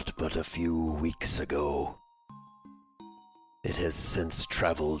 not but a few weeks ago. It has since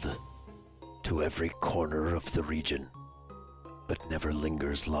traveled to every corner of the region, but never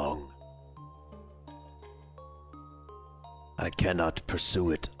lingers long. I cannot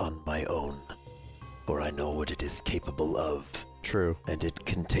pursue it on my own, for I know what it is capable of. True. And it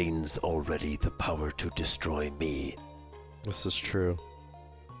contains already the power to destroy me. This is true.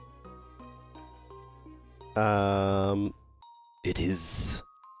 It is,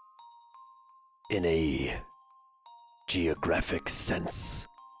 in a geographic sense,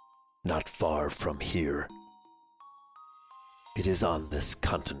 not far from here. It is on this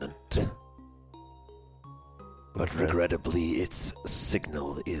continent. But regrettably, its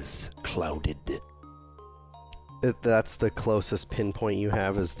signal is clouded. That's the closest pinpoint you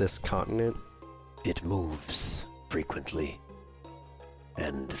have is this continent? It moves frequently,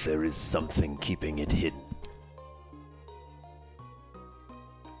 and there is something keeping it hidden.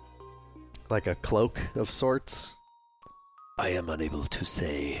 Like a cloak of sorts? I am unable to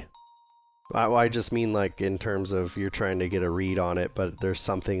say. I just mean like in terms of you're trying to get a read on it, but there's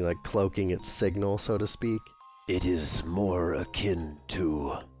something like cloaking its signal, so to speak. It is more akin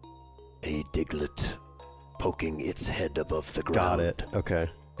to a diglet poking its head above the ground. Got it. Okay.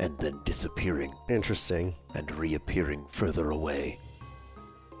 And then disappearing. Interesting. And reappearing further away.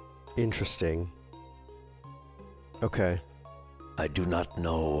 Interesting. Okay. I do not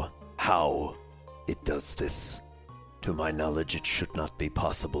know how it does this. To my knowledge, it should not be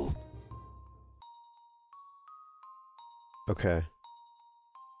possible. Okay.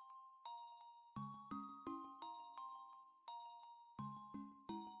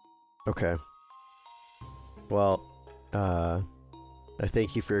 Okay. Well, I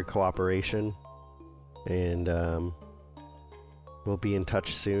thank you for your cooperation, and we'll be in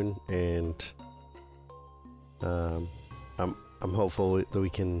touch soon. And I'm hopeful that we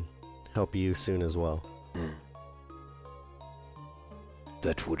can help you soon as well.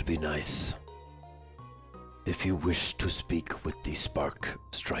 That would be nice. If you wish to speak with the Spark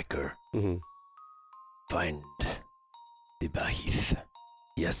Striker, find the Bahith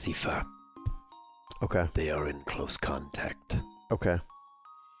Yasifa. Okay. They are in close contact. Okay.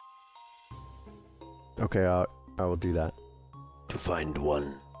 Okay, I will do that. To find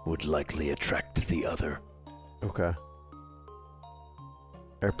one would likely attract the other. Okay.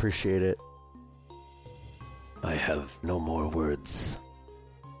 I appreciate it. I have no more words.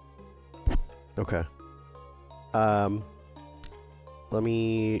 Okay. Let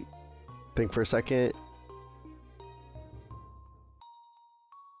me think for a second.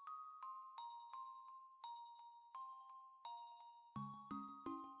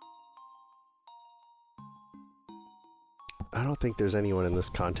 I don't think there's anyone in this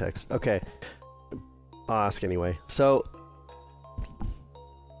context. Okay. I'll ask anyway. So,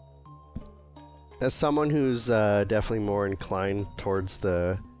 as someone who's definitely more inclined towards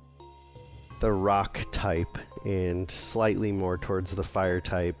the rock type and slightly more towards the fire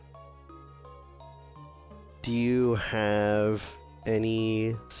type, do you have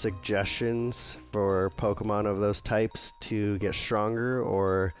any suggestions for Pokemon of those types to get stronger,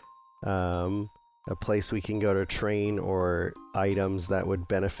 or a place we can go to train, or items that would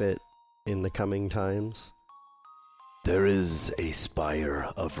benefit in the coming times? There is a spire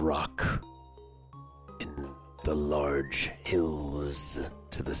of rock in the large hills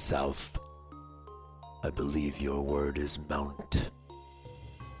to the south. I believe your word is Mount.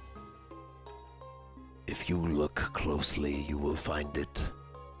 If you look closely, you will find it.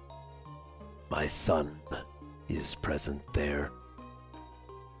 My son is present there.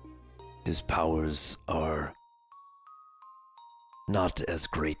 His powers are not as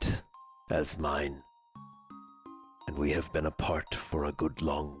great as mine, and we have been apart for a good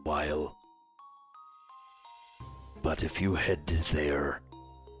long while. But if you head there,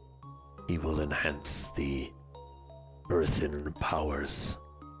 he will enhance the earthen powers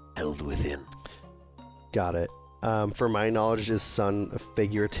held within. Got it. For my knowledge, is son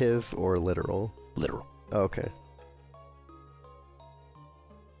figurative or literal? Literal. Okay.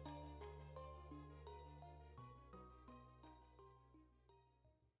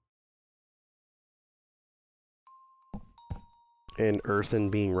 And earthen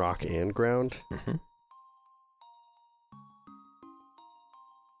being rock and ground? Mm-hmm.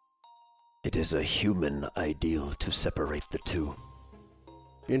 It is a human ideal to separate the two.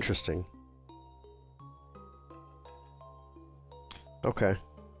 Interesting. Okay.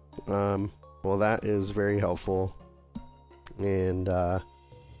 Well, that is very helpful. And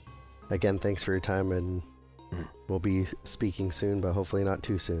again, thanks for your time, and we'll be speaking soon, but hopefully not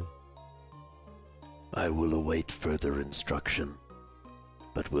too soon. I will await further instruction,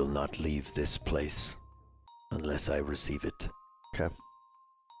 but will not leave this place unless I receive it. Okay.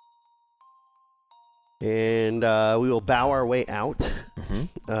 And we will bow our way out.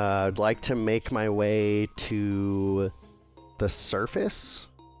 I'd like to make my way to the surface.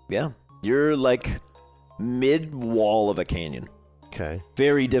 Yeah. You're like mid-wall of a canyon. Okay.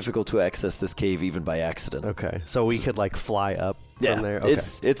 Very difficult to access this cave even by accident. Okay. So we could like fly up from there? Okay.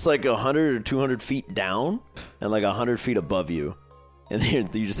 It's like 100 or 200 feet down and like 100 feet above you. And then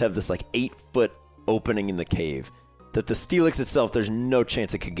you just have this like 8-foot opening in the cave that the Steelix itself, there's no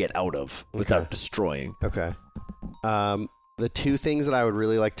chance it could get out of without destroying. Okay. The two things that I would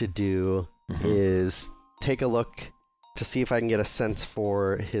really like to do is take a look to see if I can get a sense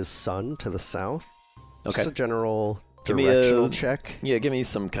for his sun to the south. Okay. Just a general directional check. Yeah, give me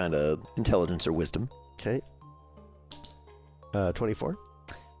some kind of intelligence or wisdom. Okay. 24.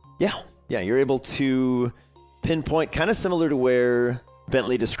 Yeah, you're able to pinpoint, kind of similar to where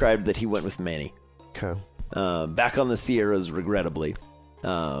Bentley described that he went with Manny. Okay. Back on the Sierras, regrettably.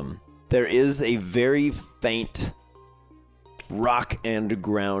 There is a very faint rock and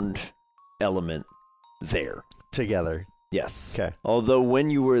ground element there. Together. Yes. Okay. Although when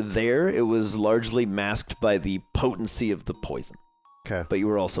you were there, it was largely masked by the potency of the poison. Okay. But you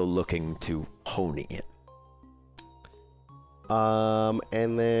were also looking to hone it.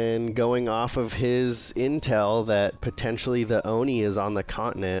 And then going off of his intel that potentially the Oni is on the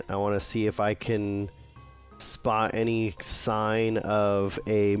continent, I want to see if I can spot any sign of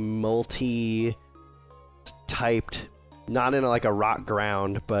a multi-typed, not in like a rock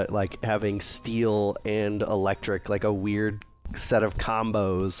ground, but like having steel and electric, like a weird set of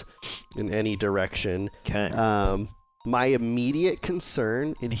combos in any direction. Okay. My immediate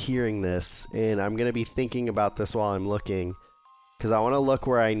concern in hearing this, and I'm going to be thinking about this while I'm looking, because I want to look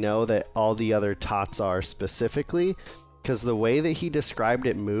where I know that all the other tots are specifically, because the way that he described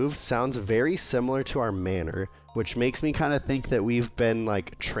it moves sounds very similar to our manor, which makes me kind of think that we've been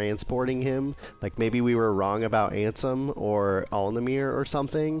like transporting him. Like maybe we were wrong about Ansem or Alnamir or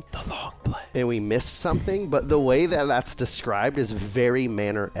something. The long play. And we missed something, but the way that that's described is very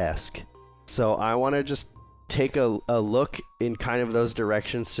manor-esque. So I want to just take a look in kind of those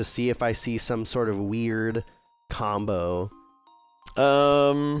directions to see if I see some sort of weird combo.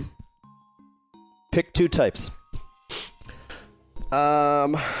 Pick two types.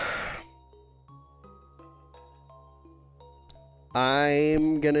 I'm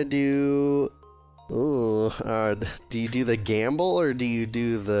gonna do. Do you do the gamble or do you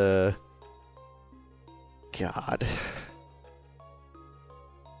do the? God.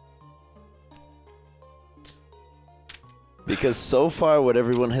 Because so far, what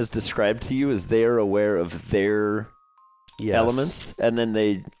everyone has described to you is they are aware of their elements, and then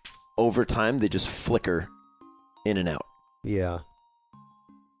they, over time, they just flicker in and out. Yeah.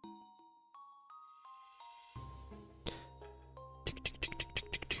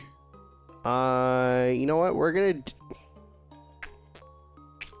 You know what? We're gonna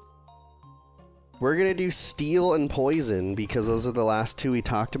do steel and poison because those are the last two we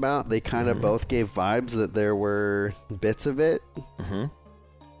talked about. They kind of both gave vibes that there were bits of it.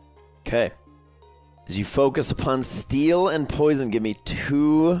 Okay. As you focus upon steel and poison, give me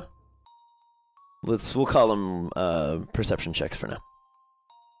two. We'll call them perception checks for now.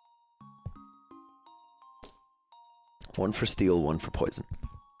 One for steel, one for poison.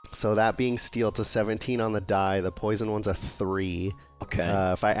 So that being steel, it's a 17 on the die. The poison one's a 3.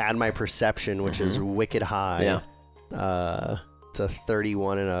 Okay. If I add my perception, which is wicked high, it's a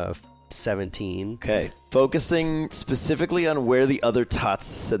 31 and a 17. Okay. Focusing specifically on where the other tots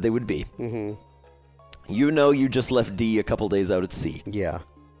said they would be. You know you just left D a couple days out at sea. Yeah.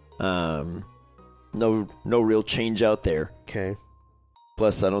 No real change out there. Okay.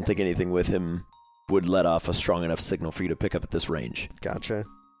 Plus, I don't think anything with him would let off a strong enough signal for you to pick up at this range. Gotcha.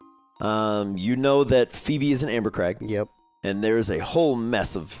 You know that Phoebe is in Ambercrag. Yep. And there's a whole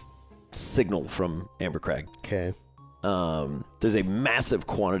mess of signal from Ambercrag. Okay. There's a massive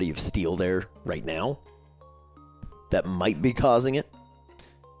quantity of steel there right now that might be causing it.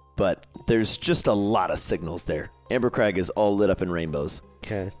 But there's just a lot of signals there. Ambercrag is all lit up in rainbows.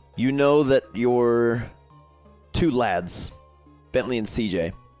 Okay. You know that your two lads, Bentley and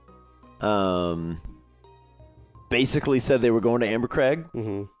CJ, basically said they were going to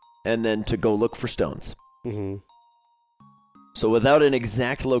Ambercrag and then to go look for stones. So without an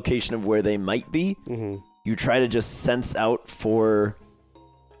exact location of where they might be, you try to just sense out for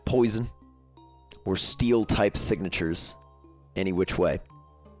poison or steel-type signatures any which way.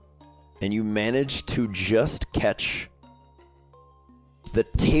 And you manage to just catch the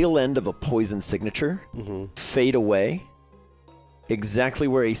tail end of a poison signature fade away exactly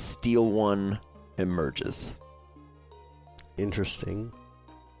where a steel one emerges. Interesting.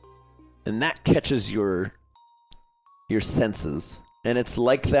 And that catches your senses. And it's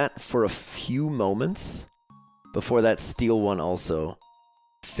like that for a few moments before that steel one also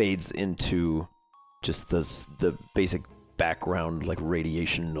fades into just the basic background, like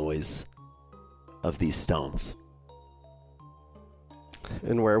radiation noise of these stones.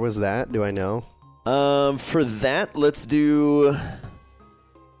 And where was that? Do I know? For that, let's do...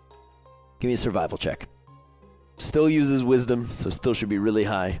 Give me a survival check. Still uses wisdom, so still should be really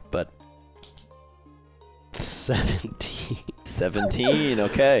high, but... 17. 17,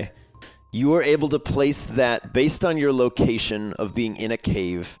 okay. You are able to place that based on your location of being in a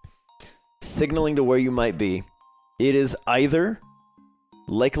cave, signaling to where you might be. It is either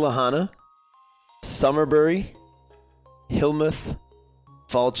Lake Lahana, Summerbury, Hillmouth,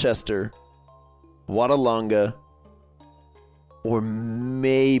 Falchester, Wattalanga, or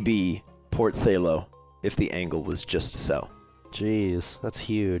maybe Port Thalo, if the angle was just so. Jeez, that's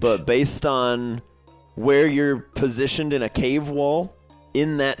huge. But based on where you're positioned in a cave wall,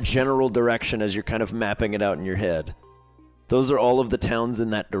 in that general direction as you're kind of mapping it out in your head, those are all of the towns in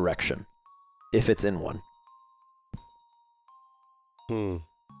that direction, if it's in one. And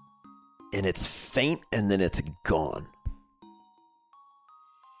it's faint, and then it's gone.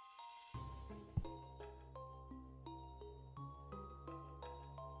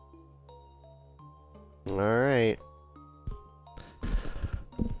 All right.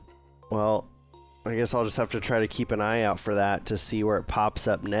 Well, I guess I'll just have to try to keep an eye out for that to see where it pops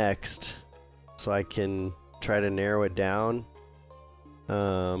up next, so I can try to narrow it down.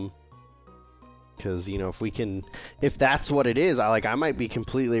 Because if that's what it is, I might be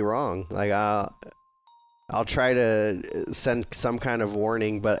completely wrong. Like I'll try to send some kind of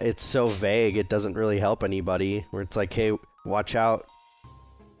warning, but it's so vague it doesn't really help anybody. Where it's like, hey, watch out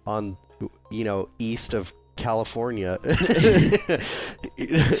on east of California.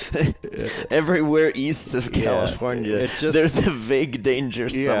 Everywhere east of California, there's a vague danger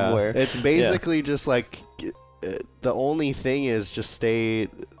somewhere. It's basically just like the only thing is just stay.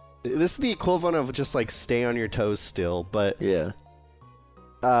 This is the equivalent of just like stay on your toes still, but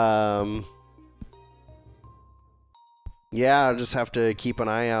I'll just have to keep an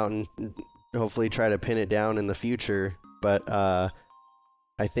eye out and hopefully try to pin it down in the future. But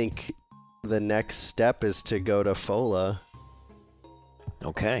I think the next step is to go to Fola.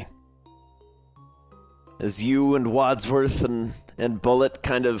 Okay. As you and Wadsworth and Bullet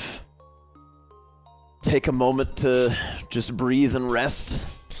kind of take a moment to just breathe and rest,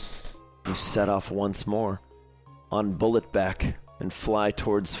 you set off once more on Bullet back and fly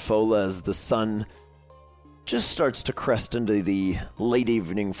towards Fola as the sun just starts to crest into the late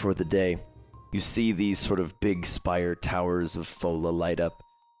evening for the day. You see these sort of big spire towers of Fola light up.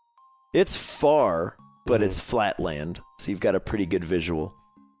 It's far, but it's flat land, so you've got a pretty good visual.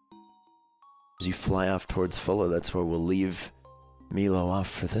 As you fly off towards Fola, that's where we'll leave Milo off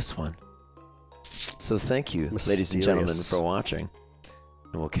for this one. So thank you, ladies and gentlemen, for watching.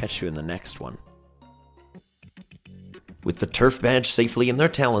 And we'll catch you in the next one. With the turf badge safely in their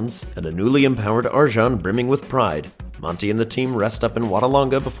talons, and a newly empowered Arjan brimming with pride, Monty and the team rest up in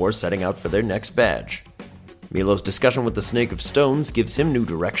Wattalanga before setting out for their next badge. Milo's discussion with the Snake of Stones gives him new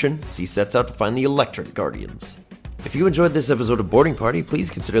direction as he sets out to find the Electric Guardians. If you enjoyed this episode of Boarding Party, please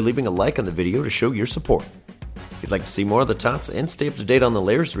consider leaving a like on the video to show your support. If you'd like to see more of the Tots and stay up to date on the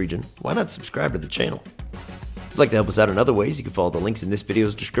Lairs region, why not subscribe to the channel? If you'd like to help us out in other ways, you can follow the links in this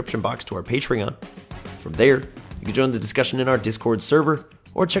video's description box to our Patreon. From there, you can join the discussion in our Discord server,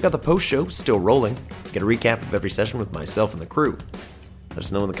 or check out the post show, Still Rolling, get a recap of every session with myself and the crew. Let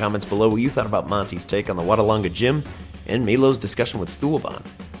us know in the comments below what you thought about Monty's take on the Wattalanga Gym, and Milo's discussion with Thueban.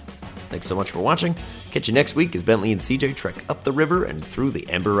 Thanks so much for watching. Catch you next week as Bentley and CJ trek up the river and through the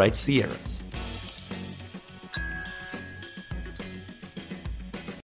Amberite Sierras.